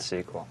clustering with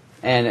SQL.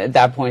 And at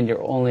that point,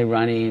 you're only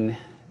running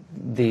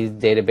these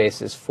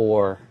databases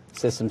for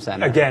System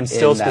Center. Again,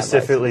 still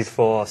specifically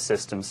for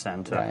System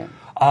Center. Right.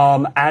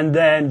 And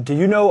then, do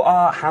you know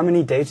how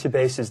many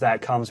databases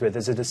that comes with?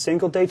 Is it a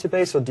single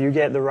database, or do you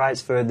get the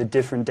rights for the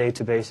different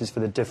databases for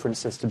the different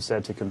System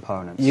Center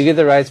components? You get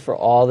the rights for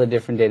all the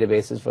different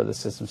databases for the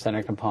System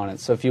Center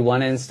components. So if you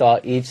want to install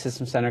each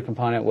System Center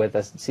component with a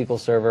SQL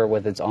server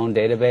with its own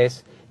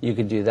database, you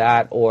could do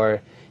that,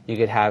 or you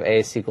could have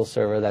a SQL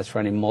server that's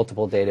running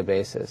multiple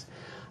databases.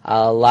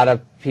 A lot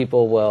of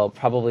people will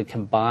probably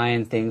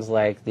combine things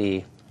like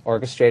the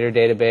orchestrator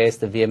database,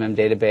 the VMM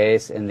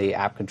database, and the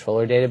app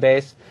controller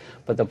database,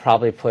 but they'll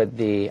probably put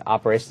the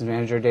operations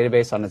manager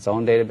database on its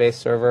own database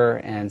server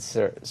and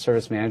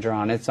service manager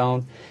on its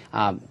own.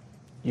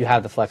 You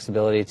have the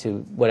flexibility to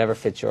whatever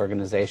fits your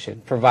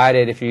organization,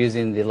 provided if you're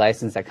using the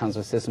license that comes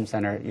with System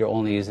Center, you're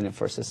only using it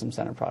for System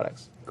Center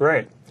products.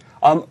 Great.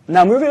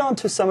 Now, moving on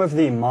to some of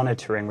the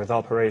monitoring with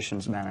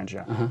Operations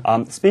Manager.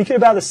 Speaking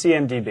about the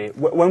CMDB,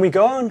 when we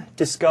go and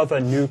discover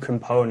new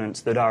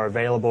components that are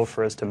available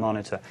for us to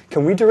monitor,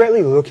 can we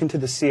directly look into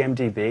the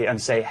CMDB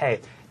and say, hey,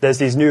 there's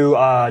these new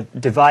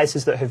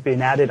devices that have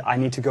been added, I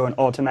need to go and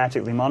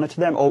automatically monitor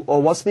them?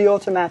 Or what's the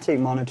automatic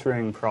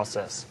monitoring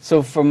process?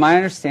 So from my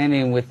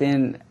understanding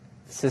within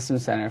System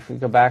Center, if we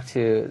go back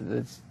to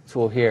the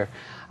tool here,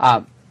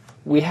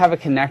 we have a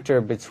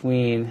connector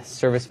between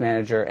Service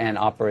Manager and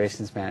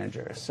Operations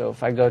Manager. So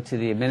if I go to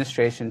the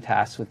administration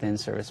tasks within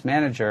Service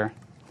Manager,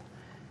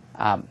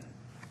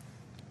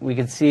 we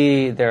can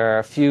see there are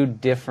a few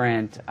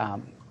different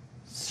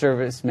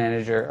Service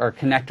Manager or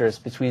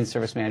connectors between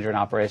Service Manager and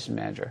Operations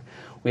Manager.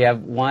 We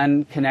have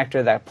one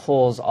connector that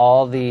pulls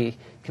all the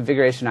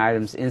configuration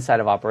items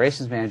inside of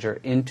Operations Manager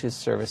into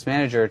Service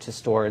Manager to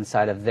store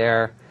inside of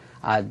their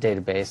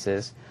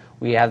databases.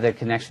 We have the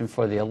connection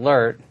for the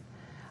alert.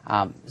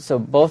 So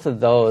both of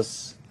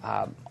those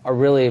are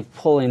really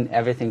pulling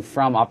everything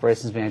from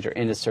Operations Manager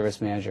into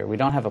Service Manager. We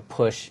don't have a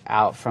push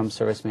out from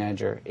Service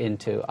Manager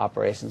into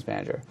Operations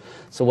Manager.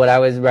 So what I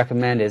would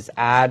recommend is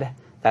add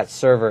that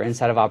server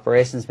inside of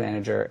Operations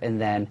Manager, and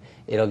then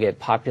it'll get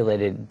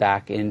populated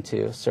back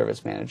into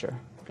Service Manager,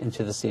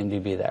 into the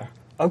CMDB there.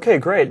 Okay,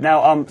 great.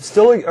 Now,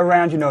 still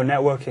around,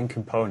 networking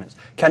components.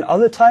 Can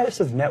other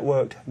types of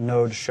networked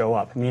nodes show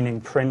up,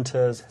 meaning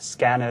printers,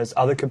 scanners,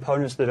 other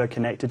components that are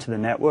connected to the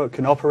network?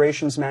 Can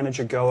Operations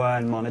Manager go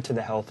and monitor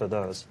the health of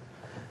those?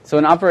 So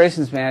in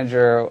Operations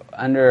Manager,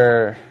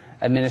 under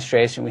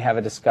administration, we have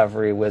a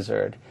Discovery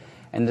Wizard.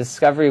 And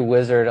Discovery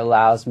Wizard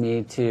allows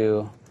me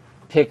to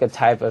pick a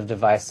type of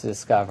device to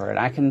discover. And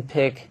I can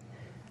pick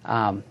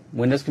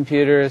Windows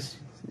computers,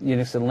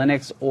 Unix and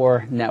Linux,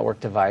 or network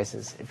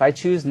devices. If I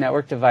choose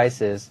network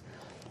devices,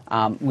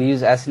 we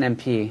use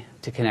SNMP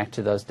to connect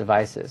to those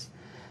devices.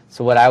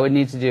 So what I would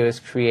need to do is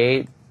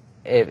create,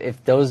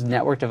 if those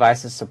network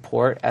devices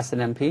support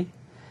SNMP,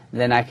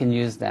 then I can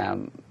use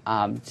them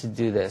to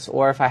do this.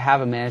 Or if I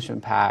have a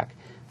management pack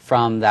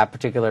from that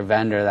particular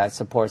vendor that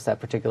supports that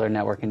particular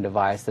networking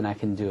device, then I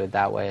can do it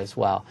that way as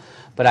well.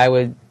 But I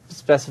would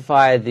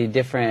specify the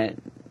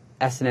different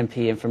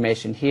SNMP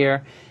information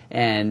here,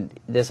 and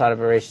this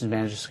Operations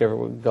Manager script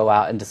would go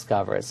out and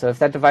discover it. So if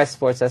that device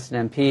supports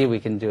SNMP,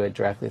 we can do it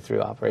directly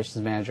through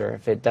Operations Manager.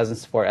 If it doesn't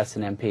support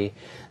SNMP,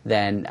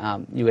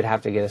 then you would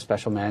have to get a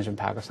special management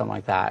pack or something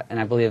like that, and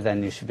I believe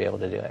then you should be able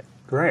to do it.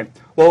 Great.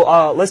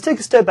 Well, let's take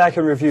a step back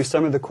and review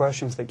some of the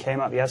questions that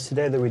came up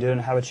yesterday that we didn't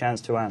have a chance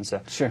to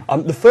answer. Sure.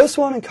 The first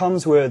one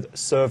comes with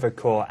Server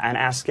Core and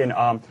asking,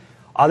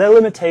 are there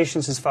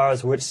limitations as far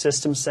as which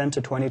System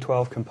Center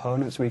 2012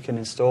 components we can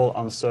install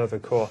on Server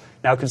Core?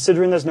 Now,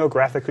 considering there's no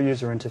graphical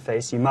user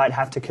interface, you might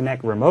have to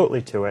connect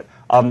remotely to it.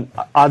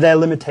 Are there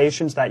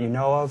limitations that you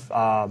know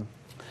of?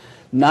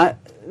 Not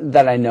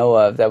that I know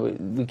of, that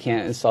we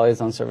can't install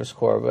these on Server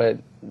Core, but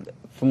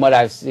from what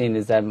I've seen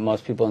is that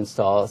most people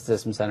install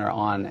System Center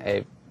on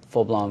a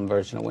full-blown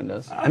version of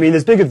Windows. I mean,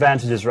 there's big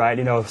advantages, right?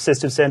 You know,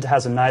 System Center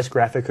has a nice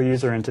graphical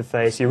user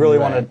interface. You really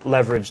want to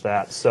leverage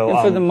that. So, and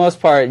for the most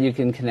part, you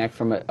can connect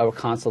from a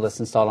console that's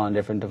installed on a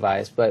different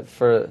device. But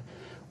for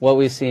what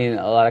we've seen,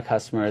 a lot of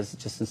customers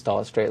just install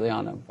it straightly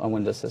on a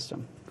Windows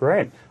system.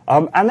 Great.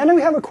 And then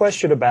we have a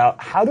question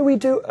about how do we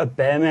do a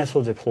bare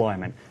metal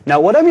deployment?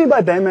 Now, what I mean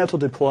by bare metal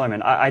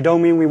deployment, I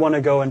don't mean we want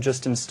to go and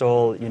just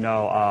install, you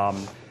know,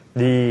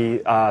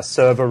 the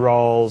server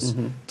roles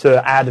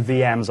to add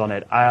VMs on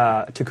it,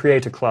 to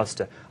create a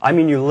cluster. I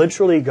mean, you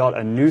literally got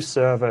a new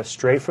server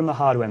straight from the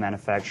hardware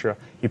manufacturer.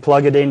 You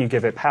plug it in, you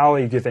give it power,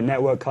 you give it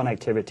network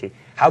connectivity.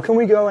 How can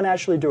we go and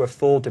actually do a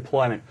full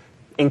deployment,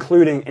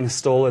 including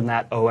installing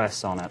that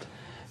OS on it?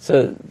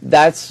 So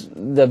that's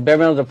the bare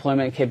metal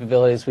deployment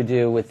capabilities we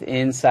do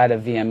inside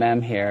of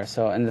VMM here.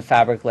 So in the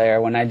fabric layer,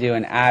 when I do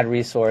an add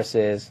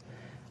resources,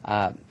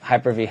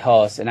 Hyper-V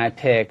host, and I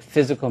pick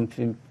physical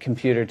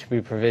computer to be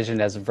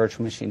provisioned as a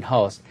virtual machine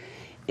host,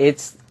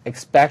 it's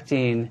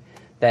expecting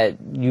that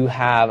you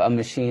have a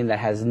machine that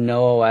has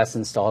no OS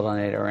installed on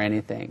it or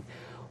anything.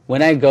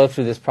 When I go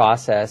through this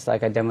process,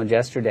 like I demoed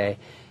yesterday,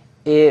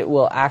 it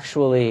will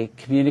actually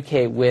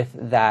communicate with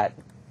that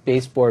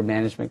baseboard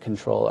management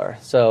controller.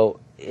 So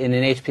in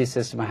an HP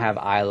system, I have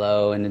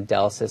ILO. In a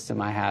Dell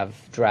system, I have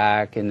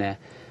DRAC. In the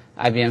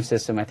IBM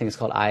system, I think it's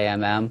called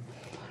IMM,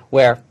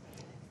 where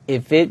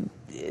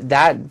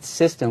that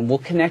system will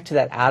connect to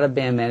that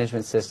out-of-band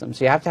management system.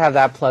 So you have to have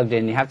that plugged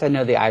in. You have to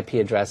know the IP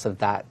address of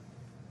that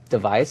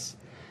device.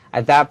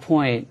 At that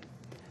point,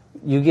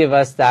 you give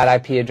us that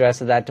IP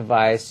address of that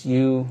device,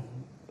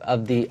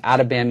 of the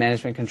out-of-band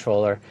management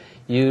controller.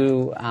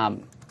 You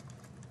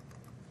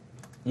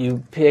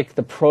pick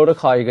the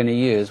protocol you're going to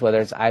use,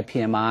 whether it's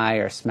IPMI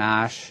or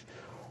SMASH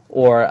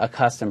or a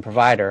custom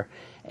provider,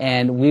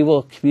 and we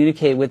will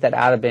communicate with that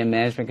out-of-band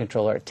management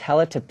controller, tell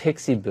it to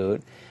Pixie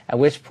boot, at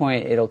which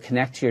point it'll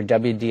connect to your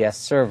WDS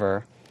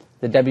server.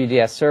 The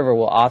WDS server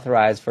will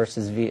authorize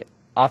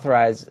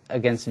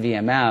against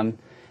VMM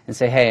and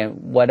say, hey,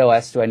 what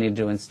OS do I need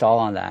to install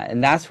on that?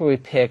 And that's where we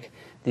pick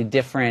the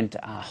different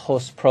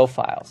host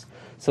profiles.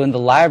 So in the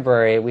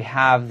library, we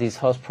have these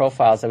host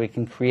profiles that we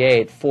can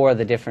create for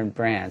the different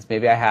brands.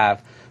 Maybe I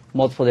have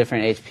multiple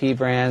different HP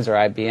brands or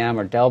IBM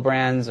or Dell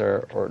brands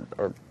or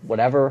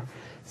whatever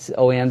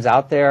OEMs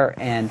out there,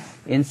 and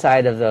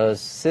inside of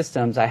those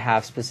systems I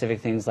have specific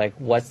things like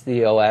what's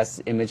the OS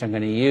image I'm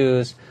going to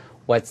use,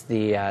 what's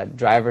the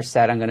driver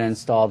set I'm going to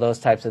install, those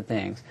types of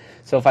things.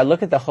 So if I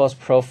look at the host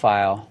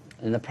profile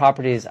and the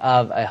properties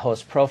of a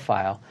host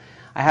profile,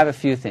 I have a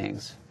few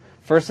things.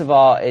 First of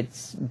all,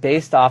 it's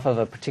based off of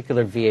a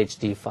particular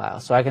VHD file.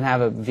 So I can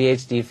have a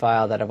VHD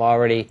file that I've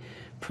already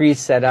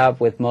pre-set up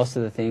with most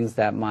of the things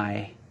that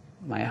my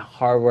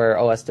hardware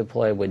OS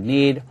deploy would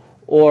need,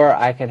 or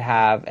I could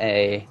have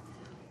a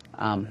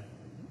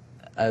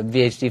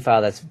VHD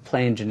file that's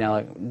plain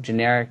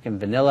generic and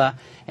vanilla,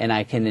 and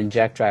I can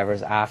inject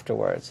drivers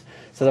afterwards.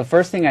 So the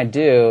first thing I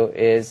do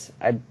is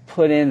I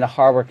put in the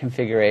hardware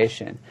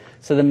configuration.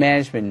 So the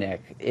management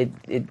NIC,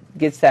 it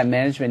gets that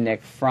management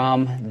NIC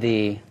from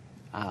the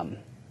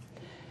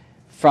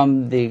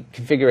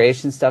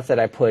configuration stuff that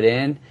I put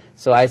in.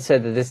 So I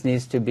said that this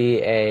needs to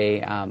be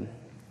a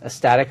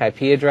static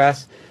IP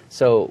address.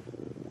 So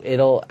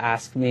it'll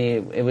ask me.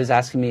 It was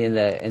asking me in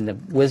the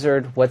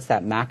wizard, what's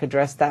that MAC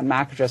address? That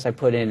MAC address I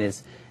put in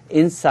is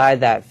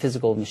inside that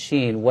physical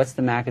machine. What's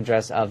the MAC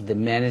address of the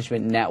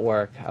management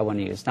network I want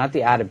to use? Not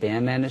the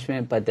out-of-band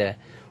management, but the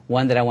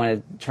one that I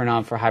want to turn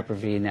on for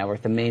Hyper-V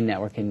network, the main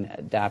networking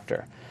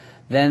adapter.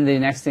 Then the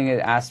next thing it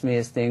asks me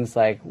is things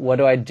like, what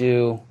do I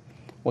do?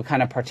 What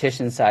kind of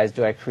partition size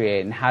do I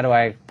create? And how do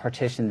I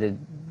partition the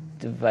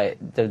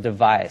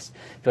device?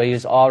 Do I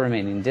use all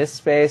remaining disk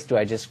space? Do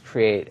I just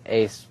create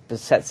a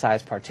set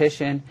size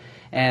partition?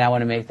 And I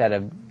want to make that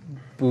a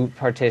boot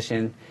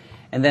partition.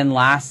 And then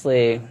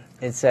lastly,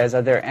 it says,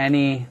 are there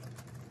any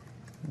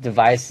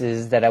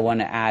devices that I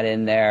want to add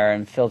in there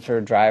and filter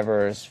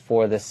drivers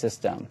for the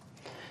system?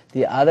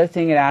 The other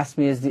thing it asks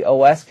me is the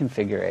OS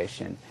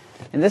configuration.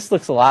 And this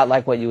looks a lot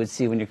like what you would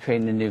see when you're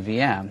creating a new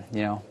VM.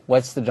 You know,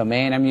 what's the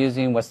domain I'm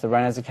using? What's the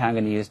run as account I'm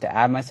going to use to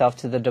add myself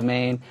to the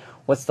domain?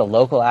 What's the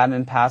local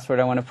admin password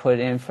I want to put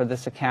in for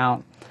this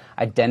account?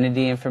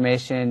 Identity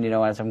information, you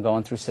know, as I'm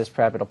going through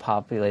sysprep, it'll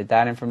populate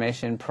that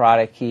information,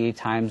 product key,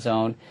 time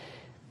zone.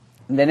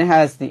 And then it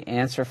has the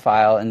answer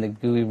file and the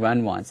GUI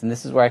run once. And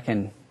this is where I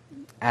can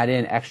add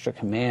in extra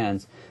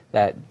commands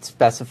that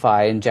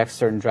specify, inject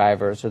certain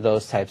drivers or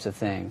those types of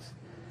things.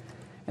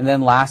 And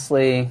then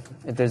lastly,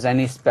 if there's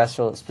any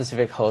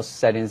specific host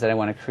settings that I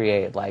want to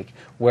create, like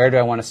where do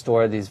I want to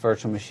store these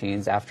virtual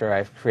machines after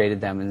I've created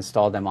them and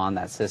installed them on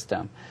that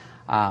system.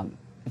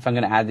 If I'm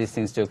going to add these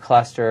things to a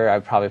cluster,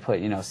 I'd probably put,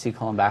 you know,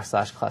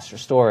 //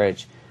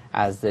 storage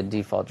as the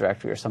default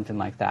directory or something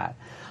like that.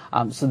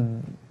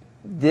 So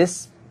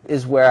this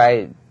is where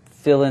I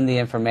fill in the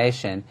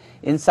information.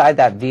 Inside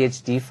that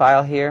VHD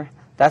file here,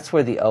 that's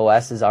where the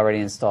OS is already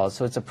installed.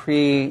 So it's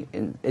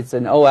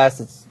an OS,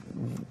 it's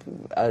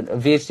a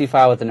VHD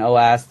file with an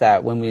OS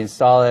that when we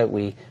install it,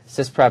 we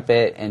sysprep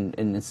it and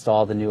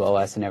install the new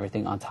OS and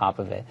everything on top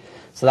of it.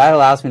 So that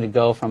allows me to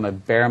go from a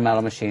bare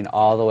metal machine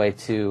all the way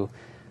to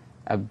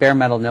a bare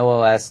metal, no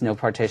OS, no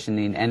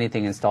partitioning,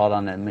 anything installed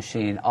on the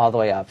machine, all the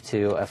way up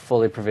to a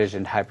fully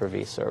provisioned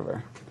Hyper-V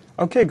server.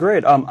 Okay,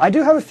 great. I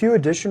do have a few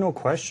additional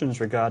questions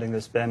regarding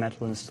this bare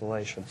metal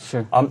installation.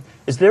 Sure.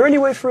 Is there any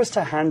way for us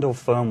to handle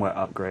firmware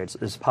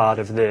upgrades as part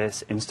of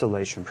this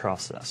installation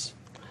process?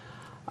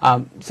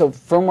 So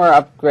firmware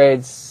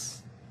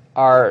upgrades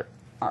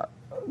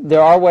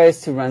there are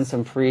ways to run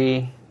some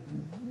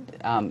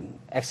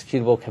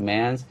executable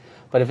commands,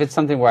 but if it's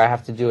something where I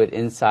have to do it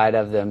inside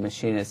of the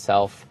machine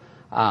itself,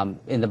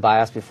 in the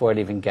BIOS before it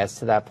even gets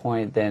to that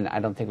point, then I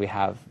don't think we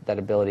have that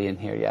ability in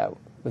here yet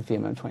with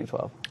VMM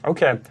 2012.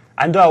 Okay,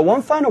 and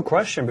one final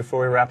question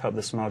before we wrap up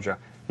this module.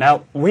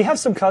 Now, we have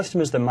some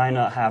customers that might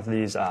not have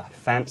these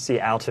fancy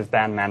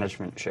out-of-band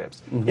management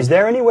chips. Mm-hmm. Is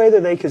there any way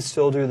that they could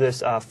still do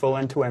this full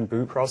end-to-end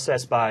boot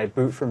process by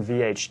boot from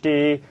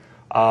VHD,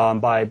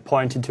 by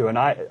pointing to an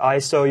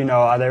ISO? You know,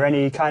 are there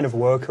any kind of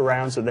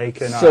workarounds that they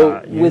can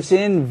So use?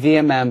 within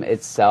VMM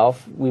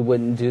itself, we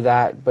wouldn't do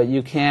that, but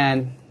you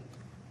can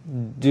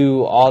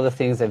do all the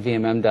things that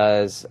VMM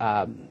does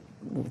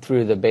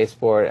through the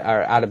baseboard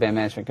or out-of-band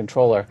management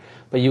controller,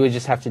 but you would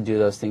just have to do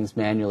those things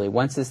manually.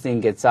 Once this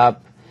thing gets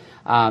up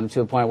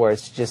to a point where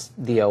it's just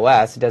the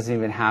OS, it doesn't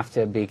even have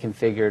to be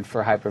configured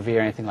for Hyper-V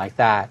or anything like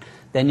that,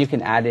 then you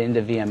can add it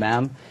into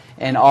VMM,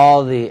 and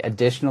all the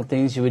additional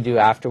things you would do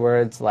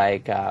afterwards,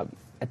 like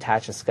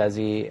attach a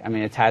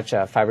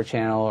fiber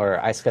channel or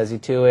iSCSI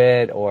to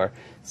it, or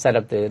set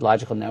up the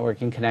logical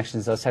networking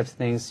connections, those types of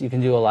things. You can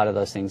do a lot of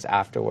those things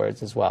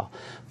afterwards as well.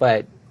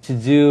 But to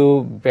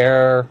do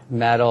bare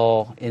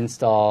metal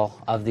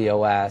install of the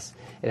OS,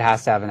 it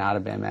has to have an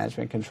out-of-band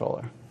management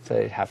controller. So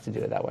you'd have to do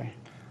it that way.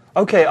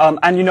 Okay,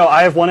 and you know,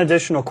 I have one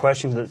additional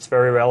question that's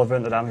very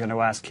relevant that I'm going to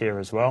ask here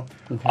as well.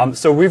 Okay.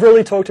 So we've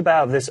really talked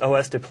about this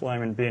OS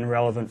deployment being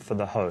relevant for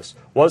the host.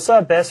 What's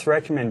our best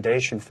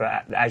recommendation for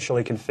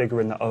actually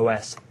configuring the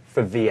OS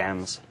for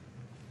VMs?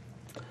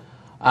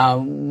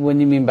 What do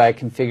you mean by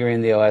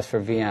configuring the OS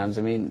for VMs?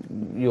 I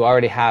mean, you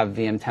already have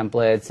VM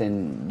templates,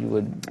 and you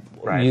would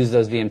use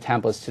those VM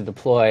templates to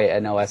deploy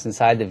an OS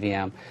inside the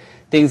VM.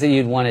 Things that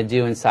you'd want to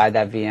do inside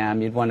that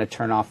VM, you'd want to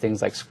turn off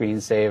things like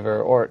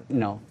screensaver, or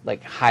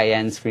like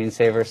high-end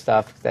screensaver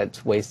stuff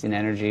that's wasting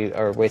energy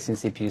or wasting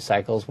CPU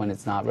cycles when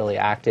it's not really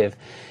active.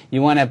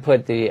 You want to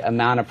put the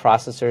amount of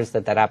processors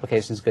that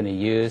application is going to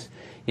use.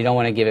 You don't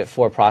want to give it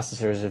 4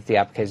 processors if the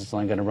application is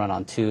only going to run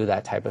on 2,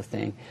 that type of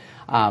thing.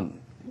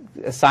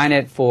 Assign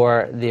it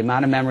for the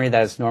amount of memory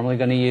that it's normally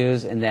going to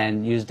use, and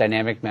then use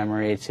dynamic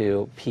memory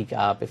to peak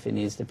up if it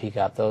needs to peak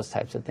up, those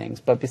types of things.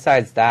 But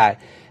besides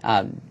that,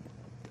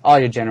 all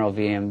your general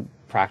VM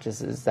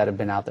practices that have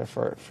been out there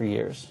for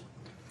years.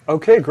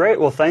 Okay, great.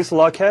 Well, thanks a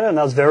lot, Ken, and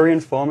that was very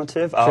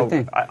informative. Sure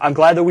thing. I'm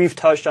glad that we've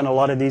touched on a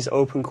lot of these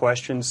open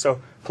questions, so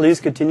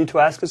please continue to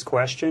ask us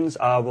questions.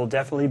 We'll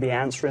definitely be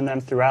answering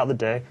them throughout the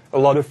day. A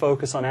lot of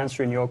focus on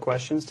answering your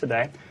questions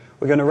today.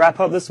 We're going to wrap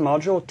up this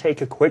module,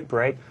 take a quick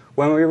break.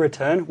 When we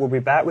return, we'll be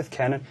back with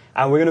Kenan,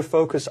 and we're going to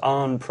focus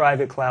on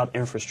private cloud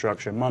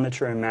infrastructure,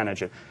 monitor and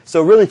manage it.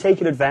 So really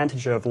taking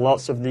advantage of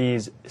lots of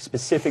these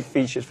specific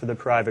features for the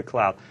private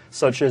cloud,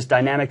 such as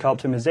dynamic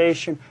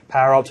optimization,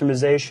 power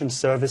optimization,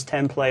 service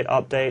template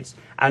updates,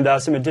 and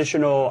some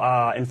additional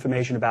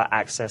information about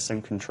access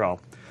and control.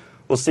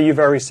 We'll see you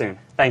very soon.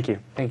 Thank you.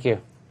 Thank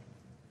you.